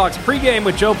Blackhawks pregame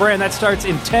with Joe Brand. That starts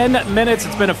in 10 minutes.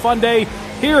 It's been a fun day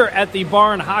here at the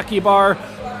Barn Hockey Bar.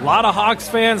 A lot of Hawks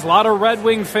fans, a lot of Red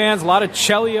Wing fans, a lot of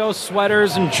Chelios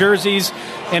sweaters and jerseys.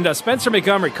 And Spencer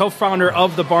Montgomery, co-founder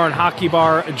of the Barn Hockey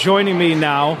Bar, joining me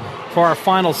now for our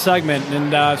final segment.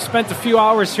 And I've spent a few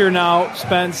hours here now,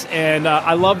 Spence, and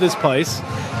I love this place.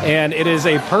 And it is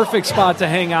a perfect spot to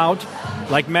hang out,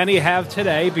 like many have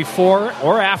today, before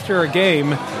or after a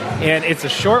game. And it's a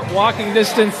short walking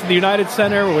distance to the United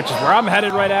Center, which is where I'm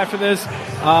headed right after this.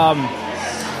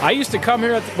 I used to come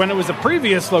here when it was a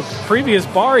previous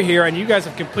bar here, and you guys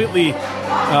have completely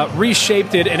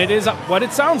reshaped it, and it is what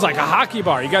it sounds like, a hockey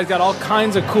bar. You guys got all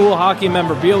kinds of cool hockey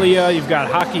memorabilia. You've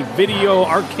got hockey video,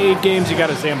 arcade games. You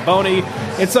got a Zamboni.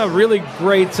 It's a really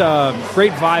great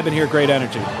vibe in here, great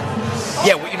energy.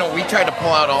 Yeah, we tried to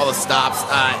pull out all the stops.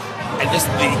 And just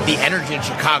the energy in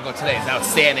Chicago today is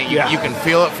outstanding. You can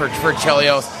feel it for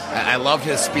Chelios. I loved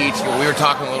his speech. We were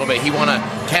talking a little bit. He won a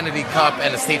Kennedy Cup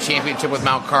and a state championship with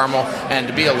Mount Carmel, and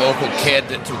to be a local kid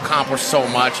to accomplish so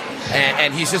much,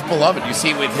 and he's just beloved. You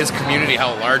see with his community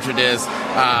how large it is.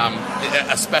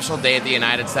 A special day at the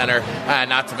United Center,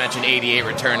 not to mention 88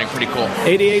 returning. Pretty cool.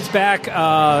 88's back.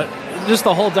 Just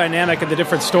the whole dynamic and the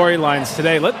different storylines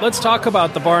today. Let's talk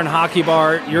about the Barn Hockey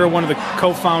Bar. You're one of the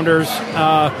co-founders.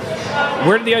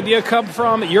 Where did the idea come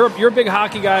from? You're a big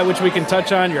hockey guy, which we can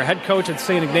touch on. You're a head coach at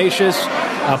St. Ignatius.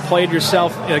 Played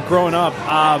yourself growing up.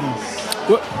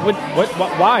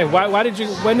 Why?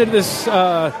 When did this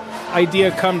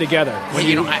idea come together?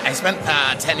 Well, I spent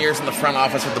 10 years in the front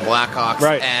office with the Blackhawks,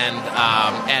 right.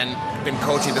 and been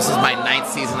coaching. This is my 9th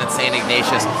season at St.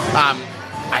 Ignatius.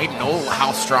 I know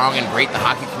how strong and great the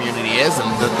hockey community is,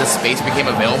 and this space became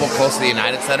available close to the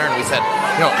United Center, and we said,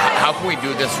 how can we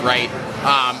do this right?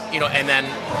 And then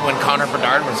when Connor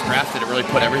Bedard was drafted, it really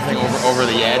put everything over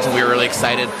the edge, and we were really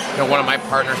excited. One of my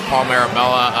partners, Paul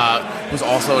Marabella, who's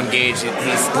also engaged,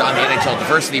 he's on the NHL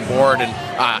Diversity Board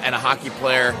and a hockey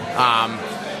player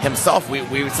himself.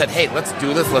 We said, hey, let's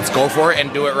do this, let's go for it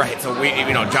and do it right. So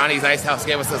Johnny's Ice House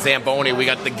gave us the Zamboni. We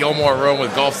got the Gilmore room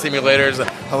with golf simulators,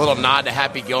 a little nod to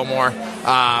Happy Gilmore.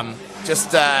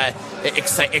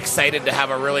 Excited to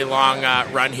have a really long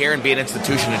run here and be an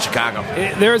institution in Chicago.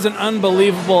 There's an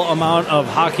unbelievable amount of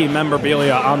hockey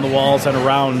memorabilia on the walls and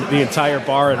around the entire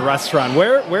bar and restaurant.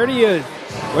 Where do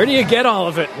you get all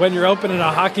of it when you're opening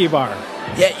a hockey bar?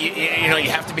 Yeah, you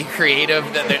have to be creative.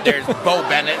 There's Bo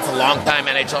Bennett, it's a longtime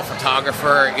NHL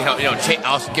photographer.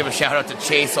 I'll give a shout out to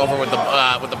Chase over with the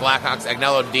Blackhawks,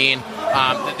 Agnello Dean.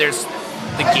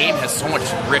 The game has so much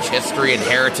rich history and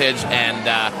heritage,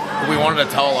 and we wanted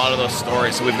to tell a lot of those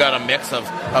stories. So we've got a mix of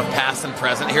past and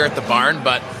present here at the barn.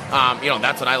 But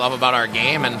that's what I love about our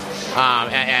game, and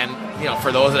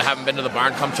for those that haven't been to the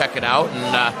barn, come check it out,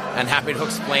 and happy to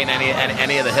explain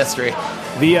any of the history.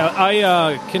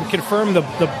 I can confirm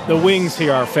the wings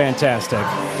here are fantastic.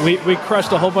 We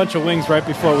crushed a whole bunch of wings right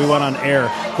before we went on air,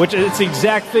 which it's the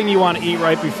exact thing you want to eat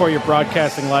right before you're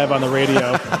broadcasting live on the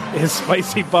radio is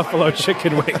spicy buffalo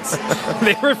chicken wings.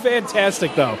 They were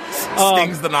fantastic, though.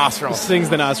 Stings the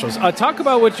nostrils. Talk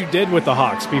about what you did with the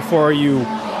Hawks before you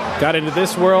got into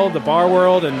this world, the bar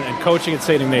world, and coaching at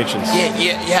St. Ignatius.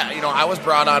 Yeah. I was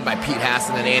brought on by Pete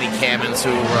Hassan and Andy Cammons,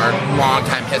 who are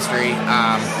long-time history,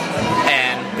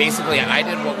 and basically, I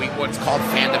did what's called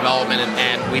fan development,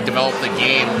 and we developed the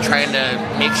game, trying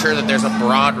to make sure that there's a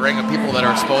broad ring of people that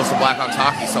are exposed to Blackhawks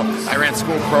hockey. So I ran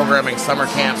school programming, summer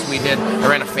camps. I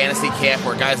ran a fantasy camp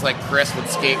where guys like Chris would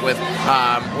skate with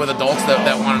adults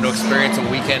that wanted to experience a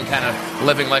weekend kind of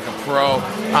living like a pro.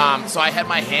 So I had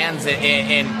my hands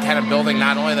in kind of building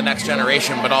not only the next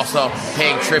generation, but also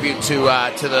paying tribute to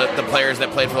the players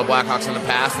that played for the Blackhawks in the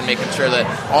past, and making sure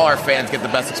that all our fans get the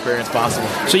best experience possible.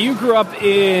 So you grew up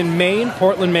in Maine,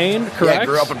 Portland, Maine, correct? Yeah, I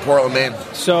grew up in Portland, Maine.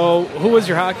 So who was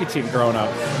your hockey team growing up?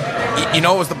 It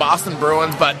was the Boston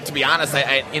Bruins, but to be honest,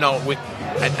 I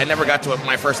never got to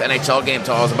my first NHL game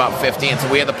until I was about 15.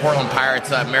 So we had the Portland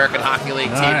Pirates American Hockey League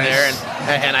team there,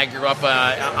 and I grew up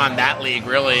on that league.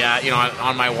 Really,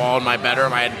 on my wall in my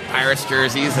bedroom, I had Pirates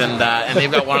jerseys, and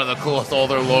they've got one of the coolest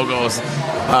older logos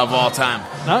of all time.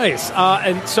 Nice.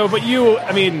 But you,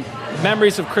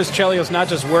 memories of Chris Chelios, not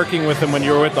just working with him when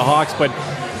you were with the Hawks, but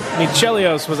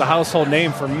Chelios was a household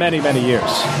name for many, many years.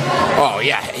 Oh,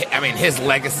 yeah. His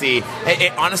legacy,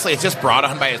 honestly, it's just brought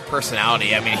on by his personality.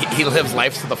 He lives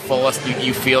life to the fullest.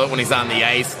 You feel it when he's on the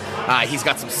ice. He's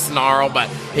got some snarl, but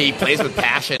he plays with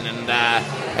passion, and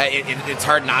it's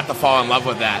hard not to fall in love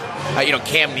with that.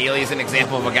 Cam Neely is an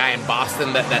example of a guy in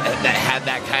Boston that had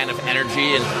that kind of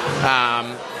energy,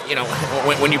 and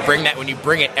when you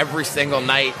bring it every single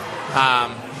night,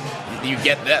 you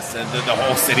get this, and the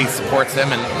whole city supports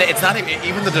him, and it's not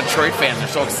even the Detroit fans are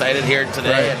so excited here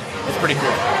today, and it's pretty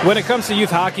cool. When it comes to youth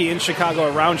hockey in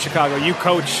Chicago, around Chicago, you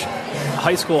coach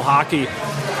high school hockey.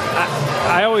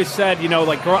 I always said,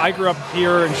 I grew up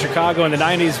here in Chicago in the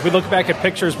 90s. We look back at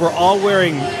pictures, we're all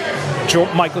wearing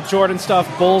Michael Jordan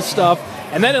stuff, Bulls stuff,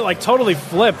 and then it totally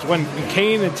flipped when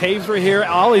Kane and Taves were here.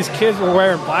 All these kids were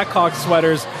wearing Blackhawks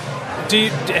sweaters.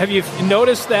 Have you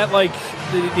noticed that,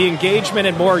 the engagement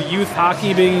and more youth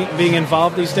hockey being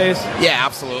involved these days? Yeah,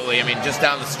 absolutely. Just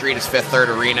down the street is Fifth Third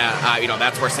Arena.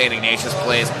 That's where St. Ignatius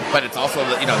plays, but it's also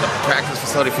the practice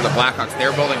facility for the Blackhawks.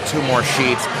 They're building 2 more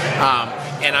sheets.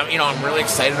 And I'm really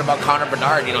excited about Connor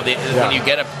Bedard. When you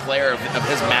get a player of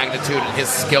his magnitude and his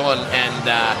skill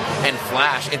and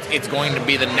flash, it's going to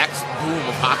be the next boom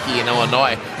of hockey in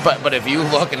Illinois. But if you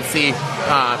look and see,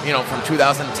 from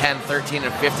 2010, 13,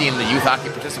 and 15, the youth hockey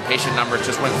participation numbers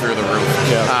just went through the roof.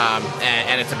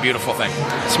 And it's a beautiful thing.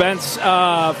 Spence,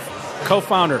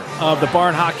 co-founder of the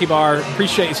Barn Hockey Bar,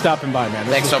 appreciate you stopping by, man.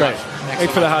 Thanks so much.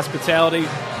 Thanks for the hospitality.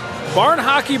 Barn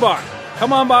Hockey Bar.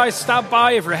 Come on by, stop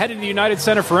by. If you're heading to the United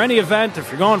Center for any event,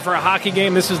 if you're going for a hockey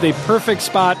game, this is the perfect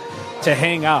spot to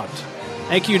hang out.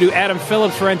 Thank you to Adam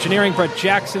Phillips for engineering, Brett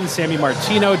Jackson, Sammy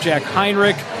Martino, Jack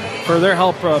Heinrich for their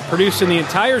help producing the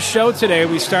entire show today.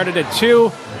 We started at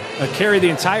 2, carried the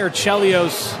entire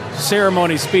Chelios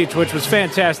ceremony speech, which was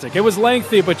fantastic. It was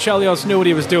lengthy, but Chelios knew what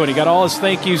he was doing. He got all his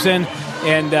thank yous in,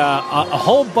 and a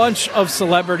whole bunch of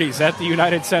celebrities at the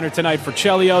United Center tonight for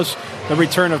Chelios. The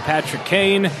return of Patrick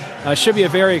Kane. Should be a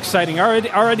very exciting,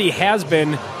 already has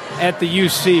been at the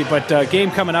UC, but game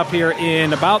coming up here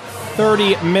in about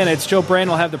 30 minutes. Joe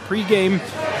Brand will have the pregame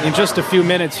in just a few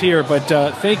minutes here, but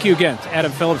thank you again to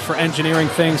Adam Phillips for engineering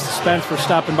things, to Spence for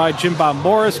stopping by. Jim Bob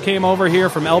Morris came over here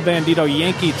from El Bandito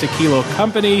Yankee Tequila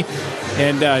Company,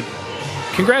 and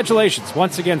congratulations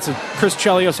once again to Chris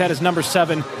Chelios, had his number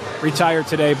 7 retired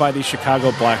today by the Chicago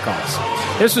Blackhawks.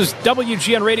 This is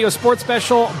WGN Radio Sports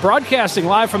Special, broadcasting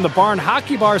live from the Barn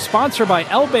Hockey Bar, sponsored by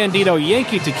El Bandito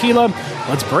Yankee Tequila.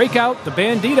 Let's break out the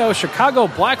Bandito. Chicago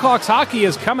Blackhawks hockey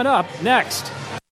is coming up next.